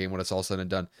 2-possession game when it's all said and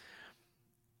done.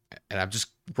 And I'm just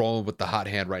rolling with the hot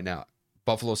hand right now.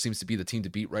 Buffalo seems to be the team to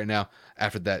beat right now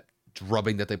after that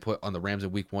drubbing that they put on the Rams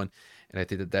in week 1. And I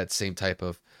think that that same type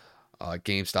of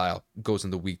game style goes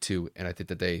into week 2. And I think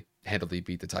that they handily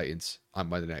beat the Titans on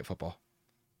Monday Night Football.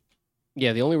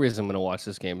 Yeah, the only reason I'm going to watch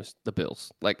this game is the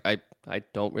Bills. Like, I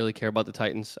don't really care about the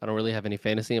Titans. I don't really have any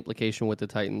fantasy implication with the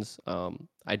Titans.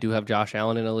 I do have Josh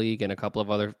Allen in a league and a couple of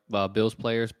other Bills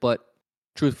players, but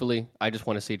truthfully, I just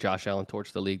want to see Josh Allen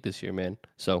torch the league this year, man.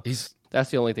 So that's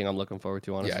the only thing I'm looking forward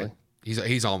to, honestly. Yeah,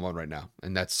 he's on one right now,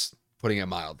 and that's putting it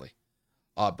mildly.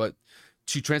 But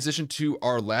to transition to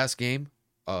our last game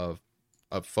of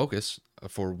focus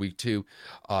for week 2,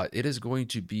 it is going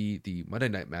to be the Monday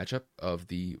night matchup of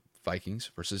the Vikings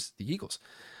versus the Eagles.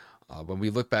 When we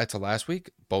look back to last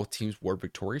week, both teams were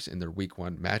victorious in their week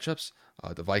 1 matchups.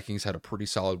 The Vikings had a pretty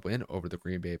solid win over the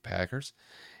Green Bay Packers,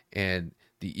 and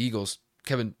the Eagles.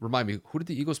 Kevin, remind me, who did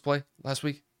the Eagles play last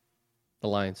week? The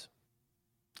Lions.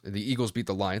 And the Eagles beat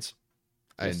the Lions.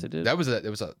 And yes, they did. That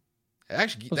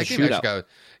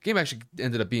game actually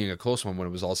ended up being a close one when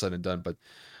it was all said and done. But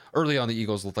early on, the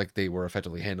Eagles looked like they were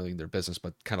effectively handling their business,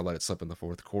 but kind of let it slip in the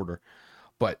fourth quarter.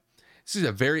 But this is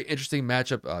a very interesting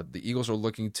matchup. The Eagles are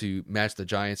looking to match the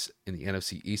Giants in the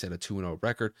NFC East at a 2-0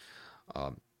 record.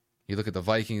 You look at the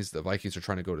Vikings are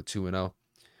trying to go to 2-0.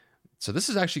 So this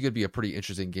is actually going to be a pretty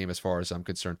interesting game as far as I'm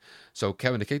concerned. So,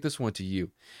 Kevin, to kick this one to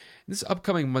you, this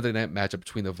upcoming Monday night matchup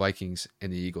between the Vikings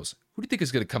and the Eagles, who do you think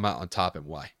is going to come out on top and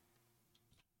why?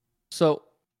 So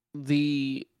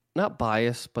not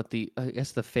bias, but I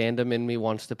guess the fandom in me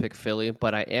wants to pick Philly,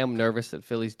 but I am nervous that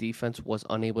Philly's defense was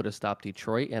unable to stop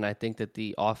Detroit, and I think that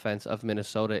the offense of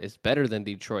Minnesota is better than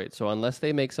Detroit. So unless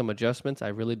they make some adjustments, I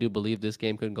really do believe this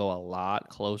game could go a lot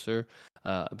closer,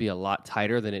 be a lot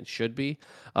tighter than it should be.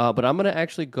 But I'm going to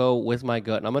actually go with my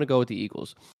gut, and I'm going to go with the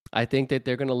Eagles. I think that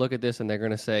they're going to look at this and they're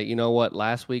going to say, you know what,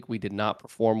 last week we did not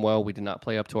perform well. We did not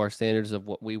play up to our standards of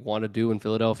what we want to do in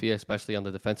Philadelphia, especially on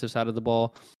the defensive side of the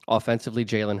ball. Offensively,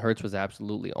 Jalen Hurts was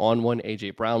absolutely on one.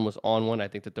 A.J. Brown was on one. I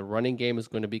think that the running game is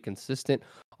going to be consistent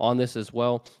on this as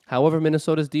well. However,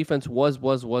 Minnesota's defense was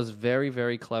very,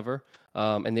 very clever.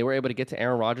 And they were able to get to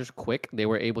Aaron Rodgers quick. They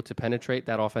were able to penetrate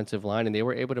that offensive line, and they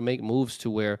were able to make moves to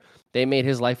where they made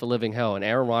his life a living hell. And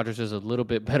Aaron Rodgers is a little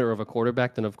bit better of a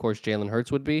quarterback than, of course, Jalen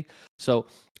Hurts would be. So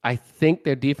I think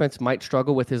their defense might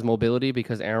struggle with his mobility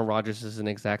because Aaron Rodgers isn't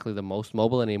exactly the most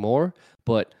mobile anymore.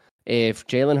 But if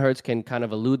Jalen Hurts can kind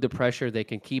of elude the pressure, they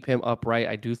can keep him upright.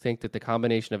 I do think that the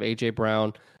combination of A.J.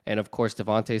 Brown and, of course,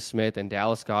 Devontae Smith and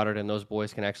Dallas Goedert and those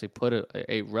boys can actually put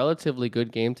a relatively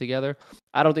good game together.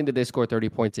 I don't think that they score 30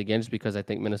 points again just because I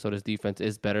think Minnesota's defense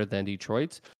is better than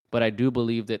Detroit's. But I do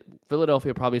believe that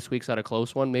Philadelphia probably squeaks out a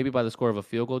close one, maybe by the score of a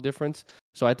field goal difference.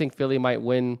 So I think Philly might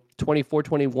win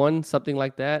 24-21, something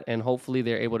like that, and hopefully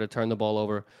they're able to turn the ball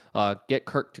over, get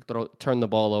Kirk to turn the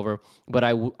ball over. But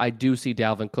I do see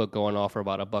Dalvin Cook going off for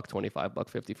about $125,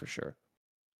 $150 for sure.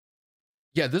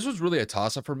 Yeah, this was really a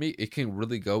toss-up for me. It can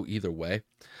really go either way.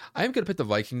 I am going to pick the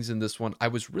Vikings in this one. I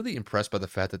was really impressed by the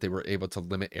fact that they were able to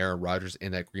limit Aaron Rodgers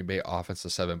in that Green Bay offense to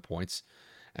 7 points.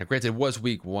 And granted, it was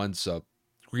week 1, so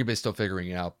Green Bay's still figuring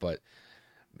it out. But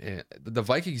man, the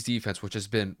Vikings defense, which has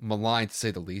been maligned to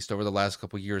say the least over the last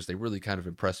couple of years, they really kind of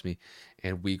impressed me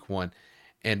in week 1.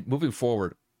 And moving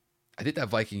forward, I think that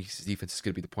Vikings defense is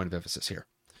going to be the point of emphasis here.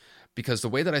 Because the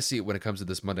way that I see it when it comes to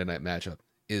this Monday night matchup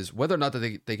is whether or not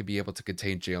that they can be able to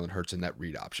contain Jalen Hurts in that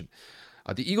read option.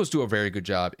 The Eagles do a very good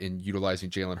job in utilizing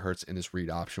Jalen Hurts in this read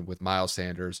option with Miles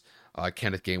Sanders,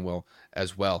 Kenneth Gainwell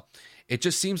as well. It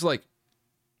just seems like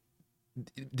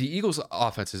the Eagles'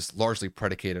 offense is largely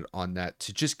predicated on that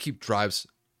to just keep drives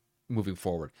moving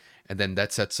forward. And then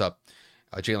that sets up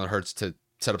Jalen Hurts to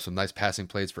set up some nice passing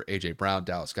plays for A.J. Brown,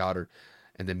 Dallas Goedert,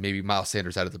 and then maybe Miles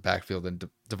Sanders out of the backfield and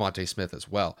Devontae Smith as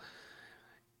well.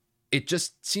 It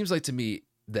just seems like to me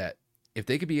that if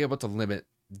they could be able to limit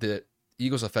the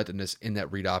Eagles' effectiveness in that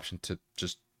read option to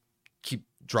just keep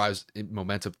drives in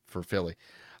momentum for Philly,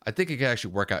 I think it could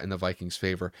actually work out in the Vikings'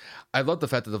 favor. I love the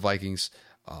fact that the Vikings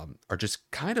are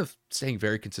just kind of staying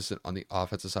very consistent on the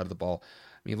offensive side of the ball.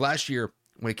 I mean, last year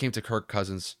when it came to Kirk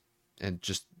Cousins and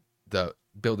just the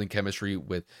building chemistry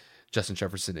with Justin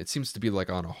Jefferson, it seems to be like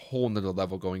on a whole nother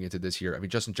level going into this year. I mean,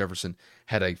 Justin Jefferson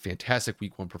had a fantastic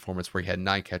week 1 performance where he had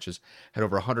 9 catches, had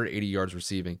over 180 yards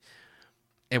receiving,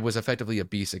 and was effectively a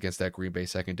beast against that Green Bay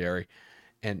secondary.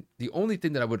 And the only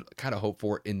thing that I would kind of hope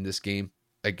for in this game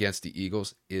against the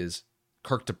Eagles is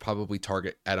Kirk to probably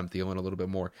target Adam Thielen a little bit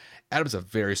more. Adam's a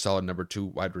very solid number 2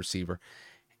 wide receiver.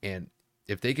 And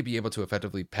if they could be able to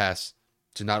effectively pass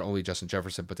to not only Justin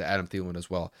Jefferson, but to Adam Thielen as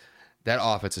well, that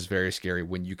offense is very scary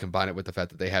when you combine it with the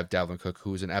fact that they have Dalvin Cook,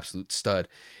 who is an absolute stud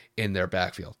in their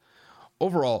backfield.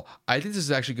 Overall, I think this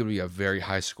is actually going to be a very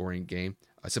high-scoring game,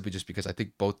 simply just because I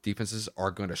think both defenses are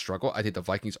going to struggle. I think the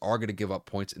Vikings are going to give up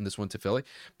points in this one to Philly,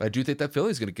 but I do think that Philly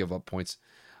is going to give up points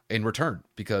in return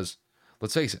because,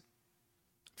 let's face it,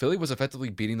 Philly was effectively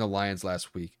beating the Lions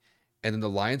last week, and then the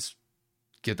Lions,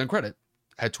 give them credit,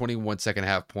 had 21 second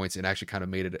half points and actually kind of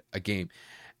made it a game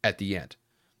at the end.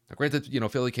 Now, granted,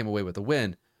 Philly came away with a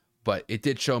win, but it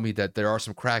did show me that there are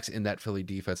some cracks in that Philly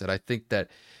defense, and I think that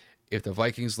if the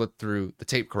Vikings look through the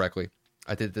tape correctly,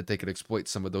 I think that they could exploit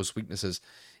some of those weaknesses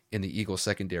in the Eagles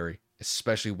secondary,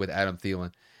 especially with Adam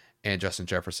Thielen and Justin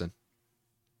Jefferson.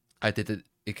 I think that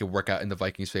it could work out in the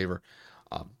Vikings' favor.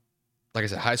 Like I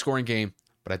said, high-scoring game,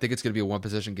 but I think it's going to be a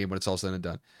one-possession game when it's all said and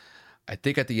done. I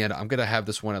think at the end, I'm going to have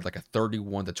this one at like a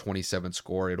 31-27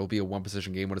 score. It'll be a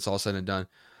one-possession game when it's all said and done.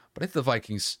 But I think the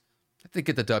Vikings,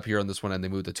 get the dub here on this one, and they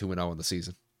move to 2-0 in the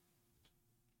season.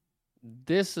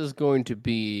 This is going to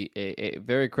be a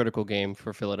very critical game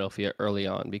for Philadelphia early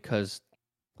on because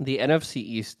the NFC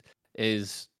East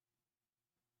is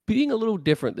being a little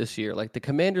different this year. Like the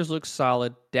Commanders look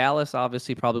solid. Dallas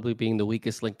obviously probably being the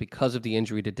weakest link because of the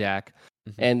injury to Dak.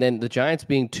 Mm-hmm. And then the Giants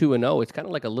being 2-0, it's kind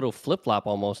of like a little flip-flop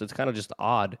almost. It's kind of just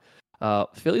odd.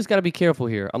 Philly's got to be careful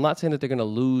here. I'm not saying that they're going to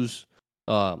lose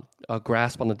a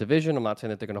grasp on the division. I'm not saying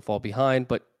that they're going to fall behind,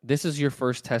 but this is your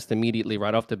first test immediately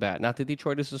right off the bat. Not that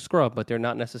Detroit is a scrub, but they're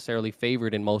not necessarily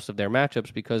favored in most of their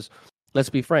matchups because, let's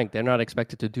be frank, they're not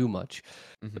expected to do much.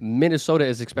 Mm-hmm. Minnesota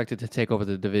is expected to take over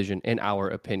the division, in our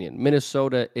opinion.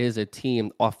 Minnesota is a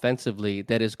team offensively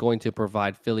that is going to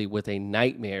provide Philly with a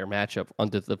nightmare matchup on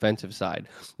the defensive side.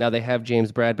 Now, they have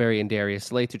James Bradbury and Darius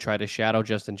Slay to try to shadow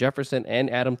Justin Jefferson and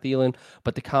Adam Thielen,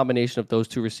 but the combination of those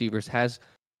two receivers has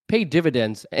paid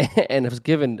dividends and has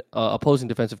given opposing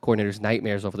defensive coordinators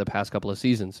nightmares over the past couple of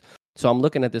seasons. So I'm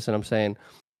looking at this and I'm saying,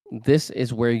 this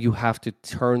is where you have to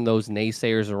turn those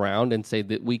naysayers around and say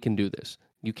that we can do this.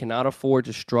 You cannot afford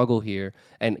to struggle here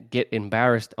and get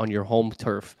embarrassed on your home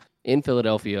turf in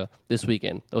Philadelphia this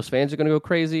weekend. Those fans are going to go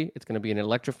crazy. It's going to be an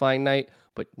electrifying night.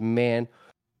 But man,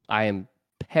 I am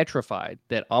petrified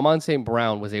that Amon St.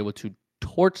 Brown was able to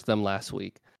torch them last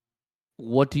week.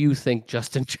 What do you think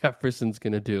Justin Jefferson's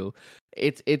going to do?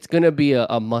 It's going to be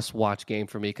a must-watch game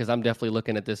for me because I'm definitely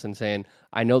looking at this and saying,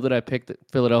 I know that I picked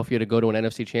Philadelphia to go to an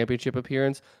NFC Championship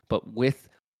appearance, but with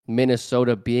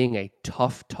Minnesota being a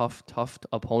tough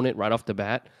opponent right off the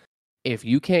bat, if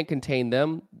you can't contain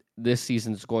them, this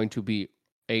season's going to be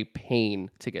a pain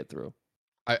to get through.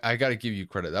 I got to give you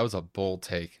credit. That was a bold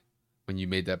take when you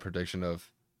made that prediction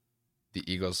of the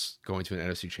Eagles going to an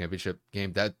NFC Championship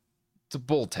game. It's a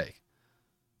bold take.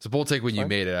 It's a bold take when you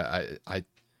made it.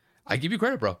 I give you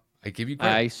credit, bro. I give you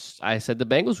credit. I said the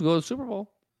Bengals would go to the Super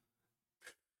Bowl.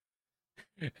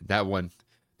 That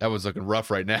was looking rough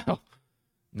right now,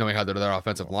 knowing how their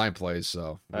offensive line plays.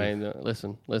 So I know.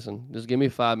 Listen. Just give me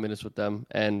 5 minutes with them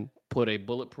and put a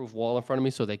bulletproof wall in front of me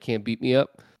so they can't beat me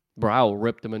up. Bro, I'll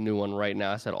rip them a new one right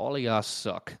now. I said, all of y'all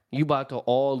suck. You about to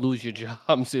all lose your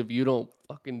jobs if you don't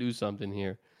fucking do something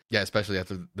here. Yeah, especially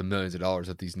after the millions of dollars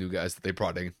that these new guys that they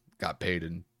brought in got paid,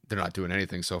 and they're not doing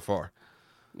anything so far.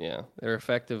 Yeah, they're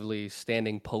effectively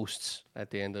standing posts at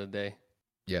the end of the day.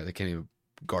 Yeah, they can't even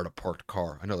guard a parked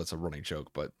car. I know that's a running joke,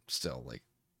 but still,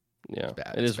 yeah, it's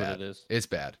bad. It is what it is. It's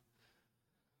bad.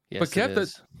 Yes, but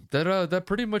Kev, that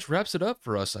pretty much wraps it up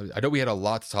for us. I know we had a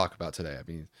lot to talk about today. I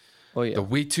mean, the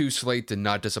Week 2 slate did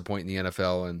not disappoint in the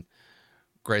NFL, and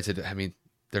granted, I mean,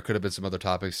 there could have been some other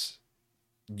topics,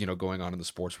 going on in the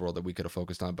sports world that we could have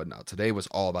focused on, but no, today was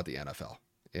all about the NFL.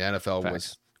 The NFL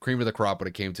was cream of the crop when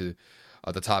it came to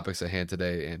the topics at hand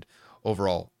today, and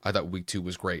overall, I thought Week 2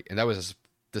 was great, and that was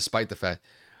despite the fact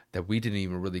that we didn't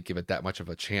even really give it that much of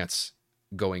a chance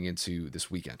going into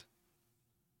this weekend.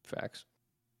 Facts.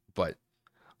 But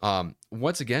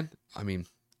once again, I mean,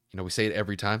 we say it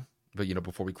every time, but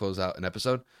before we close out an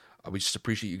episode, we just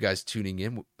appreciate you guys tuning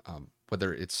in,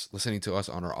 whether it's listening to us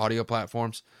on our audio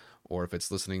platforms or if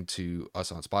it's listening to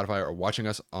us on Spotify or watching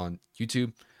us on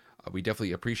YouTube. We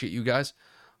definitely appreciate you guys.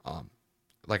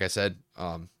 Like I said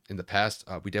in the past,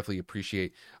 we definitely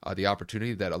appreciate the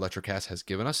opportunity that Electrocast has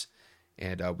given us.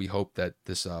 And we hope that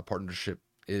this partnership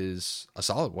is a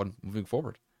solid one moving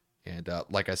forward. And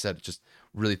like I said, just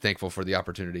really thankful for the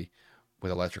opportunity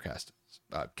with Electrocast.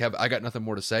 Kev, I got nothing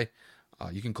more to say.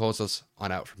 You can close us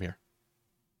on out from here.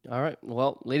 All right.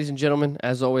 Well, ladies and gentlemen,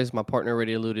 as always, my partner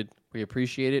already alluded, we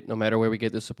appreciate it no matter where we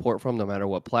get the support from, no matter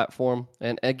what platform.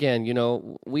 And again,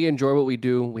 we enjoy what we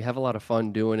do. We have a lot of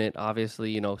fun doing it.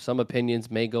 Obviously, some opinions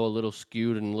may go a little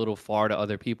skewed and a little far to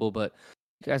other people, but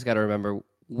you guys got to remember,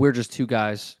 we're just two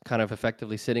guys kind of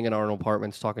effectively sitting in our own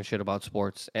apartments talking shit about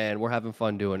sports, and we're having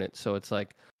fun doing it. So it's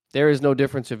like, there is no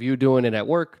difference of you doing it at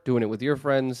work, doing it with your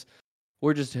friends.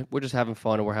 We're just having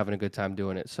fun, and we're having a good time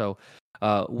doing it. So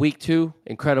week 2,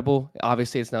 incredible.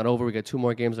 Obviously, it's not over. We got 2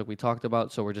 more games like we talked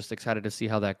about, so we're just excited to see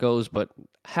how that goes. But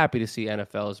happy to see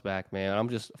NFL is back, man.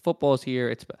 Football's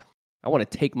here. I want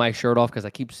to take my shirt off because I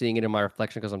keep seeing it in my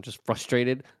reflection because I'm just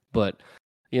frustrated. But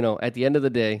at the end of the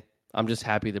day, I'm just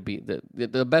happy to be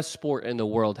the best sport in the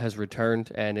world has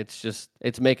returned, and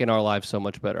it's making our lives so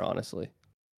much better, honestly.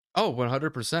 Oh,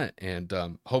 100%.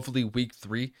 And hopefully week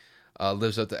 3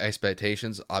 lives up to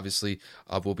expectations. Obviously,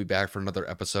 we'll be back for another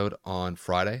episode on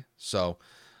Friday. So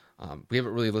we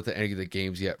haven't really looked at any of the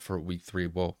games yet for week 3.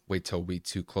 We'll wait till week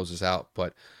 2 closes out.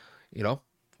 But, we'll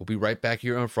be right back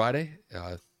here on Friday.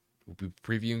 We'll be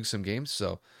previewing some games.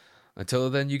 So until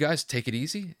then, you guys take it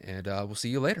easy, and we'll see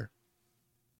you later.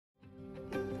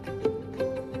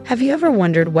 Have you ever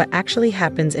wondered what actually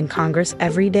happens in Congress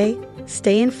every day?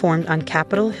 Stay informed on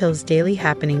Capitol Hill's daily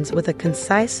happenings with a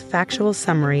concise, factual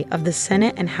summary of the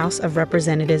Senate and House of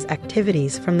Representatives'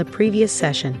 activities from the previous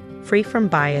session, free from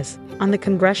bias, on the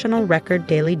Congressional Record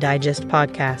Daily Digest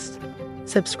podcast.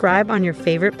 Subscribe on your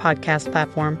favorite podcast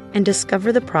platform and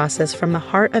discover the process from the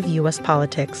heart of U.S.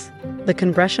 politics. The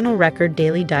Congressional Record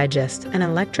Daily Digest, an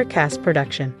Electrocast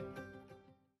production.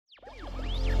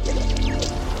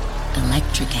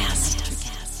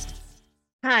 Electrocast.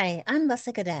 Hi, I'm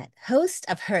Leslie Cadet, host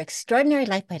of Her Extraordinary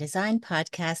Life by Design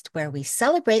podcast, where we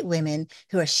celebrate women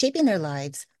who are shaping their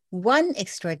lives one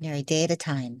extraordinary day at a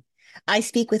time. I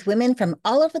speak with women from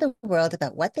all over the world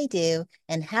about what they do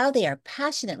and how they are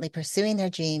passionately pursuing their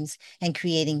dreams and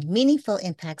creating meaningful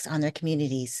impacts on their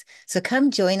communities. So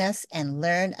come join us and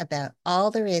learn about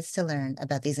all there is to learn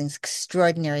about these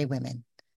extraordinary women.